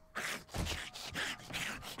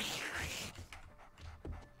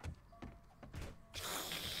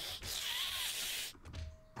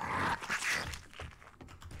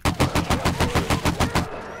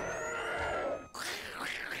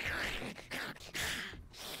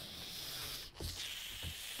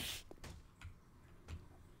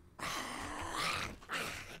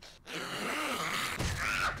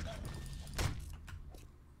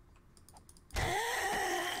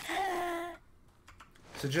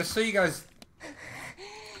 So just so you guys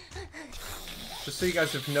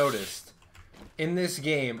have noticed, in this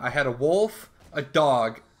game I had a wolf, a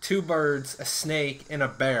dog, 2 birds, a snake, and a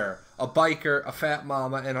bear, a biker, a fat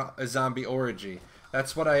mama, and a zombie orgy.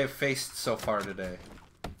 That's what I have faced so far today.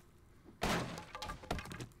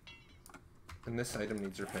 And this item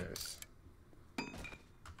needs repairs.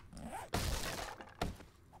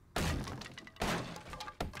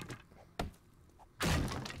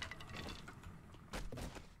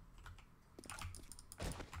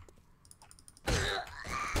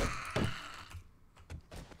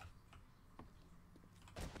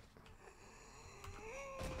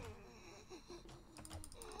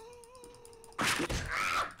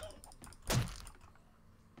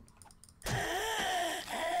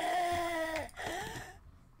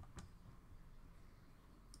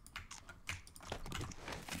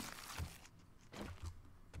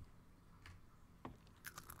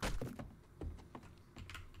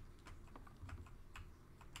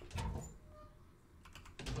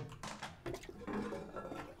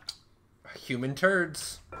 Human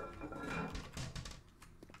turds.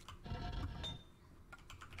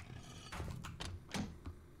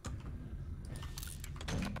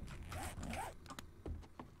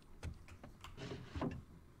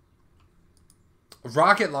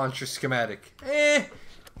 Rocket launcher schematic.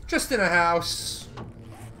 Just in a house.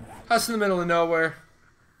 House in the middle of nowhere.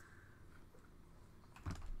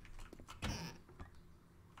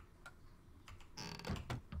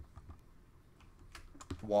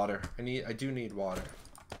 Water. I do need water.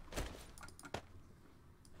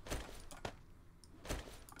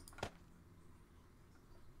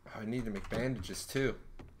 Oh, I need to make bandages too.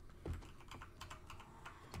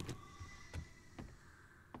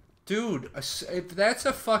 Dude, if that's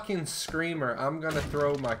a fucking screamer, I'm gonna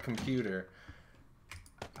throw my computer.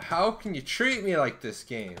 How can you treat me like this,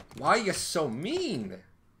 game? Why are you so mean?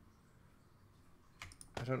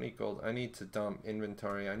 I don't need gold. I need to dump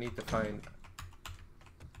inventory. I need to find...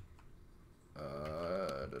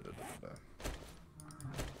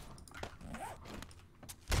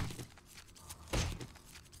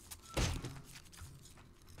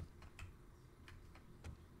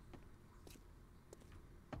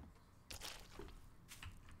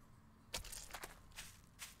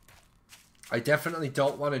 I definitely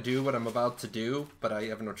don't want to do what I'm about to do, but I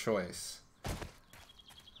have no choice.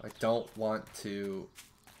 I don't want to...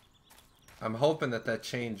 I'm hoping that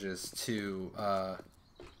changes to...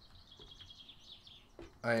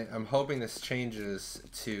 I'm hoping this changes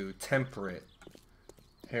to temperate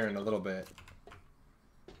here in a little bit.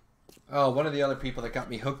 Oh, one of the other people that got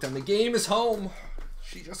me hooked on the game is home.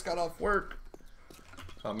 She just got off work.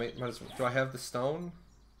 Oh, do I have the stone?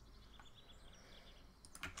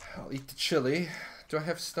 I'll eat the chili. Do I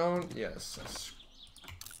have stone? Yes.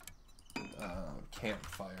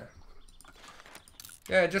 Campfire.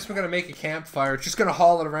 Yeah, just we're gonna make a campfire. Just gonna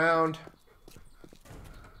haul it around.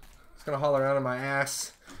 It's gonna haul around in my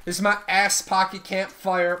ass. This is my ass pocket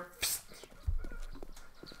campfire. Psst.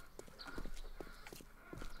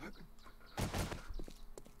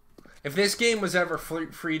 If this game was ever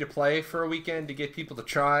free to play for a weekend to get people to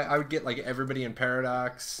try, I would get like everybody in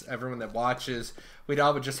Paradox, everyone that watches. We'd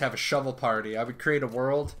all would just have a shovel party. I would create a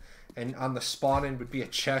world and on the spawn-in would be a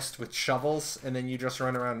chest with shovels, and then you just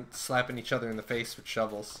run around slapping each other in the face with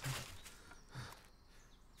shovels.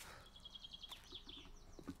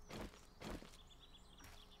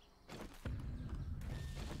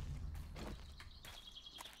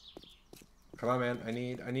 Come on, man. I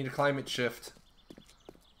need a climate shift.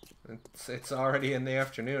 It's already in the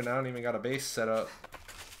afternoon. I don't even got a base set up.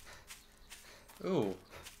 Ooh.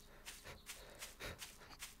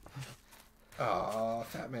 Oh,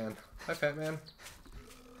 Fat Man. Hi, Fat Man.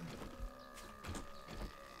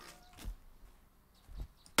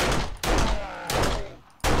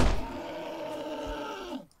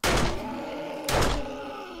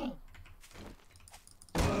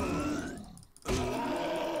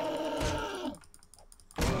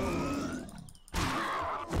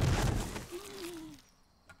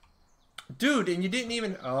 Dude, and you didn't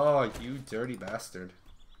even... Oh, you dirty bastard.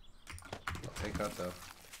 I'll take that, though.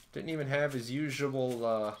 Didn't even have his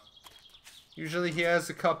usual, Usually he has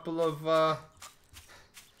a couple of,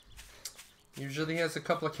 Usually he has a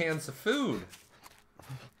couple of cans of food.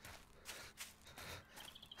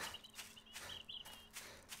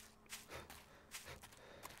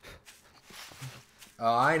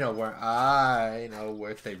 Oh, I know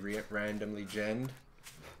where they randomly genned.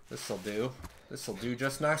 This'll do. This'll do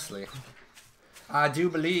just nicely. I do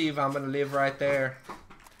believe I'm gonna live right there.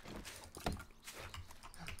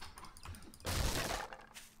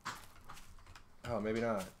 Oh, maybe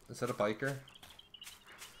not. Is that a biker?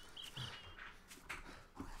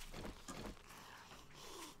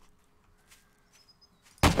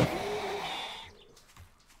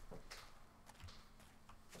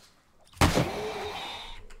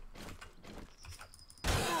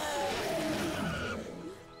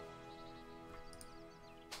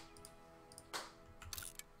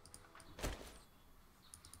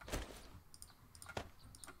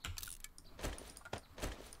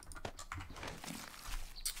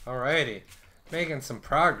 Alrighty, making some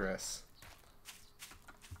progress.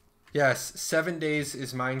 Yes, 7 days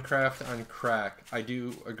is Minecraft on crack. I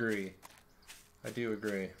do agree. I do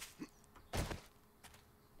agree.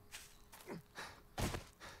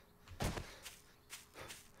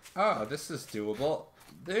 Oh, this is doable.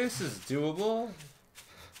 This is doable.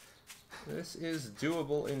 This is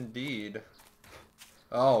doable indeed.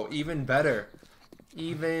 Oh, even better.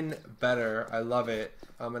 Even better. I love it.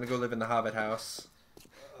 I'm gonna go live in the Hobbit house.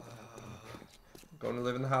 Going to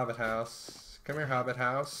live in the Hobbit house. Come here, Hobbit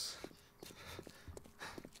house.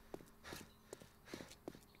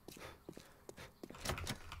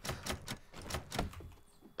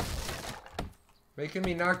 Making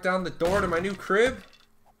me knock down the door to my new crib?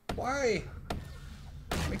 Why?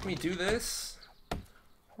 Make me do this? I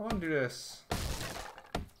want to do this.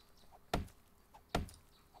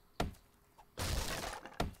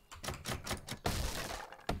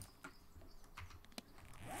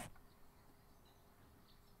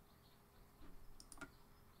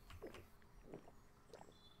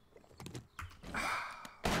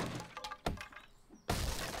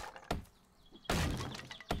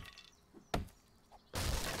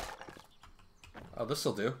 Oh,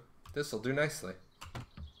 this'll do. This'll do nicely.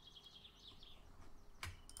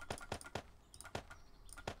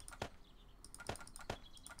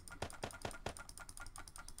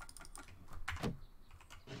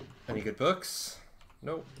 Any good books?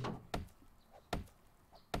 Nope.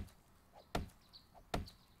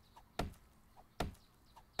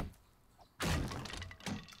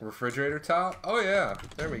 Refrigerator top? Oh yeah,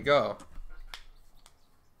 there we go.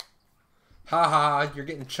 Haha, you're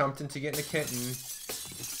getting chumped into getting a kitten.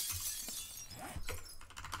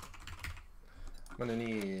 I'm gonna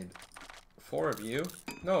need 4 of you.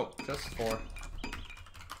 No, just 4.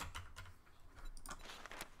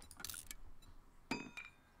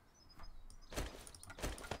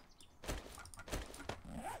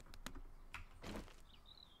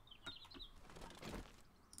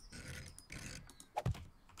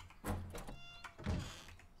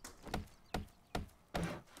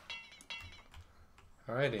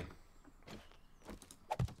 Alrighty.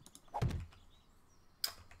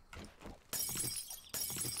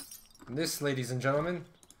 And this, ladies and gentlemen,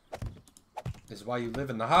 is why you live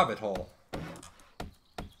in the Hobbit hole.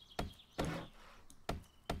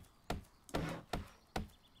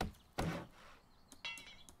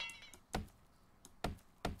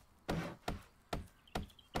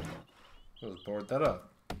 Let's board that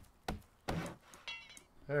up.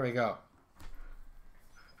 There we go.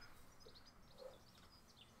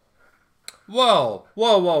 Whoa!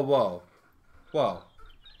 Whoa, whoa, whoa. Whoa.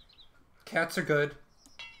 Cats are good.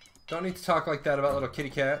 Don't need to talk like that about little kitty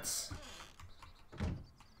cats.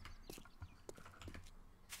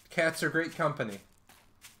 Cats are great company.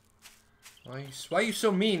 Why are you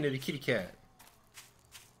so mean to the kitty cat?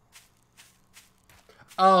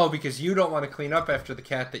 Oh, because you don't want to clean up after the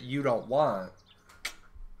cat that you don't want.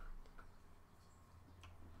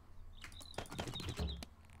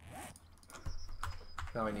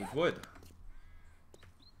 Now I need wood.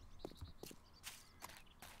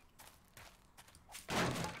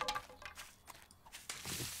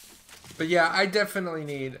 But yeah, I definitely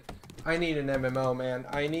need... I need an MMO, man.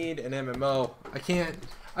 I need an MMO.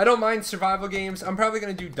 I don't mind survival games. I'm probably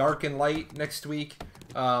going to do Dark and Light next week.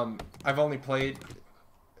 I've only played...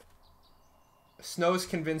 Snow's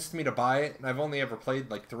convinced me to buy it, and I've only ever played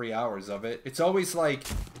like 3 hours of it. It's always like...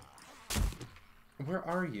 Where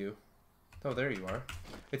are you? Oh, there you are.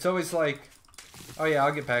 It's always like... Oh yeah,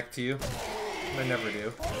 I'll get back to you. And I never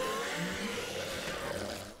do.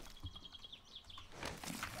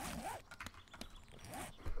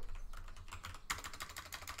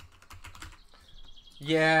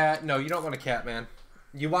 Yeah, no, you don't want a cat, man.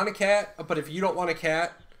 You want a cat, but if you don't want a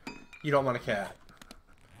cat, you don't want a cat.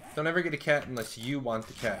 Don't ever get a cat unless you want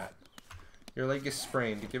the cat. Your leg is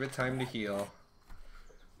sprained. Give it time to heal.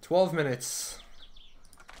 12 minutes.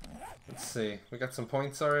 Let's see. We got some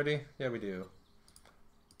points already? Yeah, we do.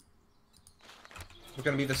 We're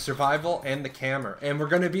going to be the survival and the camera. And we're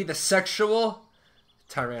going to be the sexual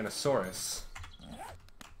Tyrannosaurus.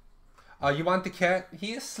 You want the cat?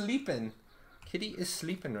 He is sleeping. Kitty is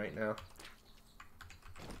sleeping right now.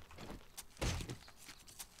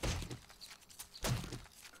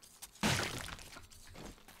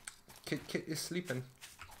 Kit is sleeping.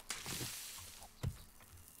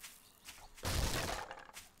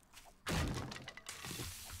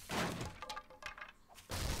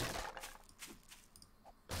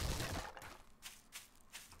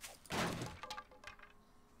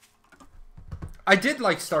 I did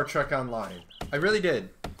like Star Trek Online. I really did.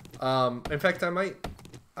 In fact, I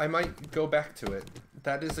might go back to it.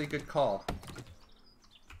 That is a good call.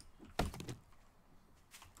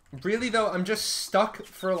 Really though, I'm just stuck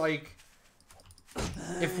for like...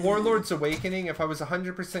 If Warlords Awakening, if I was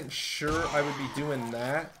 100% sure I would be doing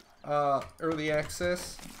that, early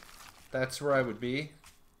access, that's where I would be.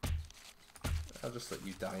 I'll just let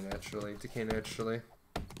you die naturally, decay naturally.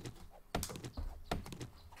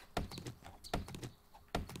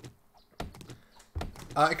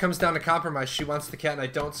 It comes down to compromise. She wants the cat and I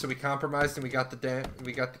don't, so we compromised and we got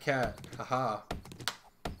the cat. Haha.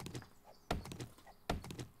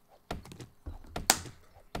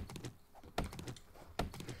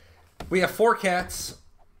 We have 4 cats,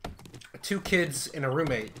 2 kids, and a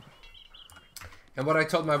roommate. And what I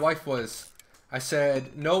told my wife was, I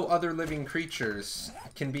said, no other living creatures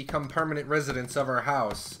can become permanent residents of our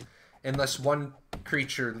house unless one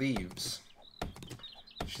creature leaves.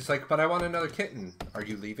 She's like, but I want another kitten. Are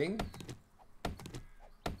you leaving?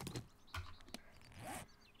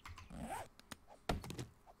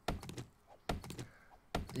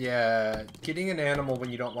 Yeah, getting an animal when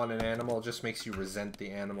you don't want an animal just makes you resent the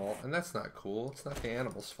animal. And that's not cool. It's not the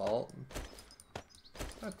animal's fault.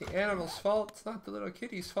 It's not the animal's fault. It's not the little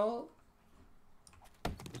kitty's fault.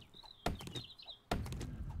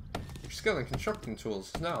 Your skill in constructing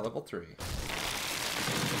tools is now level 3.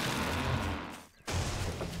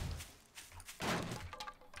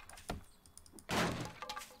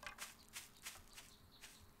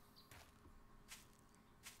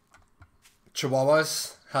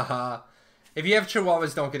 Chihuahuas? Haha. If you have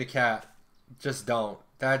chihuahuas, don't get a cat. Just don't.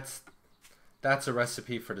 That's a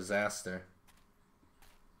recipe for disaster.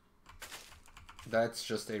 That's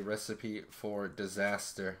just a recipe for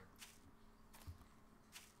disaster.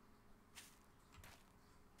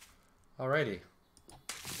 Alrighty.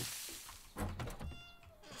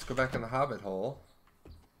 Let's go back in the hobbit hole.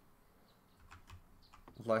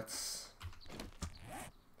 Let's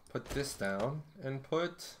put this down and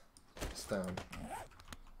put this down.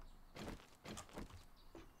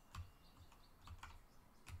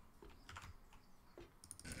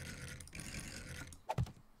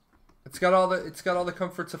 It's got all the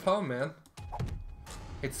comforts of home, man.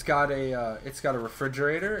 It's got a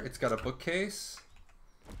refrigerator, it's got a bookcase.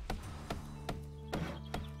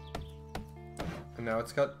 And now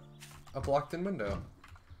it's got a blocked-in window.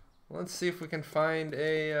 Let's see if we can find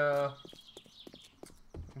a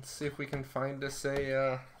let's see if we can find us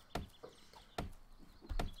a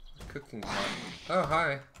cooking pot. Oh,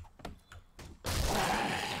 hi.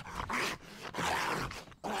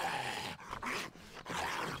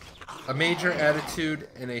 A major attitude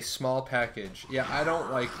in a small package. Yeah, I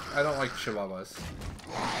don't like chihuahuas.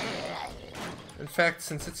 In fact,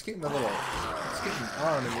 since it's getting on in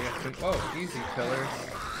the afternoon. Whoa, easy killer.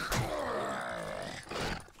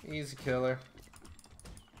 Easy killer.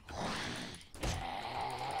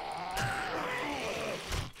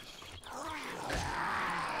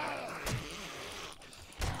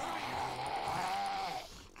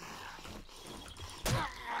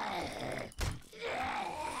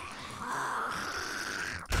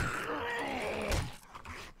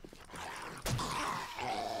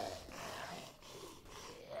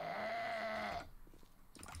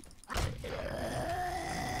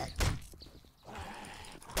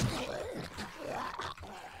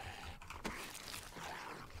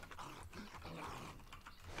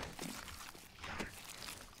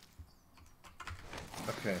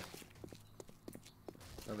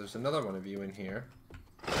 Oh, there's another one of you in here.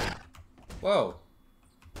 Whoa.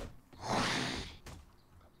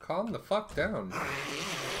 Calm the fuck down.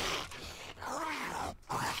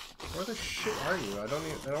 Where the shit are you? I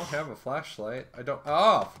don't have a flashlight.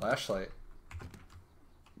 Oh, flashlight.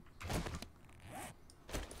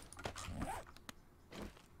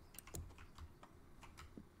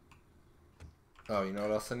 Oh, you know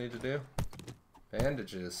what else I need to do?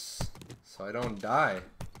 Bandages. So I don't die.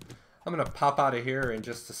 I'm gonna pop out of here in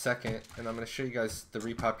just a second, and I'm gonna show you guys the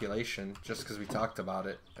repopulation, just because we talked about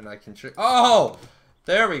it, and I can show. Oh,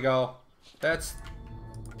 there we go. There's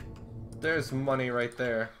money right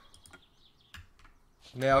there.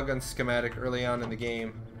 Nail gun schematic early on in the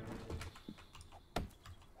game.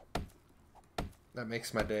 That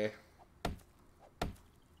makes my day.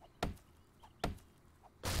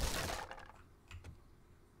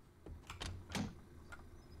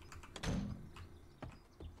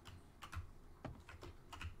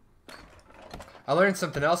 I learned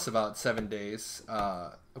something else about 7 days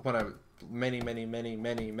when I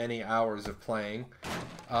many hours of playing.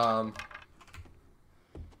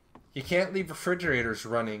 You can't leave refrigerators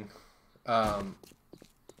running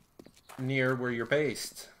near where you're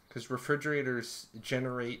based, because refrigerators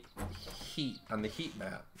generate heat on the heat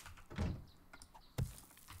map.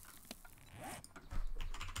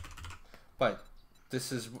 But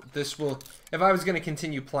this will, if I was going to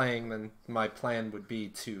continue playing, then my plan would be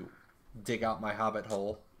to dig out my hobbit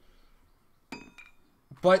hole.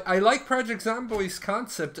 But I like Project Zomboid's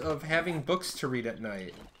concept of having books to read at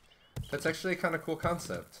night. That's actually a kind of cool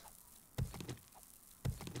concept.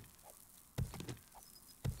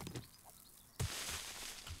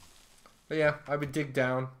 But yeah, I would dig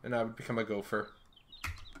down and I would become a gopher.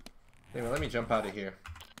 Anyway, let me jump out of here.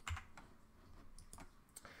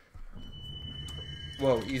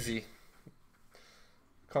 Whoa, easy.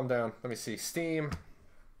 Calm down. Let me see. Steam.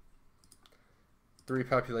 The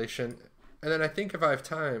repopulation. And then I think if I have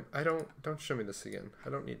time, don't show me this again. I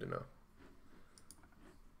don't need to know.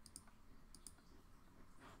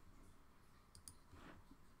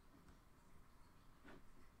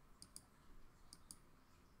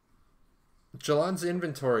 Jalan's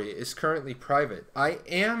inventory is currently private. I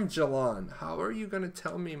am Jalan. How are you going to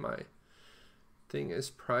tell me my thing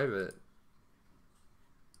is private?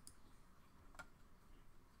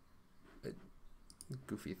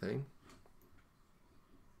 Goofy thing.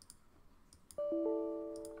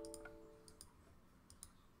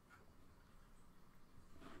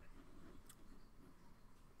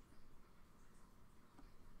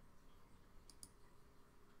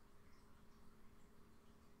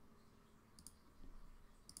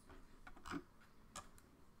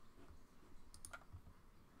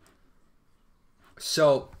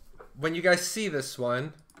 So, when you guys see this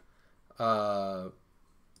one,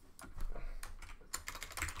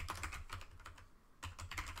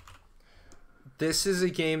 this is a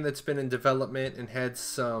game that's been in development and had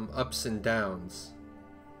some ups and downs.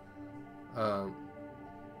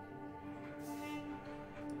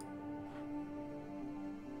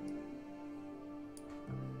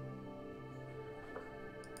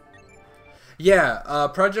 Yeah,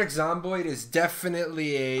 Project Zomboid is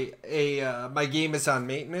definitely my game is on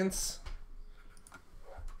maintenance.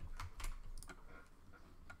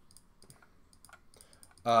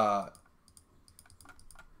 Uh,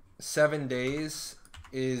 7 days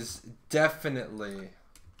is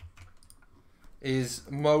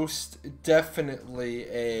most definitely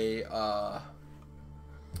a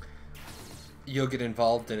you'll get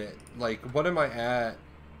involved in it. Like, what am I at?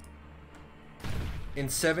 In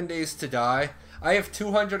 7 days to die, I have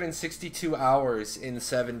 262 hours in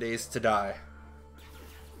 7 days to die.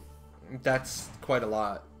 That's quite a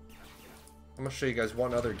lot. I'm gonna show you guys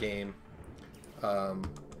one other game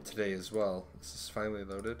today as well. This is finally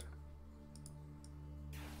loaded.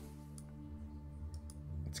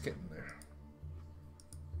 It's getting there.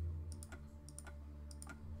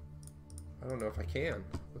 I don't know if I can.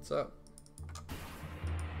 What's up?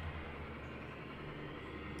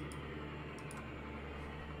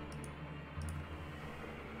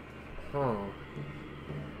 Oh.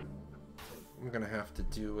 I'm gonna have to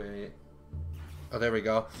do a... Oh, there we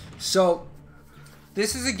go. So,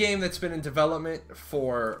 this is a game that's been in development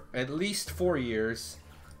for at least 4 years.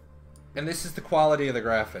 And this is the quality of the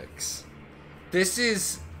graphics. This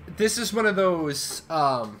is one of those,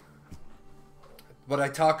 what I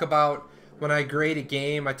talk about when I grade a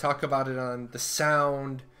game. I talk about it on the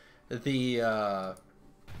sound, the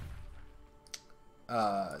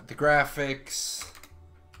graphics,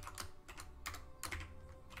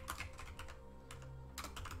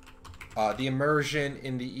 the immersion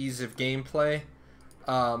in the ease of gameplay.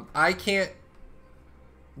 I can't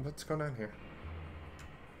What's going on here?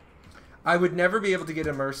 I would never be able to get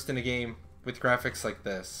immersed in a game with graphics like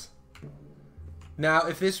this. Now,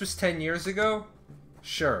 if this was 10 years ago,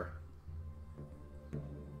 sure.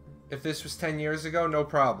 If this was 10 years ago, no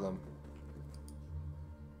problem.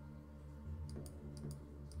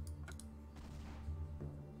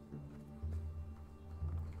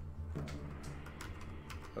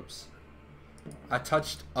 Oops. I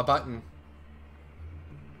touched a button.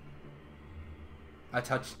 I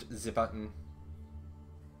touched the button.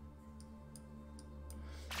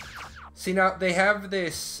 See, now, they have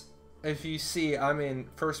this... If you see, I'm in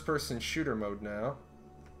first-person shooter mode now.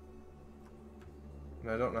 And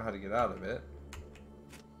I don't know how to get out of it.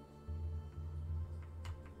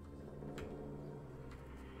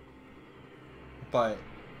 But,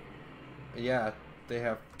 yeah, they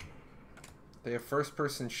have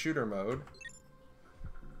first-person shooter mode.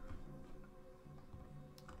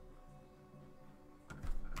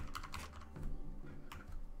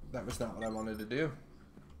 That was not what I wanted to do.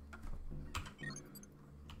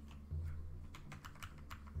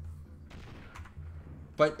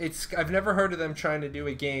 But I've never heard of them trying to do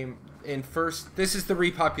a game in this is the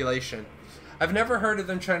repopulation. I've never heard of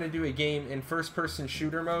them trying to do a game in first-person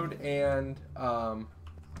shooter mode and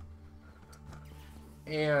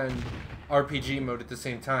RPG mode at the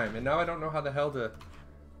same time. And now I don't know how the hell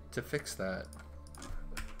to fix that.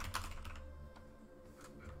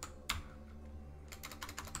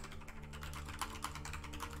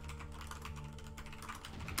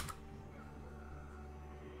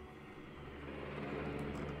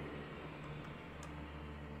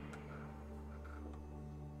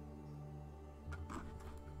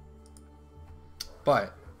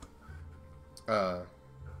 But, there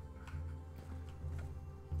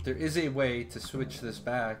is a way to switch this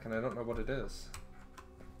back, and I don't know what it is.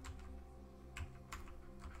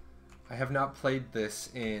 I have not played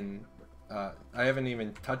this in, I haven't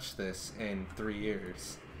even touched this in 3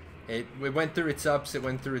 years. It went through its ups, it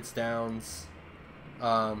went through its downs.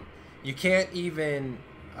 You can't even,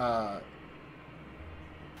 I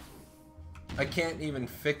can't even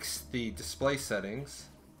fix the display settings.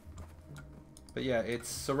 But yeah,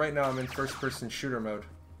 so right now I'm in first-person shooter mode.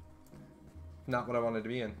 Not what I wanted to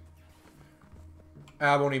be in.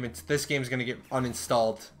 I won't even, this game's gonna get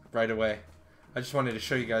uninstalled right away. I just wanted to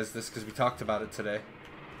show you guys this because we talked about it today.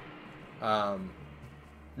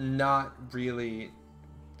 Not really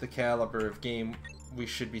the caliber of game we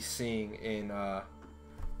should be seeing in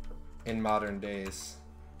modern days.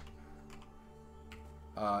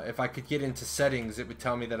 If I could get into settings, it would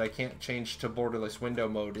tell me that I can't change to borderless window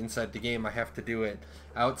mode inside the game. I have to do it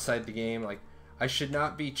outside the game. Like, I should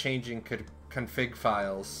not be changing config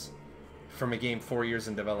files from a game 4 years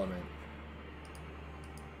in development.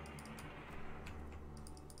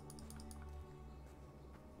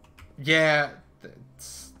 Yeah,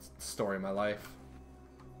 it's the story of my life.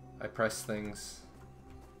 I press things.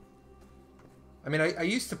 I mean, I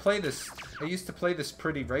used to play this. I used to play this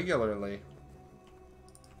pretty regularly.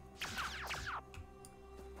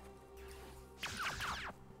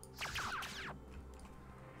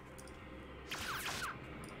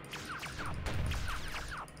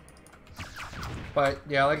 But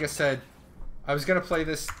yeah, like I said, I was gonna play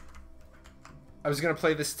this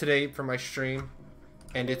today for my stream,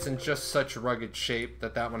 and it's in just such rugged shape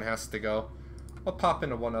that that one has to go. I'll pop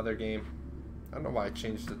into one other game. I don't know why I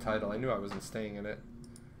changed the title. I knew I wasn't staying in it.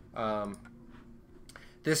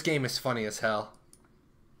 This game is funny as hell.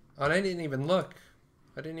 And I didn't even look.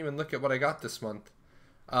 I didn't even look at what I got this month.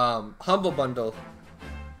 Humble Bundle.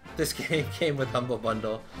 This game came with Humble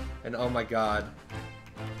Bundle, and oh my god.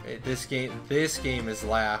 This game is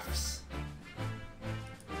laughs.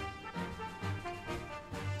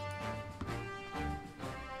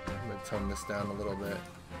 I'm gonna tone this down a little bit.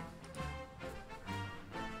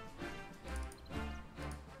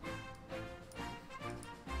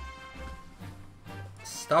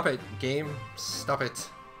 Stop it, game. Stop it.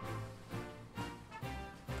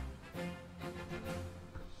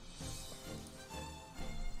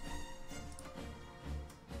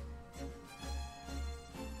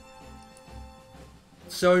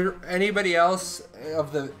 So anybody else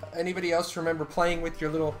remember playing with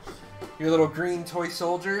your little green toy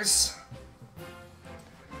soldiers?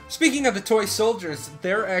 Speaking of the toy soldiers,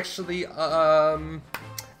 they're actually out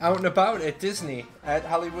and about at Disney, at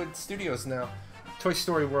Hollywood Studios now. Toy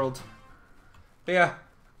Story World. But yeah,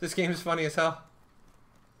 this game is funny as hell.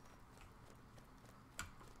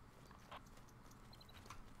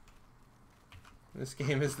 This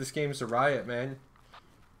game is a riot, man.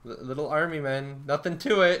 Little army men, nothing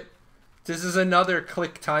to it. This is another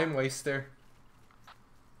click time waster.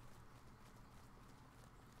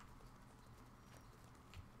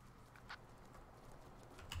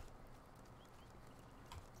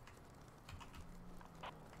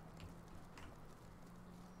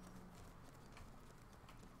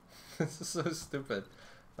 This is so stupid.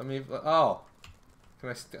 Let me. Oh,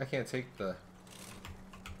 can I can't take the.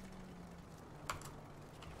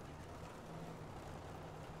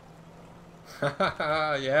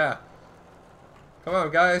 Yeah. Come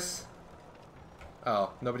on, guys.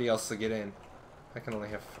 Oh, nobody else to get in. I can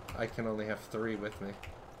only have 3 with me.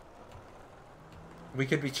 We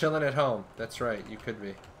could be chilling at home. That's right, you could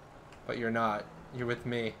be. But you're not. You're with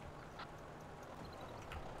me.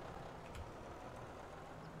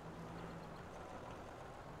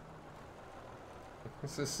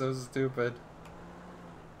 This is so stupid.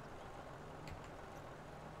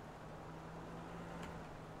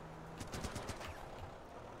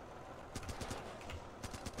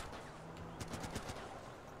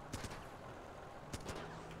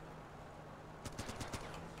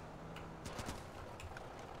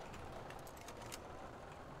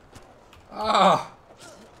 Oh!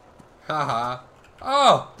 Haha.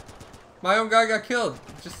 Oh! My own guy got killed.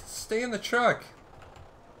 Just stay in the truck.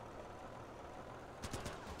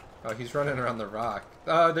 Oh, he's running around the rock.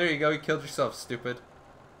 Oh, there you go. You killed yourself, stupid.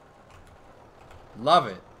 Love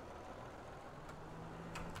it.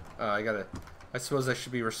 Oh, I suppose I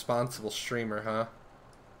should be a responsible streamer, huh?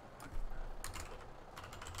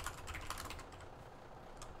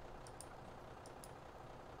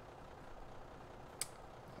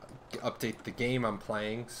 Update the game I'm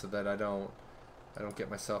playing so that I don't get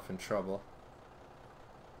myself in trouble.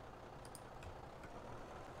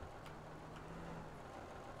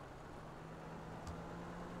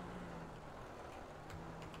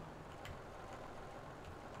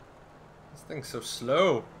 This thing's so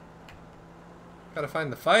slow. Gotta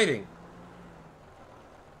find the fighting.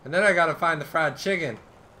 And then I gotta find the fried chicken.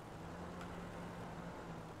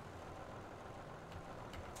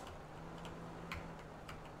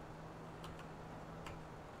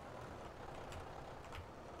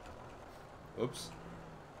 Oops.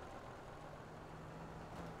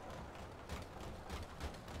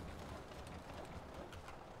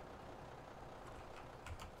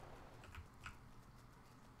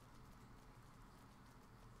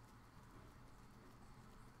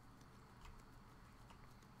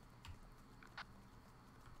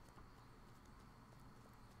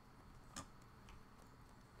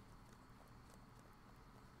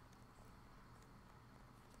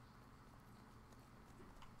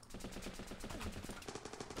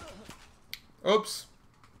 Oops.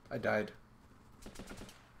 I died.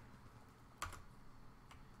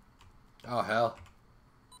 Oh, hell.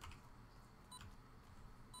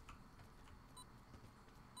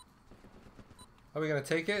 Are we gonna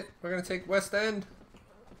take it? We're gonna take West End?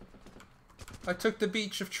 I took the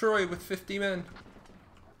beach of Troy with 50 men.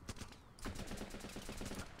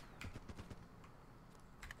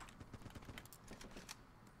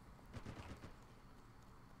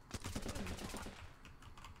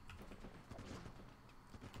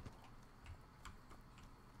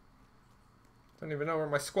 Don't even know where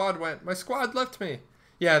my squad went. My squad left me.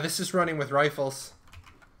 Yeah, this is running with rifles.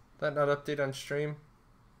 That not update on stream?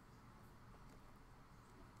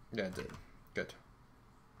 Yeah, it did. Good.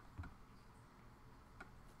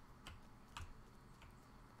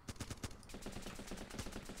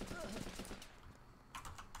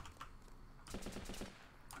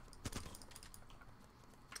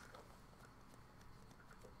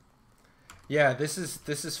 Yeah, this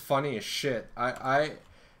is funny as shit.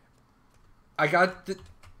 I got the,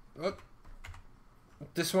 oh,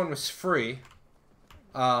 this one was free,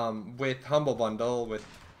 with Humble Bundle, with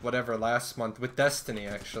whatever last month, with Destiny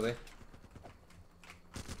actually.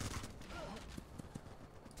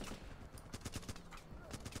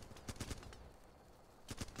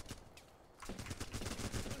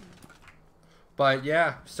 But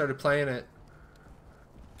yeah, started playing it,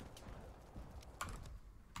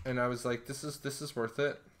 and I was like, this is worth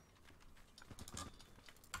it.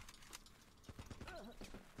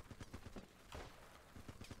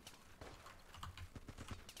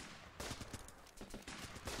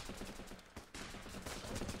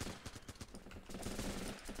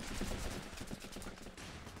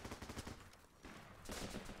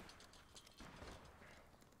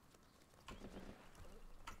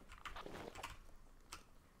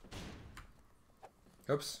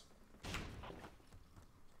 Oops.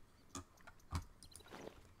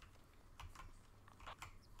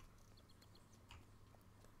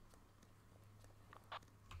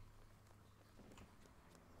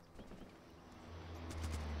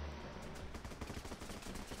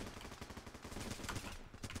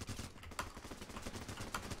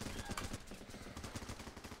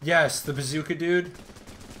 Yes, the bazooka dude.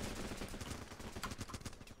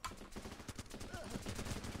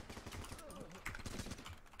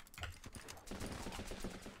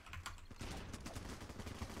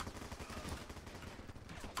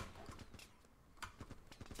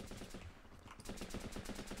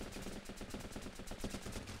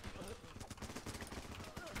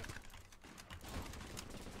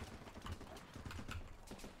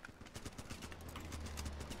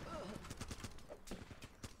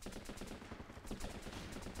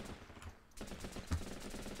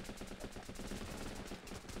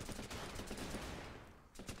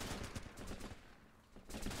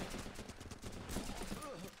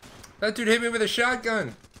 That dude hit me with a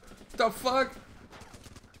shotgun. What the fuck?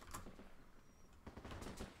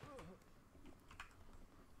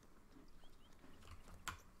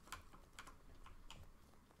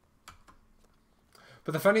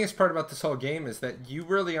 But the funniest part about this whole game is that you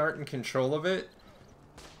really aren't in control of it,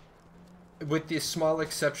 with the small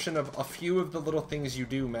exception of a few of the little things you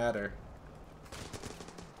do matter.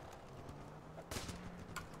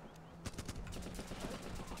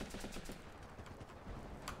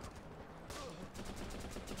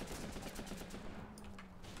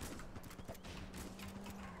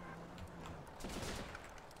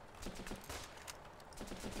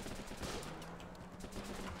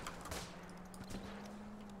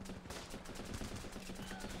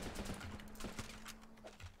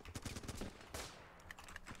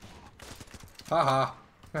 Haha,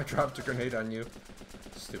 I dropped a grenade on you.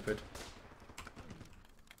 Stupid.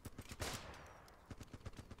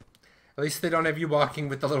 At least they don't have you walking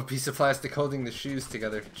with the little piece of plastic holding the shoes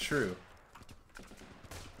together. True.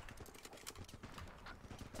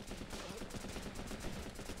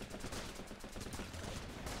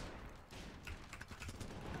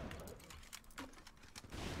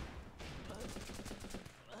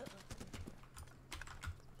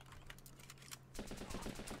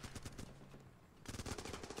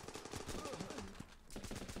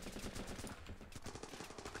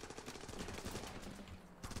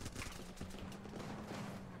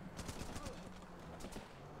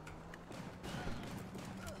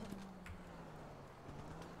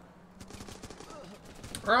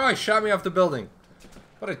 Oh, he shot me off the building.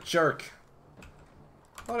 What a jerk.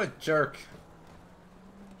 What a jerk.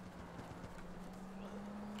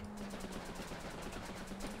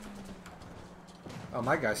 Oh,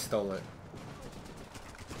 my guy stole it.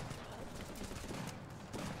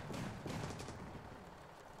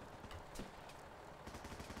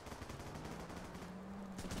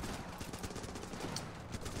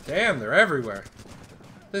 Damn, they're everywhere.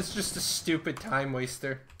 This is just a stupid time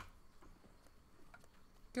waster.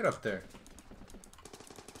 Get up there.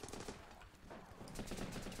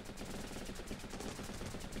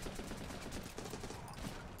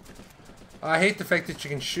 I hate the fact that you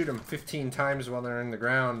can shoot them 15 times while they're in the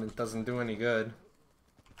ground. It doesn't do any good.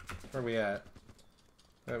 Where are we at?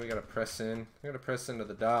 Oh, we gotta press in. We gotta press into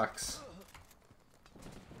the docks.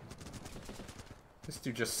 This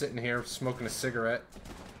dude just sitting here smoking a cigarette.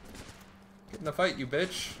 Get in the fight, you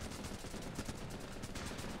bitch.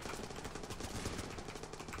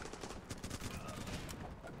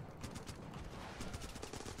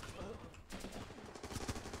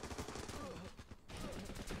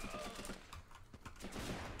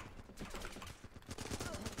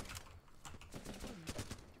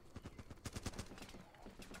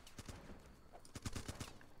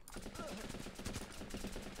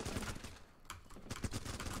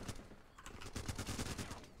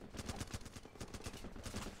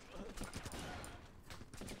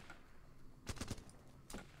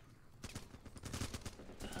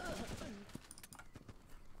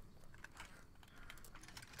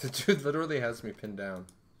 The dude literally has me pinned down.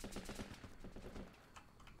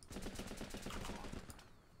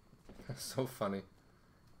 That's so funny.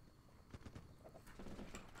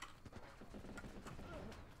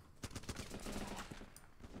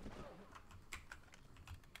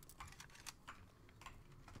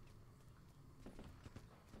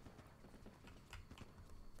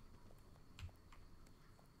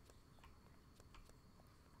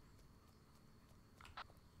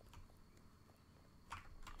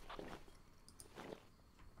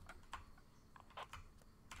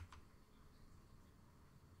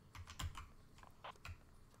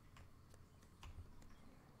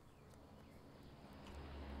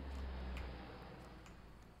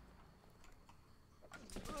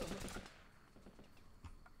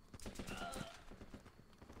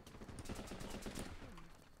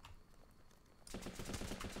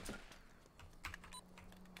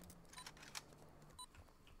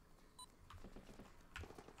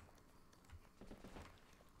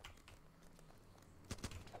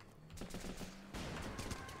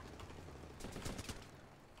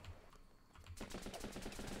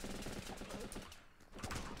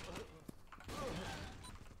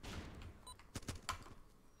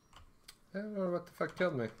 I don't know what the fuck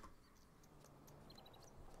killed me.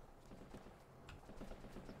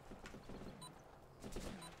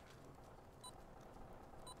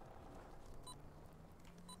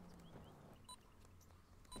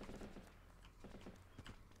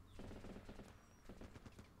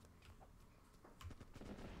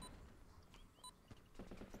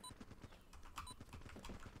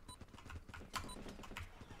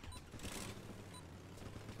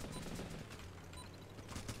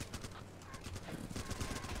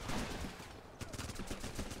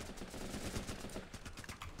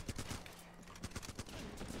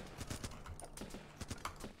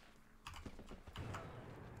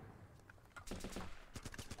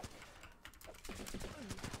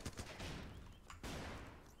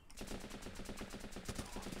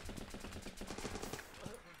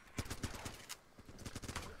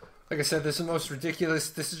 Like I said, this is the most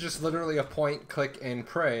ridiculous. This is just literally a point, click, and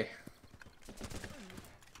pray.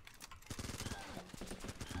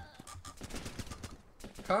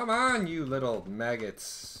 Come on, you little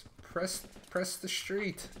maggots. Press the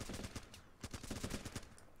street.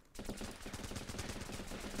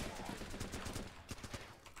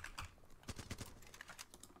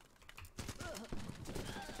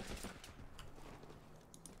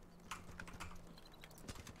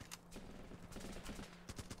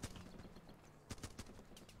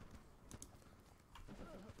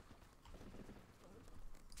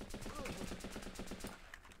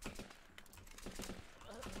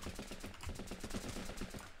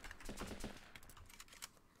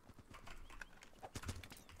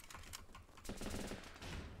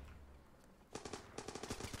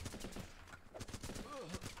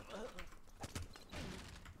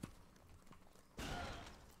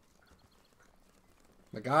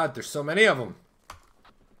 My God, there's so many of them.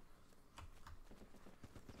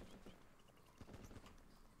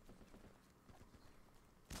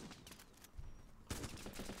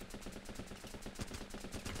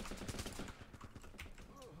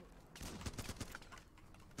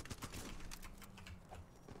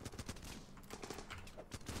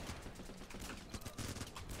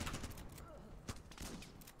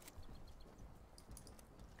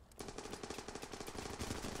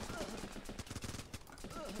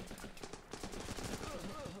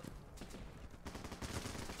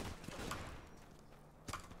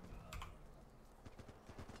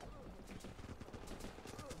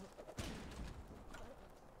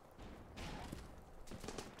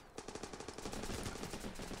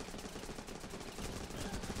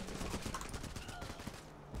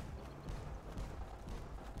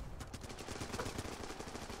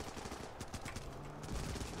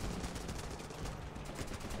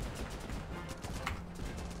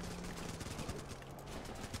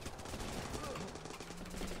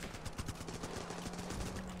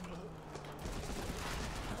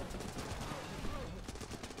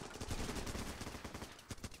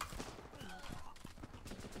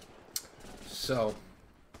 So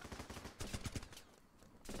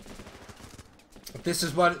this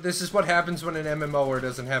is what happens when an MMOer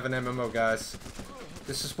doesn't have an MMO, guys.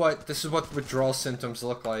 This is what withdrawal symptoms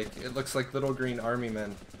look like. It looks like little green army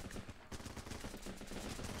men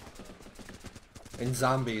and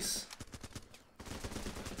zombies.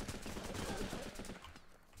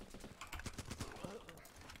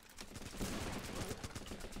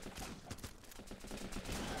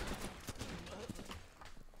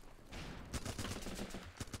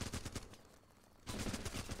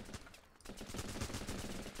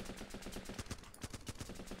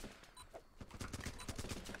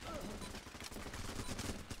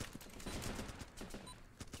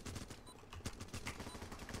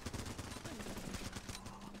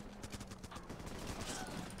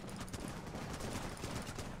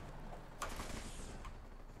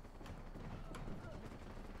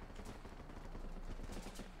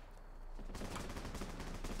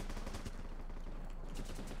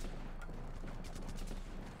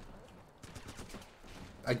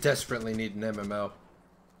 I desperately need an MMO.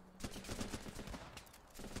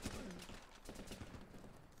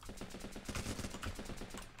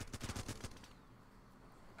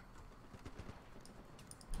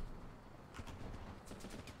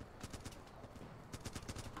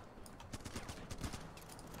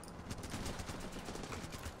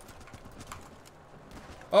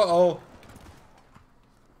 Uh-oh.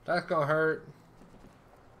 That's gonna hurt.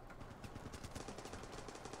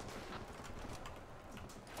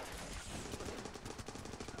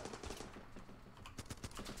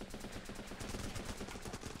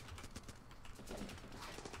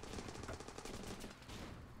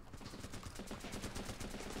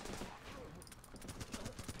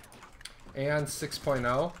 And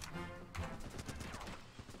 6.0.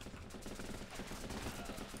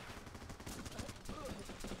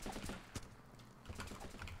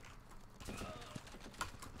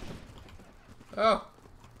 Oh,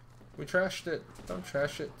 we trashed it. Don't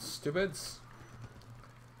trash it, stupids.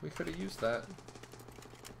 We could have used that.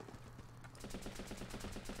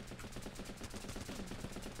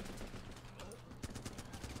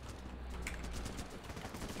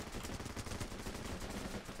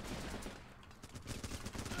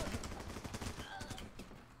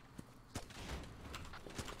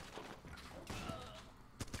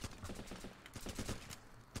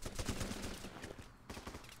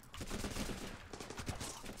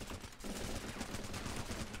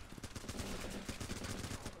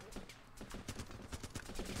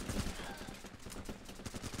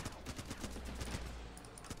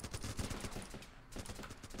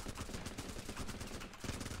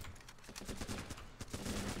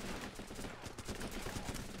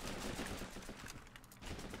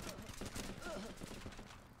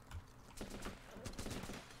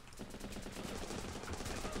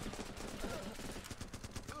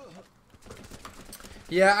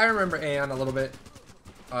 Yeah, I remember Aeon a little bit.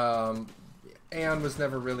 Aeon was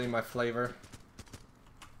never really my flavor.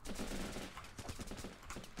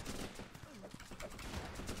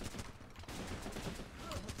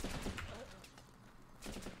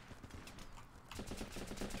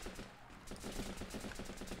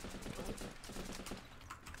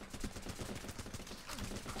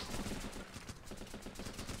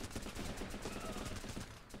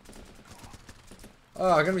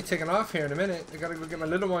 Oh, I'm gonna be taking off here in a minute. I gotta go get my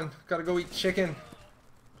little one. Gotta go eat chicken.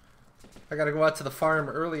 I gotta go out to the farm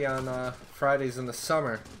early on Fridays in the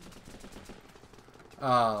summer.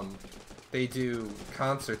 They do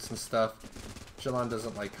concerts and stuff. Jalon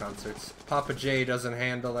doesn't like concerts. Papa J doesn't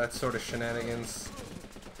handle that sort of shenanigans.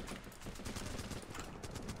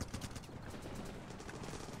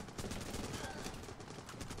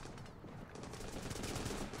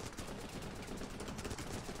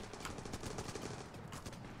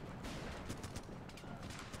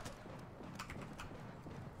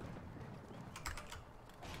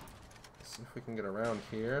 See if we can get around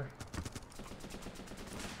here.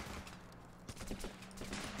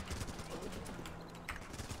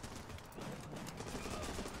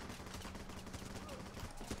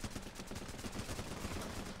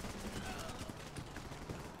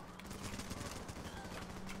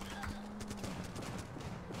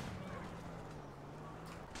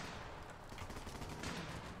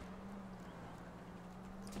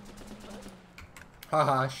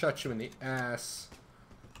 Haha, I shot you in the ass.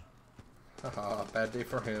 Haha, bad day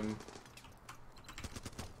for him.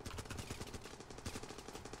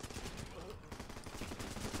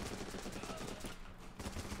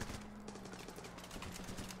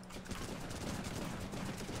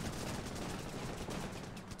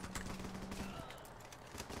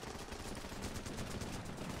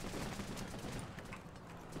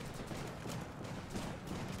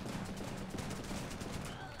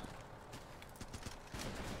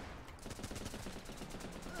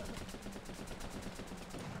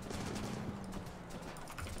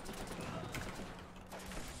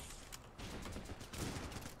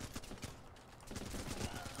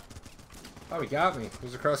 Oh, he got me. He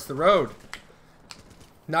was across the road.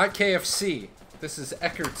 Not KFC. This is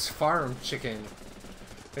Eckert's Farm Chicken.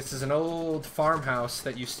 This is an old farmhouse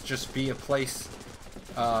that used to just be a place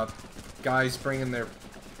guys bringing their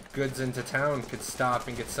goods into town could stop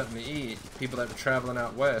and get something to eat. People that were traveling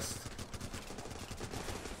out west.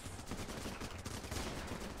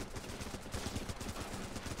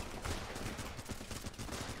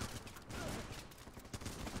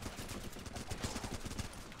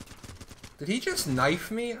 Did he just knife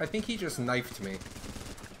me? I think he just knifed me.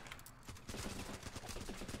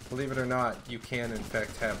 Believe it or not, you can in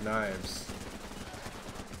fact have knives.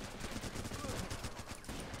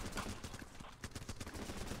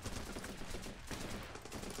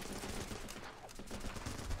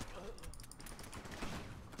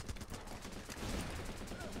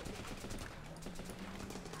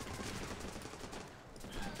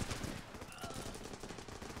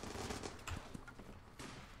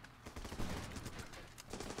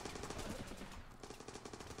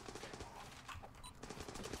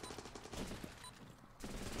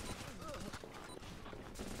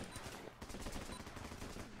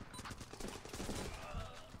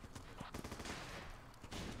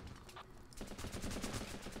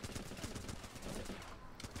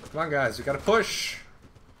 Come on, guys. We gotta push.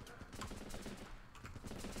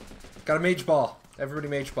 Got a mage ball. Everybody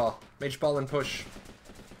mage ball. Mage ball and push.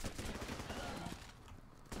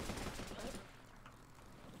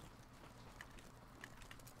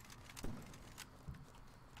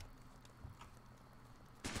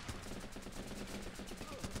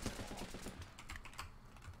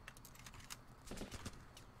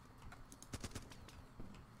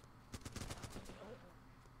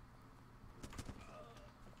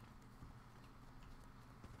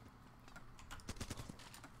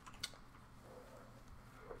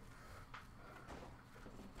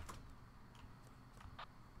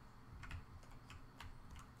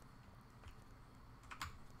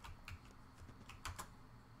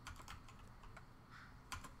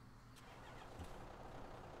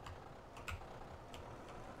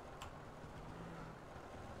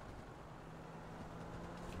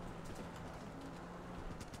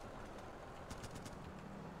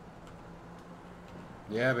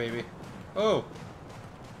 Yeah, baby. Oh!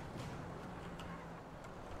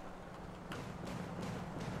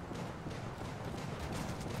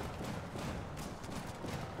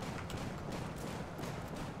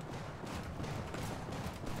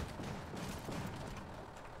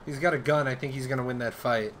 He's got a gun. I think he's gonna win that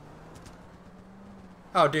fight.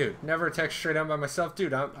 Oh, dude, never attack straight on by myself.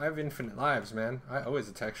 Dude, I have infinite lives, man. I always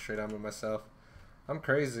attack straight on by myself. I'm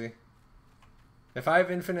crazy. If I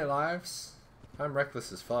have infinite lives, I'm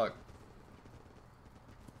reckless as fuck.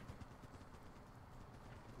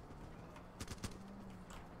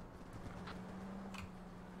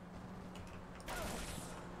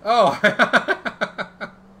 Oh!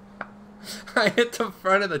 I hit the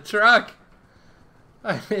front of the truck!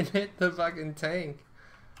 I didn't hit the fucking tank.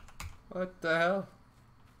 What the hell?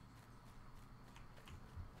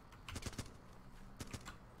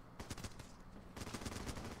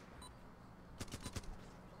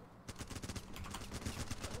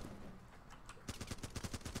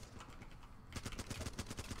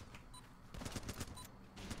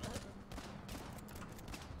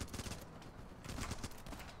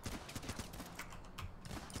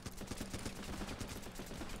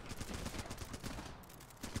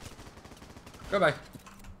 Goodbye.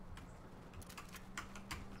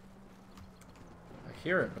 I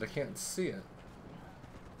hear it, but I can't see it.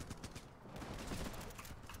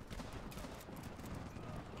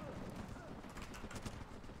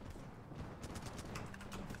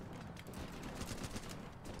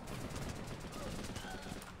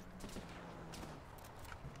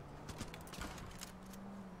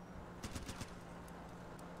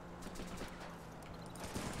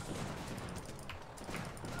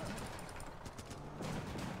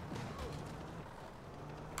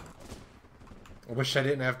 I wish I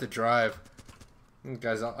didn't have to drive.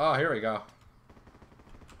 Guys, oh, here we go.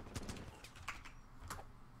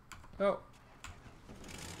 Oh.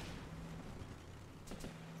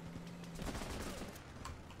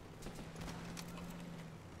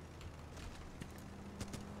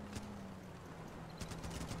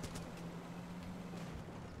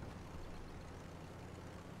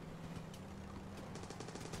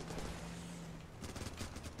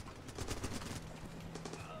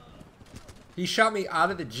 He shot me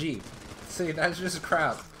out of the Jeep. See, that's just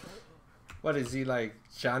crap. What is he, like,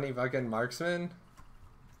 Johnny fucking Marksman?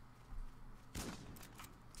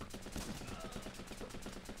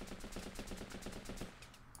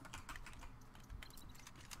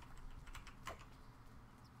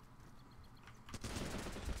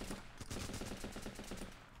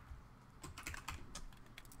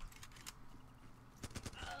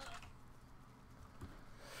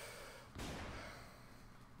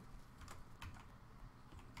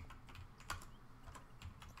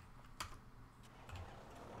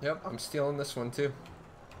 Yep, I'm stealing this one too.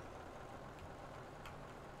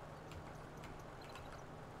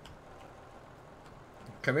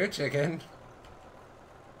 Come here, chicken.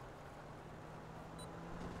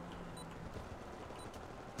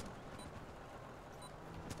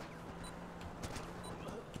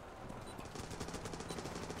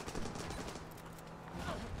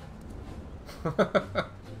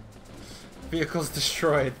 Vehicles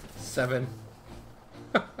destroyed. 7.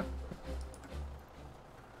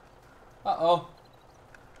 Uh-oh.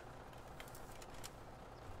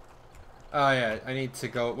 Oh yeah, I need to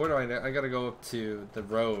go. Where do I gotta go up to the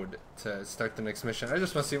road to start the next mission. I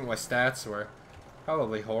just want to see what my stats were.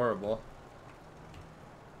 Probably horrible.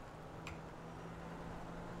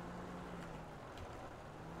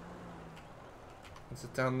 Is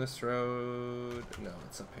it down this road? No,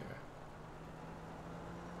 it's up here.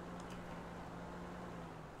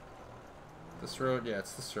 This road? Yeah,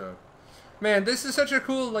 it's this road. Man, this is such a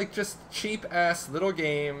cool, like, just cheap-ass little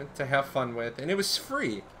game to have fun with, and it was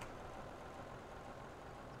free.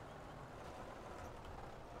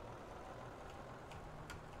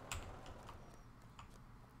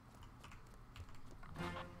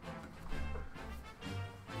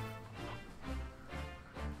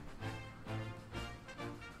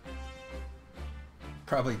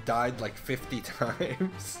 Probably died like 50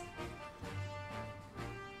 times.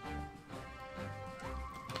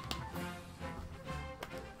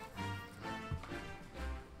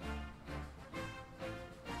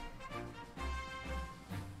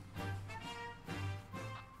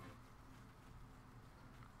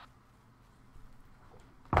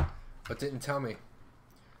 But didn't tell me.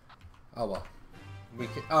 Oh well. We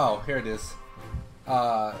can. Oh, here it is.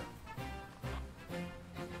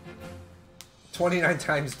 29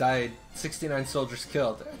 times died, 69 soldiers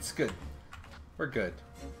killed. That's good. We're good.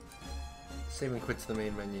 Save and quit to the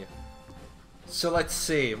main menu. So let's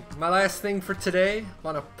see. My last thing for today,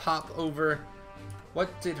 want to pop over.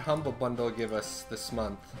 What did Humble Bundle give us this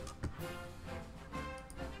month?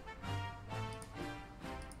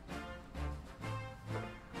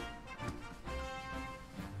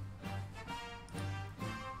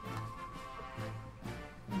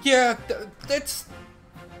 Yeah, that's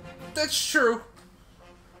true.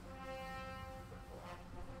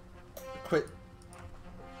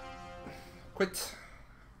 Quit.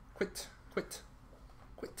 Quit. Quit.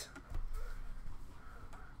 Quit.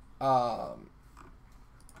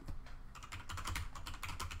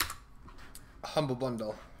 Humble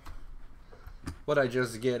bundle. What I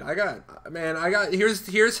just get? I got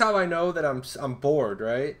here's how I know that I'm bored,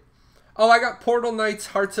 right? Oh, I got Portal Knights,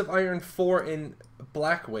 Hearts of Iron 4 in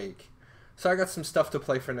Black Wake. So I got some stuff to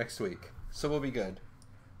play for next week. So we'll be good.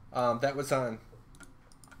 That was on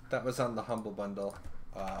the Humble Bundle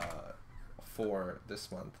for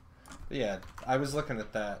this month. But yeah, I was looking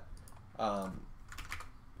at that.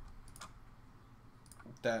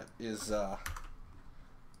 That is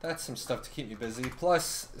that's some stuff to keep me busy.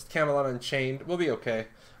 Plus, Camelot Unchained. We'll be okay.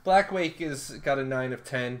 Black Wake is got a 9 of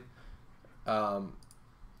 10.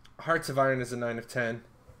 Hearts of Iron is a 9 of 10.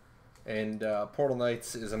 And Portal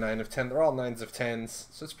Knights is a 9 of 10. They're all 9s of 10s.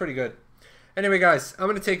 So it's pretty good. Anyway, guys, I'm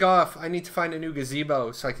going to take off. I need to find a new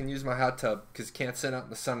gazebo so I can use my hot tub. Because you can't sit out in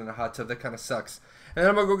the sun in a hot tub. That kind of sucks. And then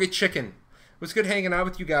I'm going to go get chicken. It was good hanging out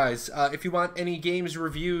with you guys. If you want any games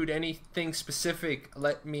reviewed, anything specific,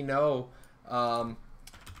 let me know.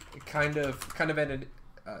 Kind of at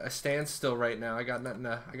a standstill right now. I got nothing.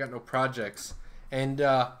 I got no projects, and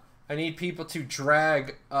I need people to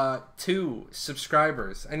drag 2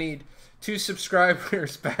 subscribers. I need 2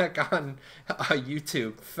 subscribers back on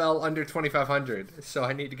YouTube. Fell under 2,500, so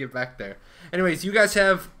I need to get back there. Anyways, you guys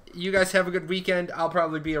have a good weekend. I'll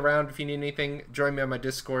probably be around if you need anything. Join me on my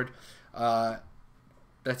Discord.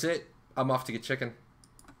 That's it. I'm off to get chicken.